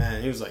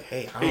 and he was like,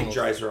 "Hey, I don't He know."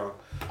 drives wrong.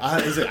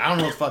 He's like, "I don't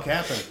know what the fuck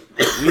happened."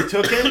 We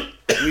took it.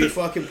 We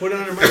fucking put it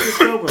under a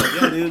microscope. We're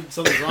like, "Yeah, dude,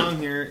 something's wrong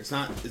here. It's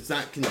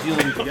not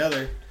congealing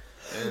together."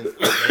 And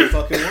they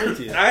fucking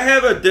warranty it. I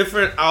have a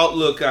different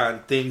outlook on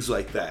things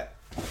like that.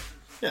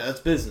 Yeah, that's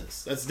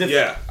business. That's different.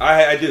 Yeah,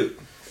 I do.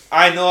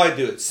 I know I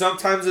do it.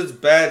 Sometimes it's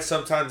bad,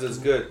 sometimes it's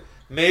good.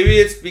 Maybe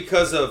it's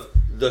because of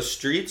the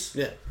streets.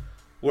 Yeah.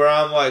 Where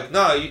I'm like,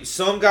 no,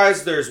 some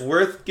guys there's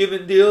worth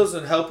giving deals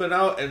and helping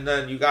out, and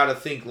then you got to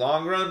think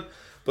long run.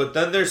 But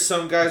then there's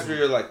some guys where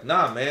you're like,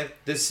 nah, man,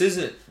 this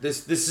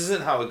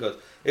isn't how it goes.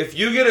 If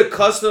you get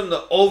accustomed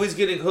to always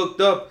getting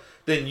hooked up,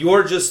 then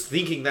you're just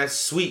thinking that's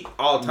sweet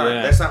all the time.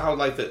 Yeah. That's not how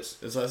life is.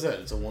 That's what I said.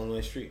 It's a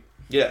one-way street.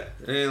 Yeah.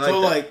 It ain't like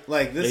So that.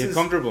 like this You're is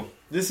comfortable.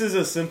 This is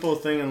a simple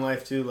thing in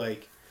life too.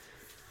 Like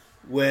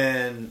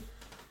when,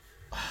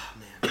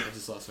 I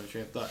just lost my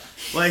train of thought.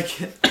 Like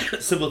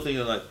Simple thing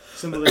in life.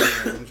 simple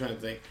thing. I'm trying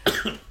to think.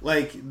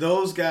 Like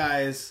those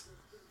guys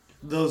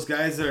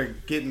that are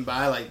getting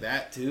by like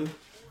that too,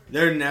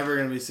 they're never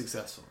gonna be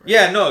successful. Right?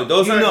 Yeah, no,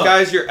 those You aren't know-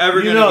 guys you're ever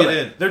You going know to get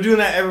that. in. They're doing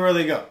that everywhere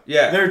they go.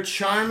 Yeah. They're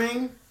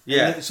charming.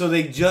 Yeah. So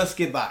they just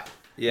get by.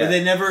 Yeah. But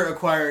they never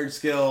acquired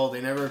skill.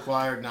 They never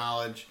acquired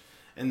knowledge,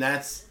 and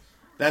that's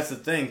the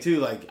thing too.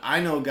 Like I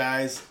know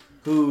guys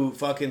who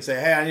fucking say,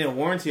 "Hey, I need a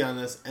warranty on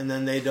this," and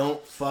then they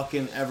don't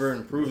fucking ever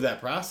improve that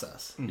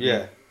process.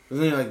 Yeah. And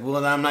then you're like,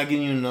 "Well, I'm not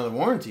giving you another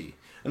warranty."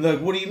 And they're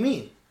like, "What do you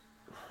mean?"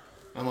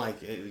 I'm like,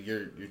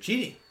 "You're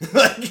cheating."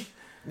 Like,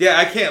 Yeah,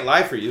 I can't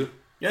lie for you.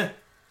 yeah,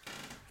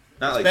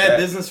 Not like bad that.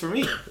 business for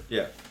me.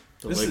 Yeah.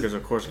 The This Lakers, is-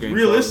 of course, getting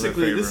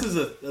Realistically, this is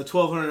a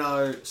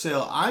 $1,200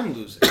 sale I'm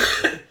losing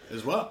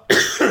as well.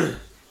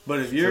 But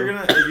if you're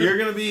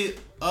gonna be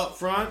up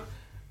front,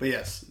 but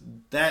yes,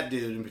 that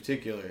dude in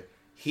particular,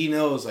 he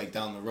knows like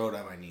down the road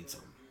I might need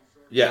something.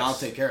 Yes. And I'll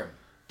take care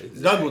of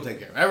him. Doug will take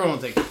care of him. Everyone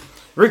will take care of him.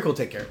 Rick will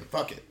take care of him.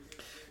 Fuck it.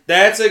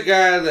 That's a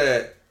guy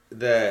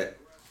that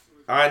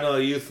I know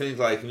you think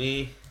like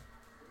me,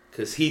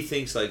 because he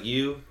thinks like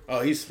you.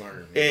 Oh, he's smarter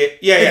than me.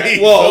 Yeah.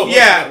 He's Well, so much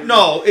yeah, smarter.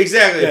 no,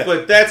 exactly. Yeah.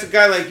 But that's a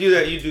guy like you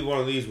that you do one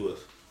of these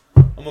with.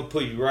 I'm gonna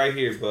put you right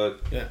here, bud.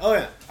 Yeah. Oh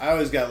yeah. I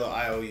always got a little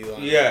IOU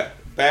on. Yeah,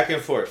 back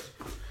and forth.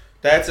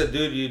 That's a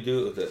dude you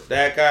do with it.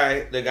 That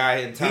guy, the guy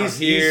in town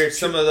here,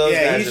 some of those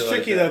yeah, guys. he's are tricky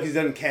like though that. because he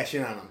doesn't cash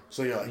in on him.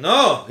 So you're like,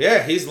 No,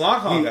 yeah, he's long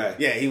haul guy.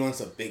 yeah, he wants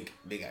a big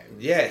IOU.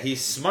 Yeah,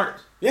 he's smart.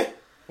 Yeah.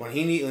 When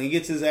he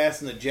gets his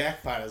ass in the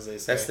jackpot, as they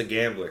say. That's the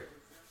gambler.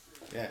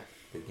 Yeah.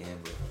 The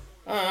gambler.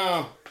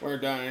 Oh, we're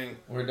dying.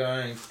 We're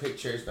dying.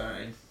 Picture's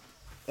dying.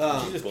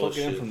 You just plug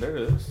it in from there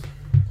to this.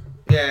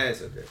 Yeah,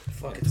 it's okay.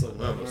 Fuck, it's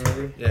 11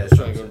 already. Yeah, I'm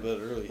trying to go to bed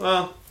early.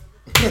 Well,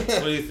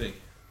 what do you think?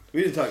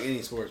 We didn't talk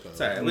any sports, by the It's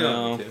way. alright. We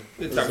don't need to.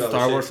 We can talk about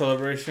Star this Wars shit.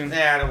 celebration. Nah,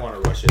 I don't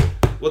want to rush it.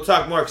 We'll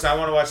talk more because I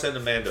want to watch that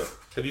in Mando.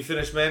 Have you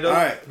finished Mando? All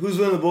right, who's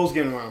winning the Bulls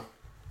game tomorrow?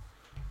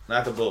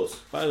 Not the Bulls.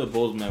 Probably the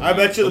Bulls, man. I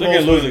bet you But the they're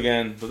Bulls gonna lose win.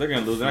 again. But they're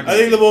gonna lose. I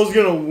think the Bulls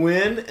gonna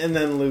win and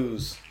then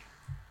lose.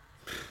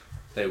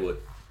 They would.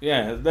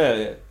 Yeah,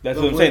 that's But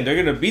what I'm saying.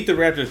 They're gonna beat the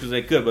Raptors because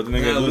they could, but then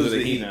they're Yeah, gonna lose lose to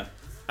the the Heat Heat. now.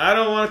 I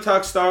don't want to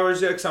talk Star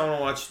Wars yet because I want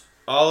to watch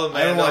all of I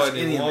haven't Mando. watched I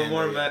any need of one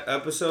Mando more yet.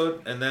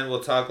 episode, and then we'll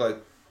talk like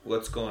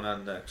what's going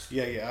on next.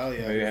 Yeah.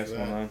 Maybe that's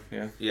going on.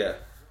 Yeah. Yeah,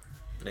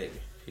 maybe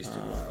he's too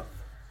wild.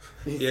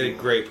 He had a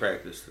great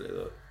practice today,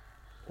 though.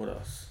 What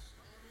else?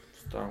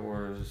 Star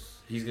Wars.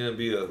 He's gonna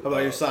be a. How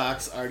about your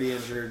Sox? Already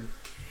injured.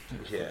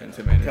 Yeah.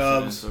 Tim Anderson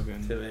Cubs. is so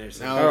good. Tim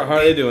Anderson. Now- How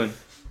are they doing?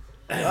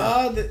 They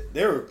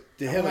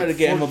I had had to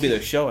get MLB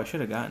the show. I should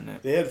have gotten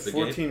it. They had The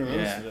 14 runs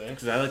Yeah, today.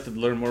 because I like to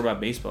learn more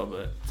about baseball,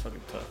 but it's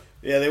fucking tough.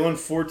 Yeah, they won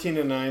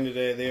 14-9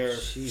 today. They are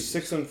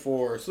Jesus.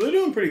 6-4, so they're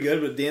doing pretty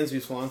good. But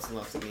Dansby Swanson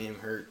left the game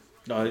hurt.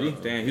 Oh, did he?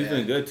 Damn, he was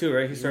doing good too,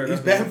 right? He started. He's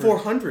off batting with-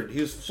 400.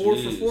 He was 4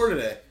 for Jeez. 4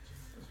 today.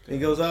 And he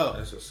goes out.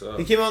 That's what's up.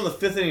 He came out in the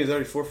 5th inning. He was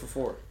already 4 for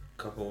 4.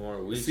 Couple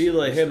more weeks. See,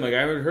 like him, like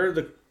I heard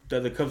that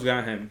the Cubs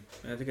got him.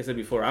 I think I said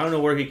before. I don't know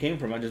where he came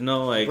from. I just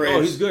know like, Braves.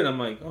 oh, he's good. I'm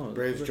like, oh,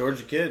 Braves,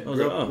 Georgia kid. I was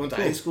Grew like, up, oh, went to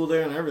cool. high school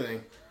there and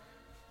everything.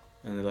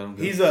 And they let him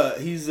go.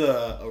 He's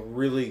a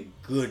really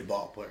good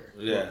ball player.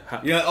 Yeah.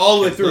 Yeah,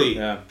 all the way through. Complete.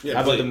 Yeah. Yeah, How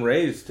about like- them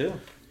Rays too?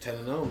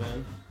 10-0,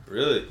 man.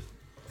 Really?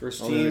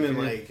 First Oh, team they're and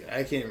good. like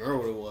I can't remember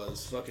what it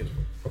was. Fucking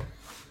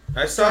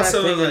I saw I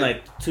someone think in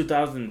like, like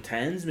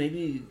 2010s,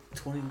 maybe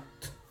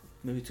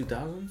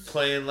 2000s.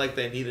 playing like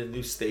they need a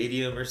new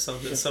stadium or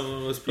something.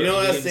 Someone was you putting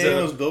know that names stadium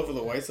up was built for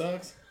the White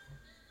Sox?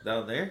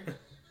 down there.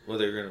 Well,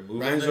 they're gonna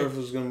move. him there? Reinsdorf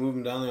was going to move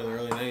him down there in the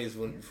early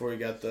 90s before he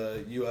got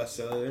the U.S.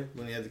 cellular,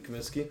 when he had the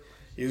Comiskey.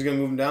 He was going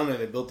to move him down there.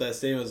 They built that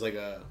stadium as like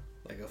a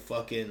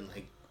fucking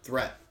like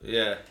threat.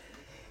 Yeah.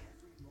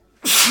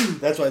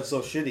 That's why it's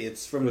so shitty.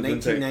 It's from With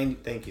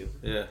 1990. Thank you.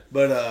 Yeah.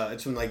 But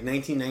it's from like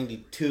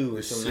 1992 or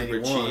It's something, super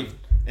 91. cheap.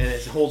 And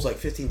it holds like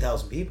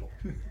 15,000 people.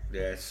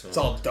 Yeah. It's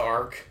all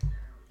dark.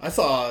 I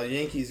saw a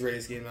Yankees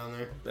Rays game down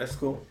there. That's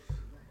cool.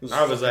 It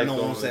I was like, no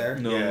one going- was there.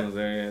 No Yeah. one was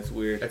there. Yeah, it's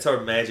weird. That's our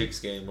Magic's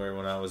game where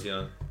when I was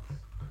young.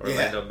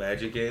 Orlando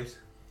Magic games.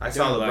 I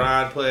saw Yeah,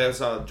 LeBron play. I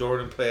saw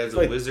Jordan play as a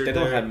Like, Wizard. they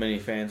don't there. have many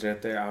fans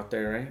out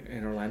there, right?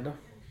 In Orlando.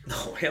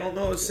 No, hell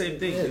no. It's the same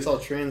thing. Yeah, it's dude. all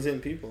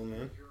transient people,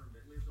 man.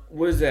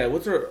 What is that?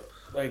 What do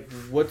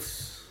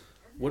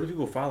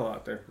people follow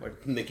out there?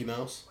 Like Mickey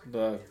Mouse.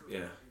 the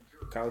Yeah.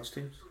 college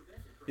teams?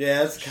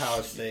 Yeah, that's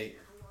College State.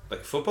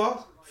 Like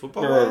football?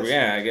 Football? Or, wise?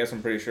 yeah, I guess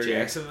I'm pretty sure.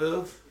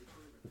 Jacksonville?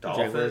 Yeah.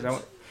 Dolphins? Jaguars. I feel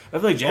like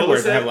What was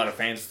Jaguars that? have a lot of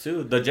fans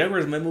too. The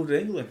Jaguars might move to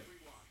England.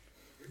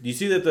 Do you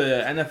see that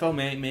the NFL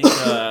may make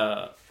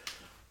a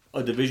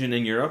division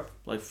in Europe,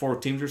 like 4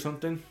 teams or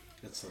something?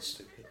 That's so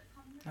stupid.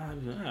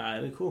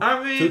 That'd be cool.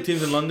 I mean- 2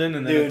 teams in London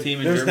and then a Dude, team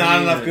in there's Germany.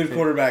 not enough and good a team-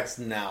 quarterbacks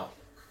now.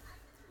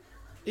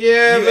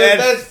 Yeah, You but add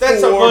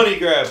that's a 4. money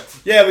grab.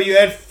 Yeah, but you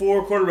add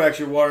 4 quarterbacks,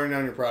 you're watering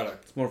down your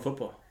product. It's more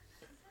football.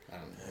 I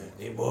don't know.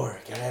 Need more.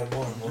 Gotta have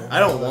more. I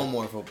don't want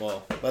more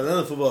football. By the end of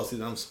the football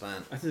season, I'm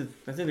spent. I think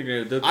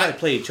they'll probably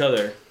play each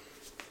other,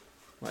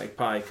 like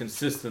probably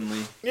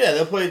consistently, Yeah,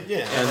 they'll play. Yeah,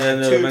 and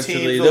then two eventually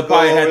teams will they'll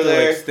probably go have over to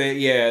there. like stay.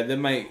 Yeah, they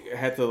might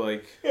have to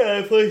like.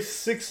 yeah, they play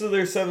 6 of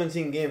their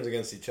 17 games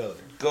against each other.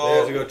 They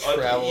have to go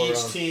travel each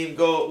around. team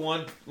go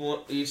one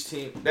each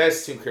team.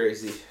 That's too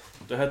crazy.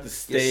 They'll have to Get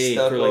stay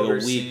stuck for like a week.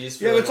 overseas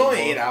for Yeah, but like it's a only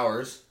month. 8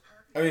 hours.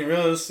 I mean,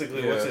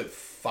 realistically, what's Yeah. it?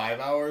 5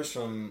 hours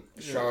from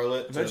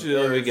Charlotte Eventually to,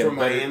 they'll or get from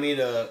better. Miami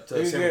to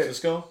They San get-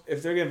 Francisco.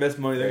 If they're getting best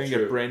money, they're That's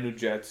gonna get true. brand new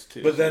jets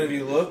too. But then if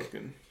you look-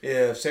 fucking-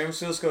 Yeah, if San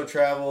Francisco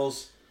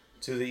travels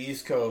to the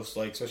East Coast,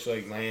 like especially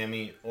like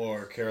Miami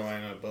or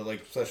Carolina, but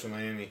like especially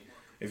Miami,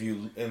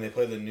 and they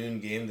play the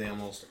noon game, they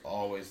almost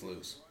always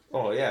lose.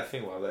 Oh yeah,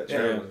 think about that. Yeah,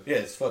 Traveling. yeah,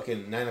 it's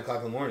fucking 9 o'clock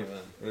in the morning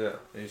then. Yeah.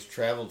 They just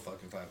traveled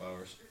fucking 5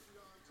 hours.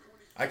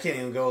 I can't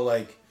even go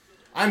like.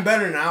 I'm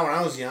better now. When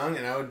I was young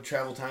and I would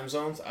travel time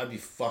zones, I'd be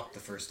fucked the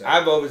first day.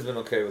 I've always been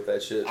okay with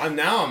that shit.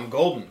 I'm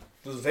golden.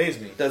 Doesn't phase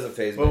me. Doesn't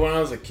phase me. But when I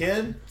was a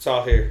kid, It's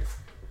all here.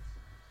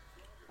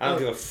 I don't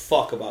give a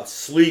fuck about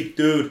sleep,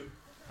 dude.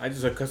 I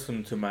just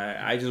accustomed to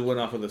I just went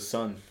off of the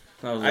sun.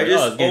 I was I like,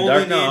 just oh, it's getting only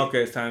dark now. need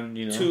Okay, it's time.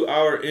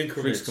 2-hour freaks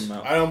increments. come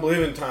out. I don't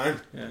believe in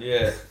time.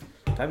 Yeah.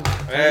 Time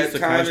Time, is a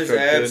time is construct, dude.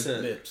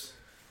 absent. Mips.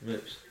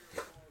 Mips.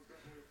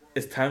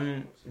 Is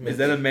time? Is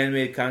that a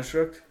man-made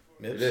construct?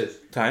 Mips. It is.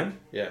 Time?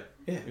 Yeah.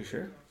 You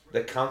sure?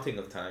 The counting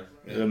of time.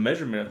 The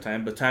measurement of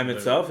time, but time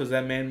itself is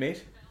that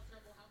man-made?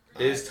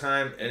 Is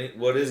time any?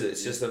 What is it?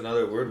 It's just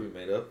another word we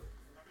made up.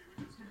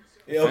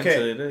 Yeah,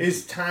 Essentially okay. it is.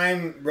 Is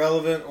time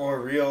relevant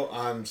or real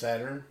on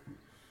Saturn?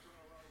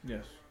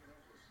 Yes.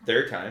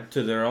 Their time.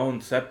 To their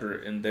own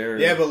separate and their.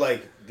 Yeah, but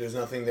like, there's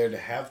nothing there to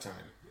have time.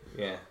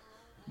 Yeah.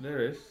 There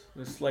is.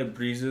 There's like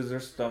breezes.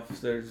 There's stuff.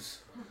 There's.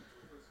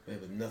 Yeah,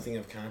 but nothing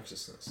of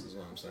consciousness is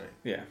what I'm saying.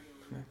 Yeah.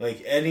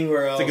 Like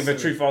anywhere else. It's like if a in-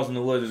 tree falls in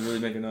the woods, it's really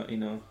making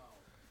a,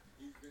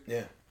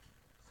 Yeah.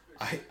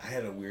 I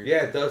had a weird.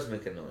 Yeah, it does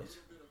make a noise.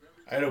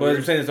 I had a But I'm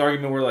weird. saying this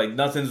argument where like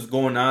nothing's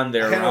going on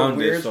there I had a around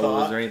weird it, so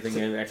thought is there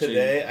anything actually?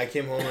 Today, I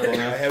came home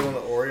and I had one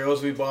of the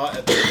Oreos we bought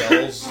at the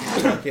Bell's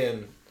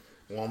fucking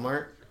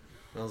Walmart.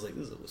 And I was like,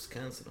 this is a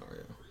Wisconsin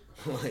Oreo.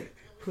 I'm like,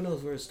 who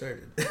knows where it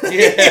started?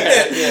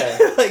 Yeah.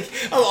 Like,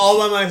 I'm all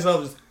by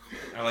myself. Just,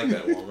 I like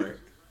that Walmart.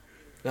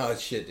 no, it's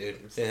shit,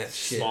 dude. They had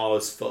shit. Small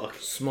as fuck.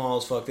 Small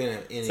as fuck. They didn't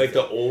have anything. It's like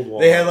the old Walmart.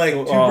 They had like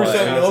 2%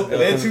 yeah. milk.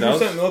 They had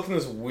Those 2% milk in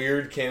this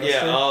weird canister.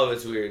 Yeah, all of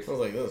it's weird. I was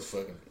like, this is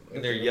fucking.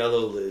 And they're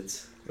yellow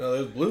lids. No, it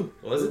was blue.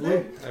 Was it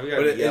blue? But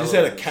it just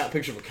had a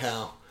picture of a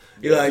cow.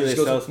 You like Really just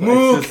goes, sells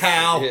moo spices.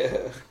 cow. Yeah.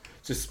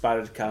 Just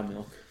spotted cow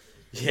milk.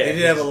 Yeah. They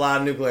did have a lot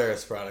of New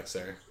Glarus products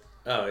there.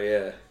 Oh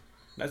yeah.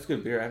 That's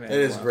good beer. I haven't It had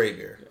in a is while. great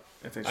beer.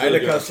 That's I actually had a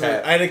good customer.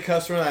 tap. I had a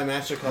customer that I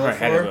matched a color I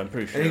had it, for, but I'm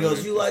pretty sure and he it goes,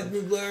 was- "You like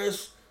New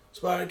Glarus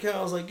Spotted Cow?"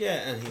 I was like, "Yeah."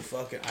 And he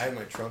I had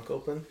my trunk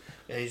open,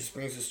 and he just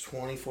brings this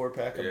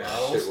 24-pack of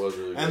bottles. Shit was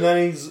really And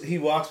good. then he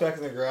walks back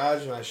in the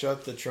garage, and I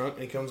shut the trunk,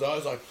 and he comes out.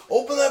 He's like,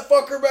 "Open that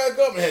fucker back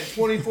up!" And it had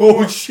 24.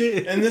 Oh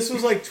shit! And this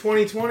was like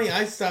 2020.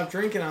 I stopped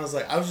drinking. I was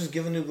like, I was just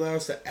giving New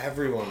Glarus to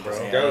everyone, bro.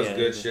 Yeah. That was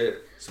good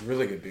shit. It's a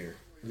really good beer.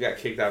 We got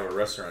kicked out of a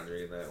restaurant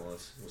drinking that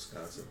once in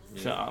Wisconsin.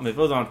 So, if it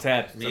was on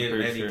tap, Me I'm and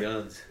pretty Manny sure.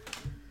 Guns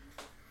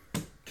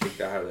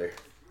kicked out of there.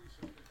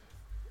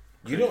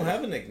 You don't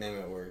have a nickname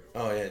at work.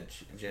 Oh yeah,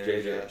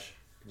 Janet JJ. Josh,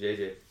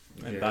 JJ.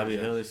 And Bobby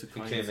Hill is a He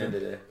client. came in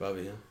today.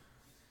 Bobby Hill.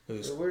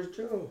 Who's So where's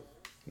Joe?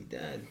 he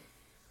dead?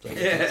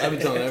 Yeah. I've been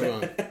telling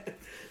everyone. I've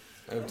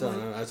been telling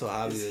everyone. I told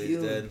Javi that he's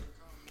healed. dead.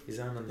 He's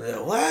on the They're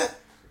like, what?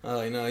 I'm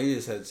like, no, he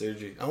just had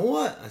surgery. On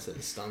what? I said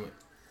his stomach.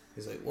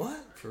 He's like, what?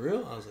 For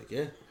real? I was like,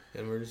 yeah, he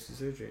had emergency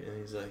surgery.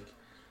 And he's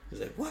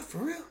like, what? For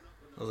real?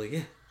 I was like,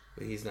 yeah,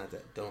 but he's not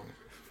that. Don't.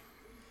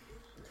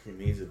 He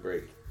needs a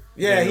break.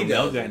 Yeah, he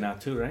Mel does. guy now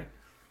too, right?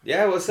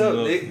 Yeah, what's up?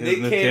 Little- Nick his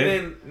came kid?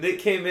 in. Nick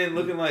came in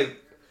looking like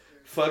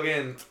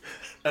fucking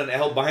an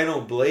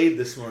albino blade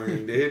this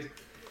morning, dude.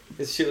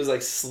 His shit was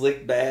like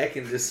slicked back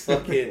and just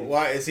fucking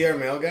Why is he our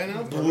male guy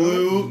now?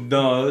 blue.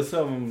 No, it was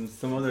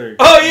some other.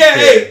 Oh yeah,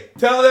 hey,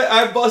 tell that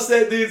I bust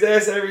that dude's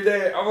ass every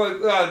day. I'm like,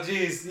 oh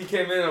jeez, he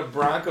came in a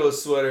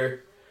Broncos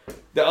sweater.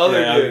 The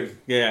other dude,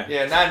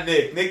 Yeah. not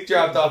Nick. Nick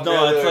dropped off. the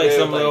No, other it's like day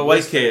some with, little white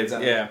wristbands kid.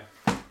 on. Yeah.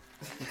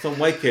 Some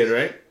white kid,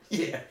 right?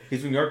 yeah.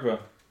 He's from Yorkville.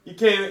 He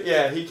came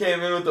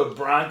in with the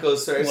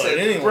Broncos sweater. I What, said,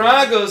 anyway?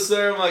 Broncos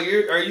sweater. I'm like,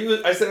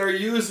 I said, are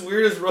you as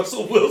weird as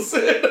Russell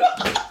Wilson?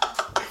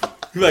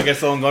 Like I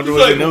saw him going He's to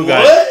like, the new what?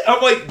 guy.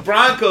 I'm like,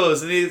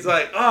 Broncos. And he's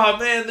like, oh,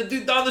 man, the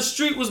dude down the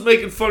street was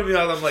making fun of me.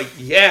 I'm like,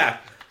 yeah,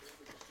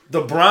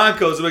 the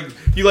Broncos. I'm like,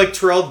 you like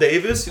Terrell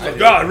Davis? He's like,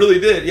 did. oh, I really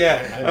did.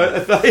 Yeah. I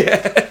thought,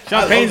 yeah.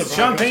 Sean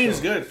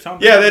Payne's good.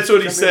 Yeah, that's what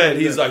he Sean said.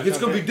 Payne's He's good. like, it's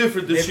going to be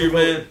different this year,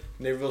 man.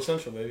 Naperville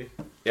Central, baby.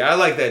 Yeah, I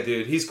like that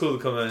dude. He's cool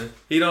to come in.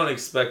 He don't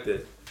expect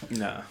it.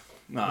 No,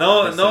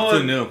 No that's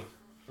one- too new.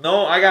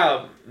 No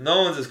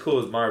one's as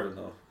cool as Marvin,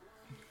 though.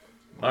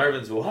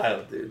 Marvin's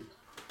wild, dude.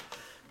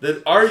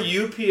 Our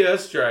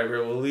UPS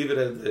driver, we'll leave it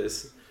at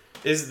this,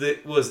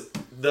 was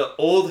the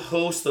old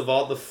host of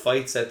all the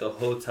fights at the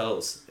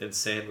hotels in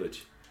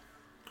Sandwich.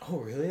 Oh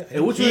really?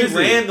 He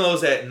ran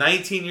those at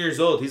 19 years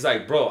old. He's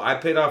like, bro, I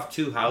paid off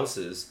 2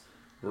 houses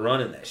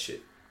running that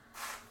shit.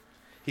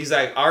 He's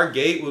like, our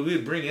gate, we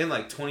would bring in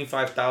like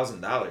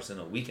 $25,000 in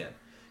a weekend.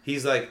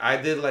 He's like, I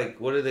did like,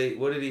 what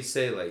did he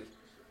say? Like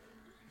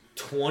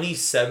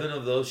 27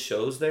 of those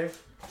shows there.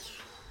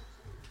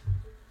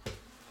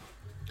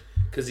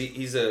 Because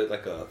he's a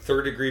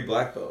 3rd-degree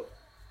black belt.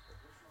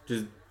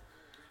 Just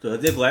do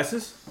they have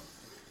glasses?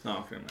 No,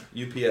 okay,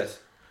 man. UPS.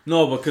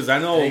 No, because I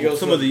know He goes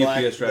some to of the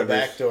black, UPS drivers.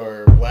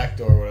 The black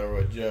door, whatever,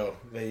 with Joe.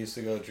 They used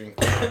to go drink.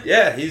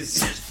 Yeah,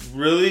 he's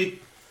really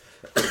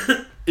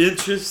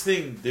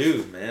interesting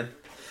dude, man.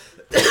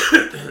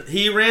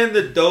 He ran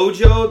the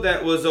dojo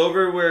that was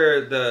over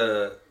where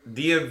the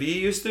DMV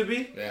used to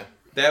be. Yeah.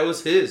 That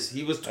was his.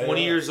 He was 20 know.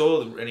 years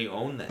old and he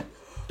owned that.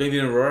 Ding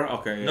Ding Aurora?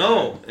 Okay. Yeah.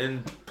 No,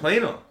 in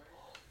Plano.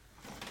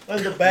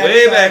 On the back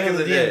Way side back of in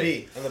the the DMV.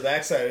 day. On the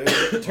back side.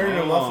 It was turned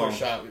into a muffler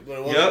shop, but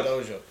it wasn't Yep. a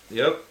dojo.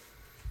 Yep.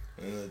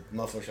 And the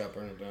muffler shop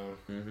burned it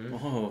down.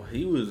 Oh,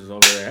 he was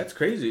over there. That's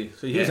crazy.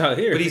 So he's out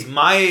here. But he's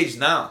my age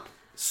now.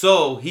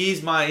 So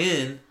he's my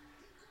in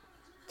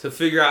to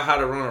figure out how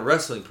to run a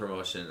wrestling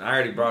promotion. I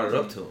already brought it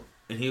up to him.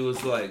 And he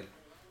was like,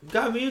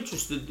 got me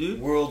interested, dude.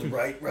 World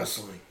Right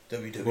Wrestling.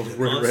 WWE.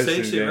 World Unsanctioned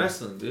Wrestling, yeah.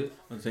 wrestling, dude.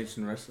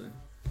 Unsanctioned wrestling.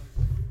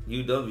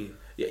 UW.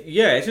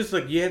 Yeah, it's just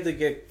like you have to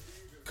get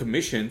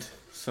commissioned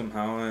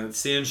somehow. And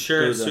It's the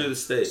insurance through the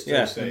state.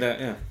 yeah, state.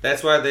 yeah.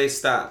 That's why they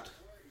stopped.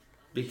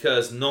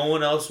 Because no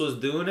one else was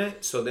doing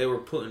it, so they were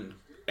putting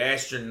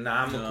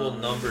astronomical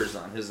numbers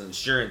on his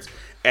insurance.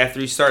 After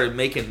he started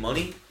making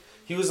money,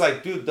 he was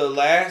like, dude, the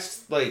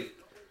last,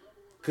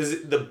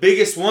 because the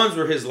biggest ones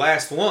were his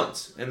last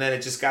ones. And then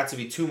it just got to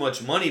be too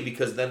much money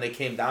because then they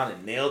came down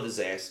and nailed his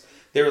ass.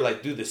 They were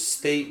like, dude, the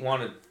state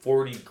wanted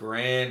 40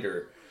 grand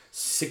or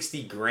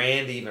 60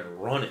 grand to even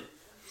run it.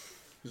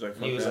 He's like,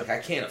 And he was like, I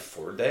can't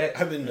afford that.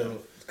 I've been to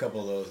a couple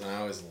of those, and I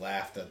always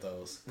laughed at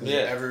those. Because Yeah.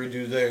 every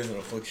dude there is an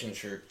affliction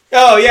shirt.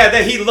 Oh yeah,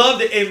 that he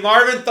loved it, and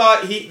Marvin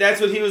thought that's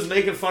what he was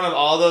making fun of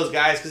all those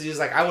guys because he was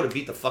like, I would have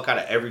beat the fuck out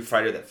of every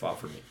fighter that fought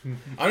for me.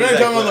 I'm not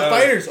talking about the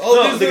fighters. All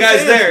No, dudes the in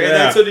guy's stands. there, and Yeah.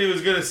 that's what he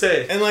was gonna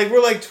say. And like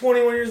we're like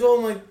 21 years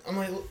old. I'm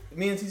like,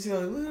 me and TC are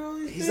like, look at all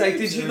these. He's like,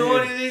 did you know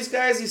any of these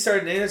guys? He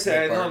started naming us.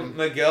 I know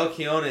Miguel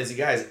Quinones. The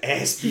guy's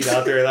ass beat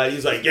out there. Like, he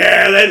was like,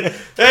 yeah,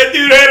 that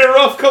dude had a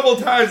rough couple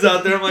times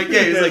out there. I'm like,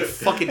 yeah, he's like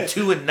fucking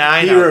 2-9. he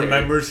out there.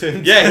 remembers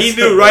him. Yeah, he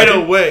knew right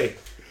away.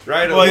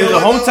 right Well, away. he's a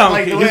hometown.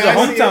 Like, the He's way a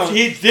I see it, hometown.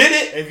 He did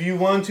it. If you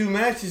won 2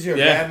 matches, you're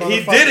Yeah. a bad He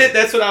motherfucker. did it.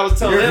 That's what I was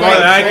telling him. More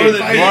than I More can.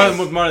 than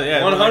me. More than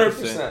yeah.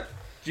 100%.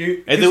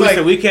 And then we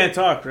said we can't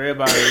talk right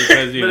about it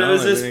because you But know. it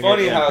was like, just we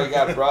funny didn't get- how it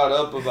got brought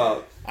up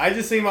about. I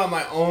just think about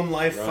my own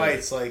life Right.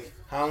 fights, like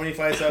how many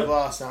fights I've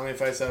lost, how many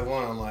fights I've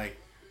won. I'm like,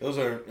 those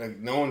are like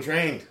no one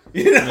trained.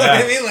 You know what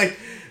I mean? Like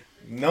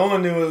no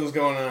one knew what was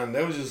going on.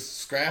 They was just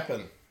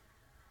scrapping.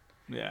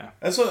 Yeah.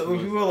 That's what when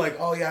people are like,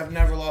 "Oh yeah, I've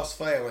never lost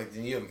a fight." I'm like,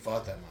 then you haven't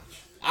fought that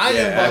much. I Yeah,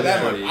 haven't fought that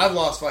absolutely. much. I've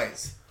lost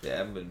fights. Yeah, I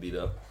haven't been beat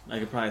up. I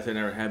could probably say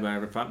never had, but I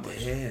never fought much.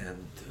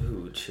 Damn,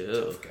 dude,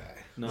 chill. Tough guy.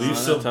 No, Leave not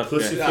some tough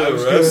pussy guy. for I the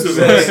was rest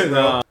gonna of say, us.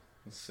 No.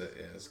 That's it.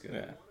 Yeah, that's good.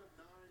 Yeah.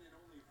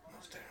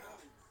 Let's turn it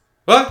off.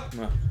 What?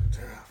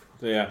 Turn it off.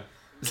 So yeah.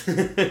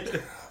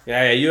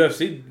 Yeah.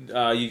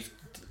 UFC.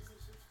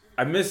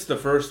 I missed the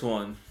first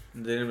one.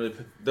 They didn't really.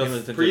 The didn't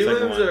really take prelims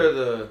second one. or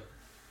the?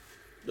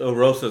 Oh,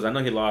 Rosas. I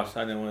know he lost.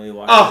 I didn't really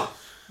watch. Oh,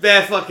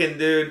 that fucking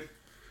dude.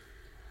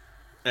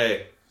 Hey,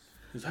 it.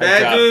 His hype that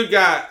job. dude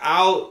got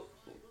out.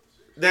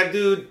 That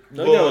dude That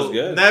guy will was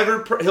good.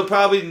 never. He'll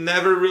probably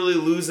never really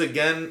lose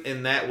again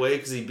in that way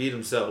because he beat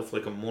himself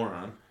like a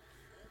moron.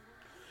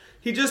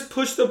 He just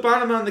pushed up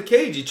on him on the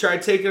cage. He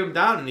tried taking him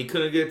down and he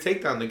couldn't get a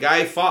takedown. The guy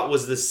he fought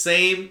was the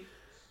same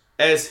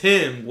as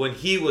him when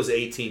he was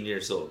 18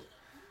 years old.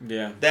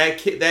 Yeah.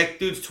 That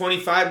dude's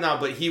 25 now,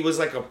 but he was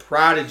like a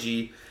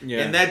prodigy.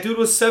 Yeah. And that dude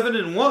was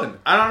 7-1.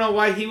 I don't know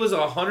why he was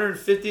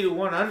 150 to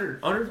 100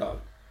 underdog.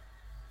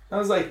 I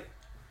was like,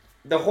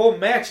 the whole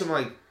match, I'm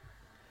like,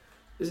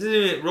 this isn't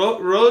even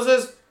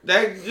Rosas.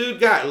 That dude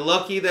got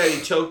lucky that he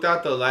choked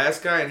out the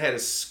last guy and had a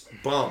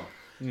bump.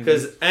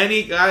 Because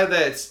any guy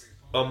that's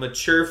a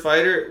mature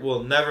fighter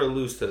will never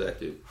lose to that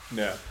dude.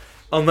 Yeah.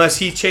 Unless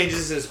he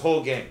changes his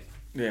whole game.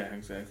 Yeah.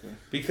 Exactly.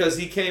 Because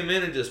he came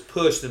in and just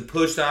pushed and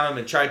pushed on him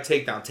and tried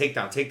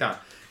takedown.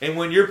 And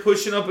when you're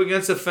pushing up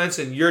against a fence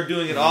and you're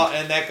doing it all,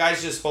 and that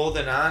guy's just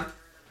holding on,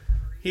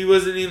 he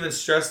wasn't even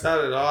stressed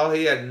out at all.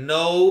 He had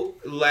no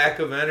lack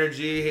of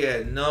energy. He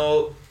had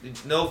no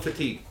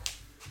fatigue.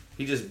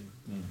 He just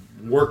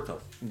worked them.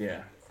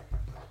 Yeah.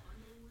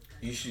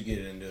 You should get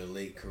into a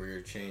late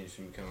career change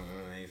from becoming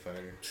an MMA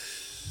fighter.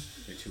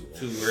 You're too old.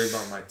 Too worried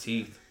about my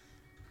teeth.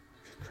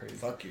 Crazy.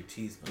 Fuck your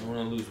teeth. I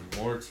want to lose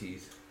more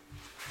teeth.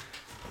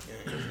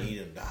 Yeah, you need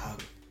them,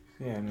 dog.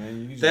 Yeah,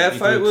 man. You That you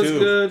fight do was too.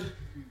 good,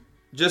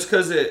 just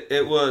because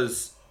it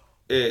was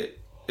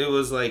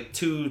like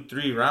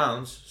 2-3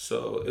 rounds,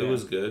 so it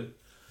was good.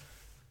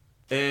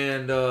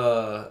 And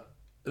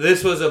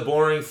this was a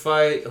boring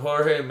fight.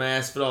 Jorge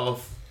Masvidal.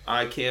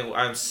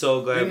 I'm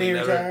so glad Didn't we he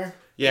never. retire?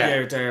 Yeah, Yeah,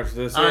 retire after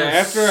this. I'm Yeah,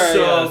 after I so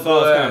saw it was kind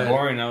glad. of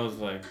boring, I was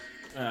like,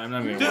 I'm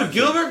not even. dude,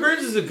 Gilbert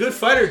Burns is a good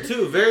fighter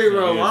too. Very Yeah,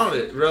 he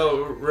well-rounded,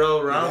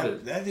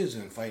 well-rounded. That dude's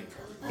been fighting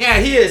for a long Yeah,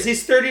 he is.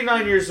 He's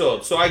 39 years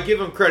old, so I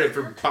give him credit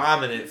for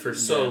bombing it for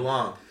so Yeah.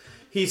 long.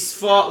 He's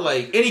fought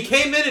and he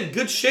came in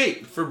good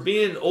shape for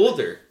being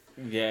older.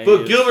 Yeah, But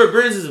he is. Gilbert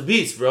Burns is a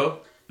beast, bro.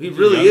 He He's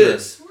really younger.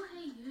 is. Jorge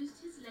used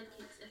his leg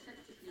kicks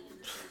effectively in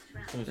the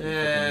first round.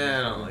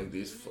 I don't like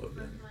these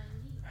fucking.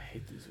 I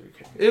hate these weird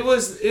kicks.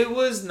 It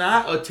was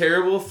not a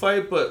terrible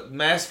fight, but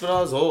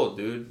Masvidal's old,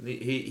 dude.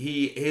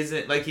 He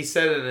isn't, like he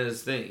said in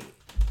his thing.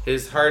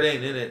 His heart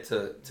ain't in it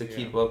to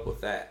keep up with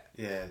that.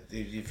 Yeah,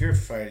 dude, if you're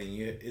fighting,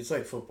 it's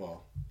like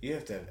football. You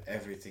have to have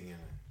everything in it.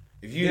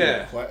 If you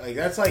like,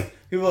 that's like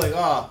people are like,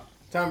 oh,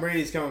 Tom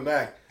Brady's coming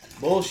back.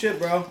 Bullshit,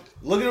 bro.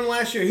 Look at him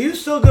last year. He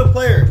was still a good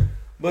player,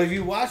 but if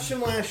you watched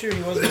him last year,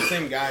 he wasn't the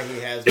same guy he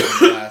has been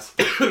the last.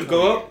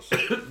 Go up.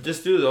 20 years.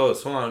 Just do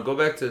those. Hold on. Go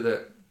back to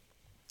the.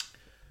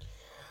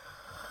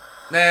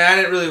 Nah, I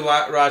didn't really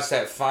watch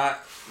that fight.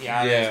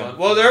 Yeah. One.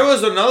 Well, there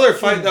was another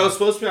fight that was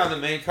supposed to be on the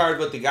main card,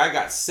 but the guy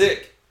got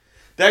sick.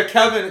 That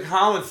Kevin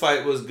Holland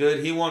fight was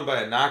good. He won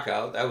by a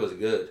knockout. That was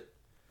good.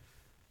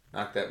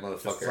 Knocked that To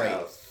motherfucker fight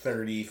out.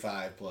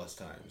 35 plus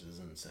times is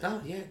insane.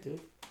 Oh yeah, dude.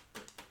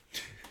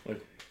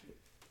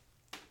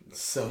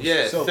 So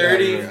Yeah, so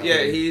 30. bad.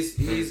 Yeah,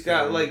 he's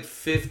got like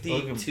 52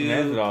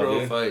 Masvidal, pro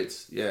dude.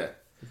 fights. Yeah.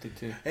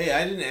 52. Hey,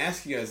 I didn't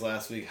ask you guys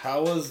last week.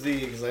 How was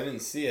because I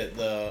didn't see it,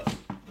 the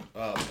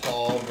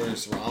Paul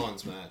versus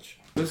Rollins match?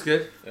 It was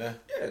good. Yeah.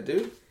 Yeah,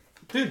 dude.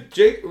 Dude,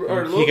 Jake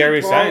or He Logan got Paul.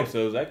 re-signed,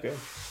 so was that good?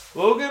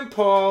 Logan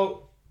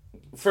Paul.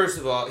 First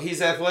of all,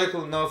 he's athletic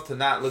enough to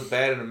not look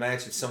bad in a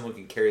match if someone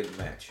can carry the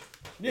match.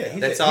 Yeah,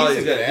 That's all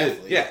he's a got good to do.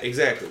 athlete. Yeah,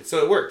 exactly.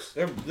 So it works.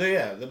 They're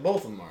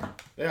both of them are.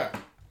 They are.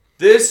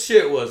 This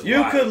shit was You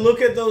wild. could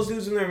look at those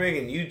dudes when they're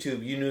making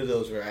YouTube. You knew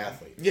those were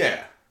athletes.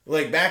 Yeah.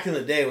 Like back in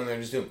the day when they're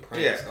just doing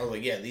pranks. Yeah. I was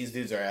like, yeah, these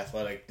dudes are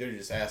athletic. They're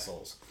just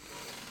assholes.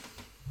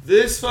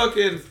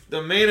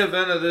 The main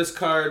event of this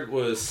card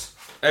was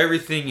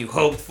everything you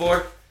hoped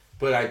for,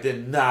 but I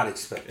did not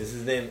expect it. Is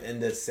his name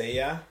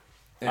Ndesanya?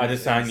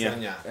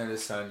 Adesanya. And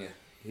it's Sanya.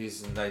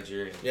 He's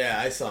Nigerian. Yeah,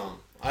 I saw him.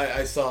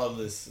 I saw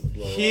this.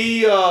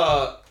 He,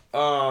 I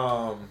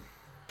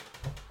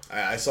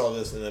saw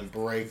this and then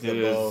break the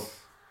It bow. is.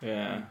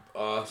 Yeah.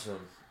 awesome.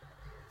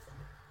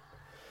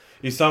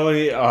 You saw when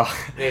he.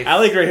 I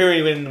like right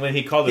here when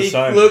he called his He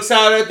son. looks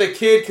out at the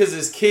kid because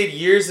his kid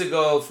years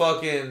ago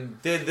fucking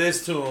did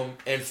this to him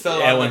and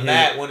fell on the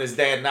mat when his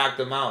dad knocked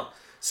him out.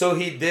 So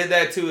he did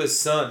that to his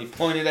son. He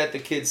pointed at the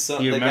kid's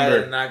son. The guy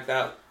that knocked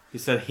out. He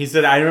said,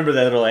 I remember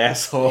that little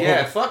asshole.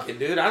 Yeah, fuck it,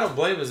 dude. I don't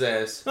blame his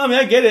ass. No, I mean,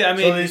 I get it. I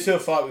mean, so they still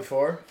fought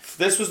before?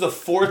 This was the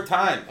 4th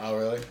time. Oh,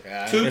 really?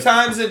 Yeah. 2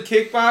 times in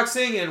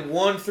kickboxing and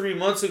 1 3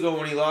 months ago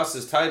when he lost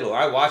his title.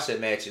 I watched that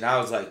match and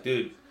I was like,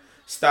 dude,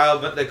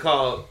 they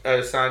call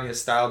Adesanya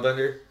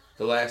Stylebender,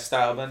 the last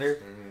Stylebender.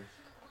 Mm-hmm.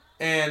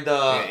 And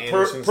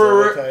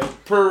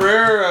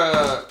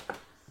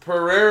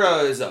Pereira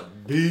is a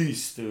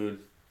beast, dude.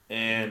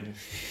 And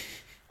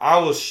I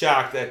was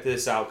shocked at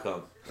this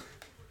outcome.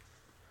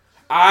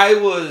 I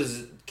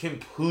was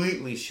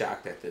completely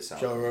shocked at this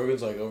outcome. Joe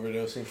Rogan's like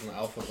overdosing from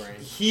Alpha Brain.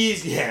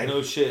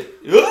 No shit.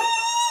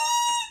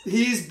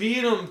 He's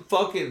beat him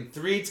fucking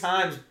 3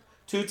 times,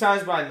 2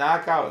 times by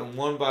knockout and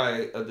 1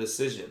 by a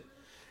decision.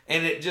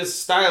 And it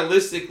just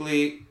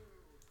stylistically...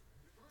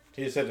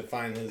 He just had to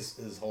find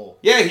his hole.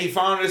 Yeah, he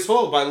found his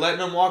hole by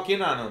letting him walk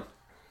in on him.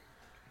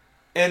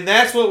 And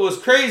that's what was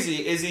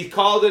crazy, is he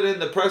called it in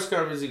the press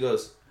conference. He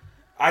goes,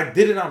 I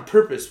did it on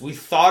purpose. We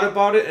thought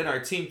about it and our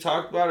team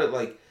talked about it.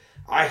 Like,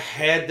 I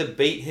had to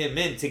bait him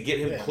in to get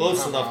him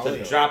close enough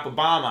to drop a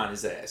bomb on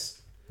his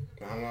ass.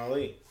 Muhammad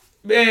Ali.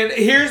 And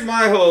here's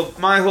my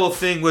whole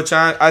thing, which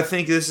I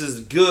think this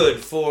is good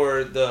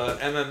for the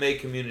MMA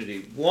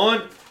community.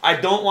 1, I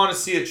don't want to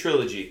see a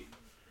trilogy.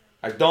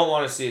 I don't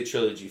want to see a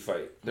trilogy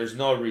fight. There's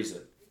no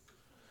reason.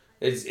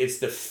 It's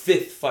the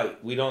 5th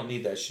fight. We don't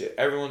need that shit.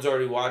 Everyone's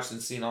already watched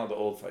and seen all the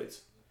old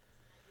fights.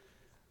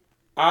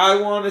 I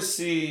want to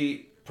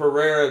see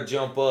Pereira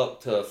jump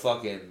up to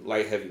fucking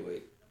light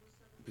heavyweight.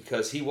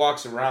 Because he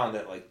walks around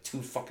at like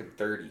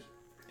 230.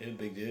 He's a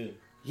big dude.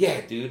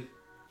 Yeah, dude.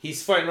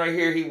 He's fighting right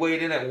here. He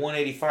weighed in at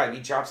 185. He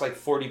drops like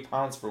 40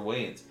 pounds for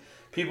weigh-ins.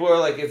 People are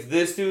like, if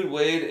this dude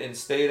weighed and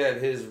stayed at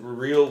his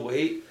real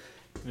weight,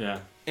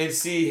 and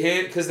see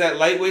him, because that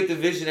lightweight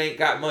division ain't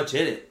got much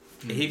in it.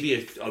 Mm-hmm. He'd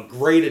be a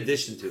great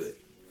addition to it.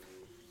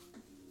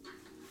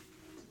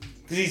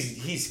 Because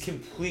he's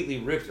completely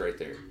ripped right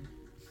there.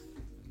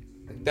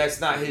 Like, that's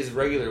not his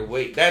regular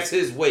weight. That's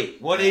his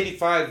weight.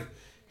 185.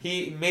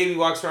 He maybe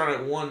walks around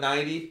at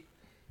 190.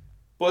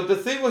 But the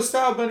thing with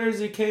Stylebender is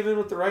he came in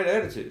with the right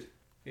attitude.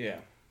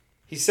 Yeah.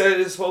 He said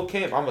his whole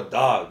camp, I'm a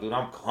dog, dude.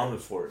 I'm coming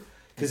for it.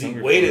 Because he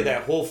waited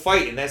that whole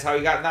fight, and that's how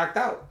he got knocked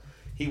out.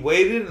 He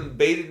waited and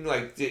baited,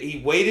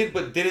 he waited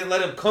but didn't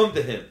let him come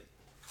to him.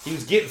 He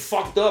was getting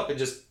fucked up and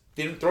just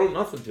didn't throw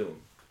nothing to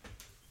him.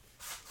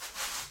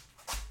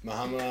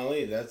 Muhammad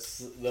Ali, that's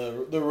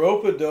the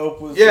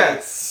rope-a-dope was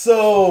like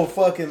so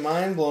fucking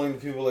mind-blowing to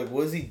people. Like,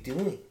 what is he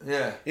doing?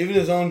 Yeah. Even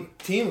his own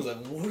team was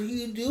like, what are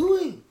you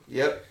doing?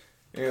 Yep.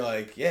 And you're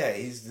like, yeah,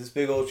 he's this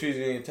big old tree's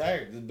gonna get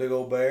tired. This big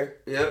old bear.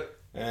 Yep.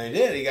 And he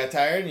did. He got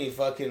tired and he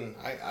fucking...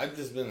 I've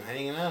just been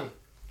hanging on.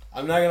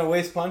 I'm not gonna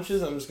waste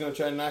punches. I'm just gonna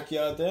try to knock you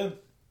out then.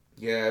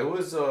 Yeah, it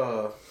was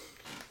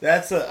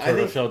That's I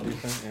think...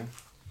 Defense, yeah.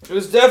 It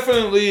was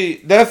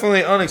definitely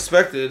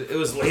unexpected. It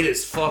was late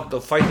as fuck.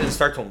 The fight didn't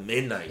start till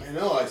midnight. I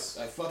know. I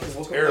fucking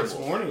woke up this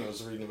morning. I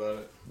was reading about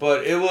it.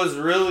 But it was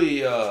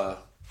really the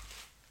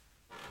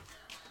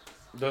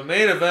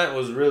main event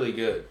was really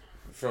good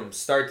from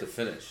start to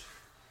finish.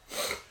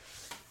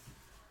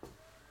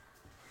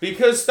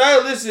 Because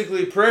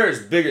stylistically, Pereira is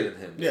bigger than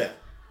him. Yeah,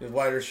 he has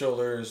wider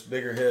shoulders,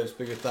 bigger hips,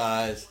 bigger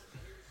thighs,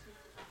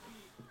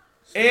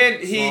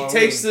 and he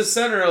takes the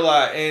center a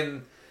lot.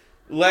 And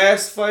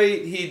last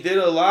fight, he did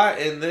a lot.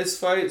 In this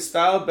fight,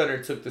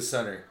 Stylebender took the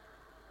center.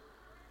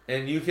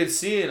 And you could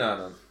see it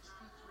on him.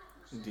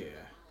 Yeah.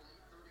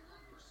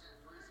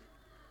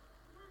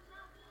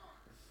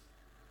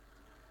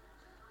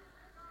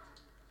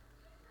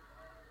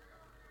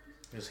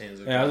 His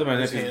hands are... Yeah, I was at my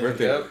nephew's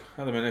birthday. Yep.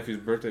 I was at my nephew's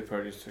birthday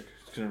party. It's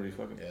gonna be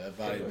fucking... Yeah, that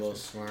body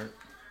blow's smart.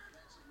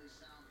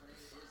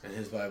 And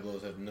his body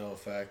blows have no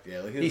effect.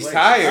 Yeah, look at He's his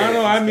tired. I don't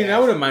know. I mean, I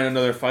wouldn't mind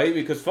another fight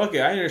because fuck it.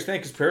 I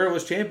understand because Pereira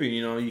was champion.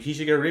 You know, he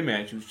should get a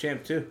rematch. He was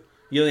champ too.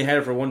 He only had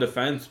it for one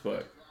defense,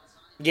 but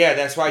Yeah,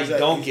 that's why you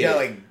don't get it.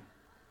 like...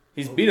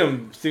 he's beat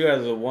him 3 out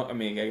of the 1. I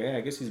mean, yeah,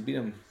 I guess he's beat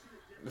him.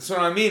 That's what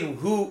I mean.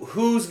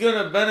 Who's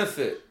gonna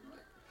benefit?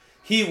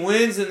 He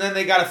wins and then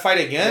they gotta fight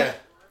again? Yeah.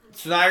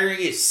 So now you're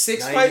gonna get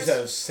 6 Now fights? you just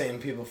have the same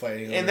people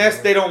fighting. And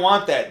they don't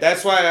want that.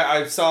 That's why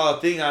I saw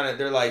a thing on it.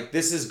 They're like,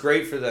 this is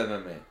great for the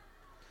MMA.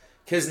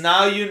 Because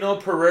now you know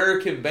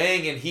Pereira can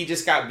bang and he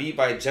just got beat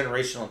by a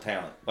generational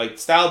talent. Like,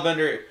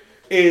 Stylebender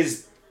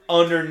is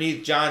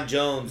underneath John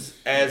Jones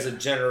as a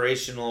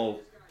generational...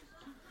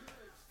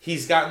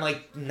 He's gotten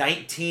like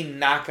 19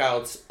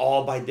 knockouts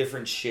all by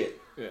different shit.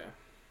 Yeah.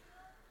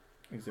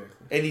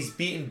 Exactly. And he's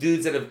beaten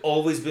dudes that have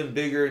always been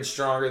bigger and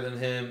stronger than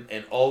him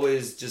and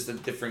always just a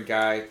different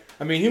guy.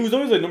 I mean, he was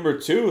always like number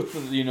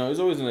 2. You know, he's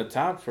always in the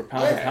top for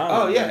pound for pound.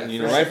 Oh, yeah. And,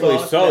 you know, rightfully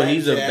so.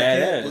 He's a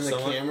badass. And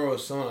the camera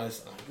was so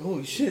nice. Like,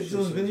 holy shit, this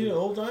has been here the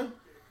whole time?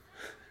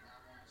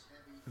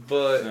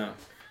 But... No.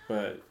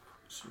 But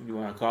you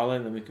want to call it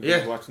and then we can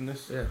finish watching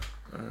this? Yeah.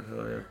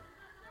 Hell yeah.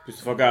 Peace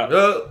the fuck out.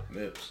 Oh.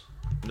 Mips.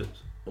 Nips.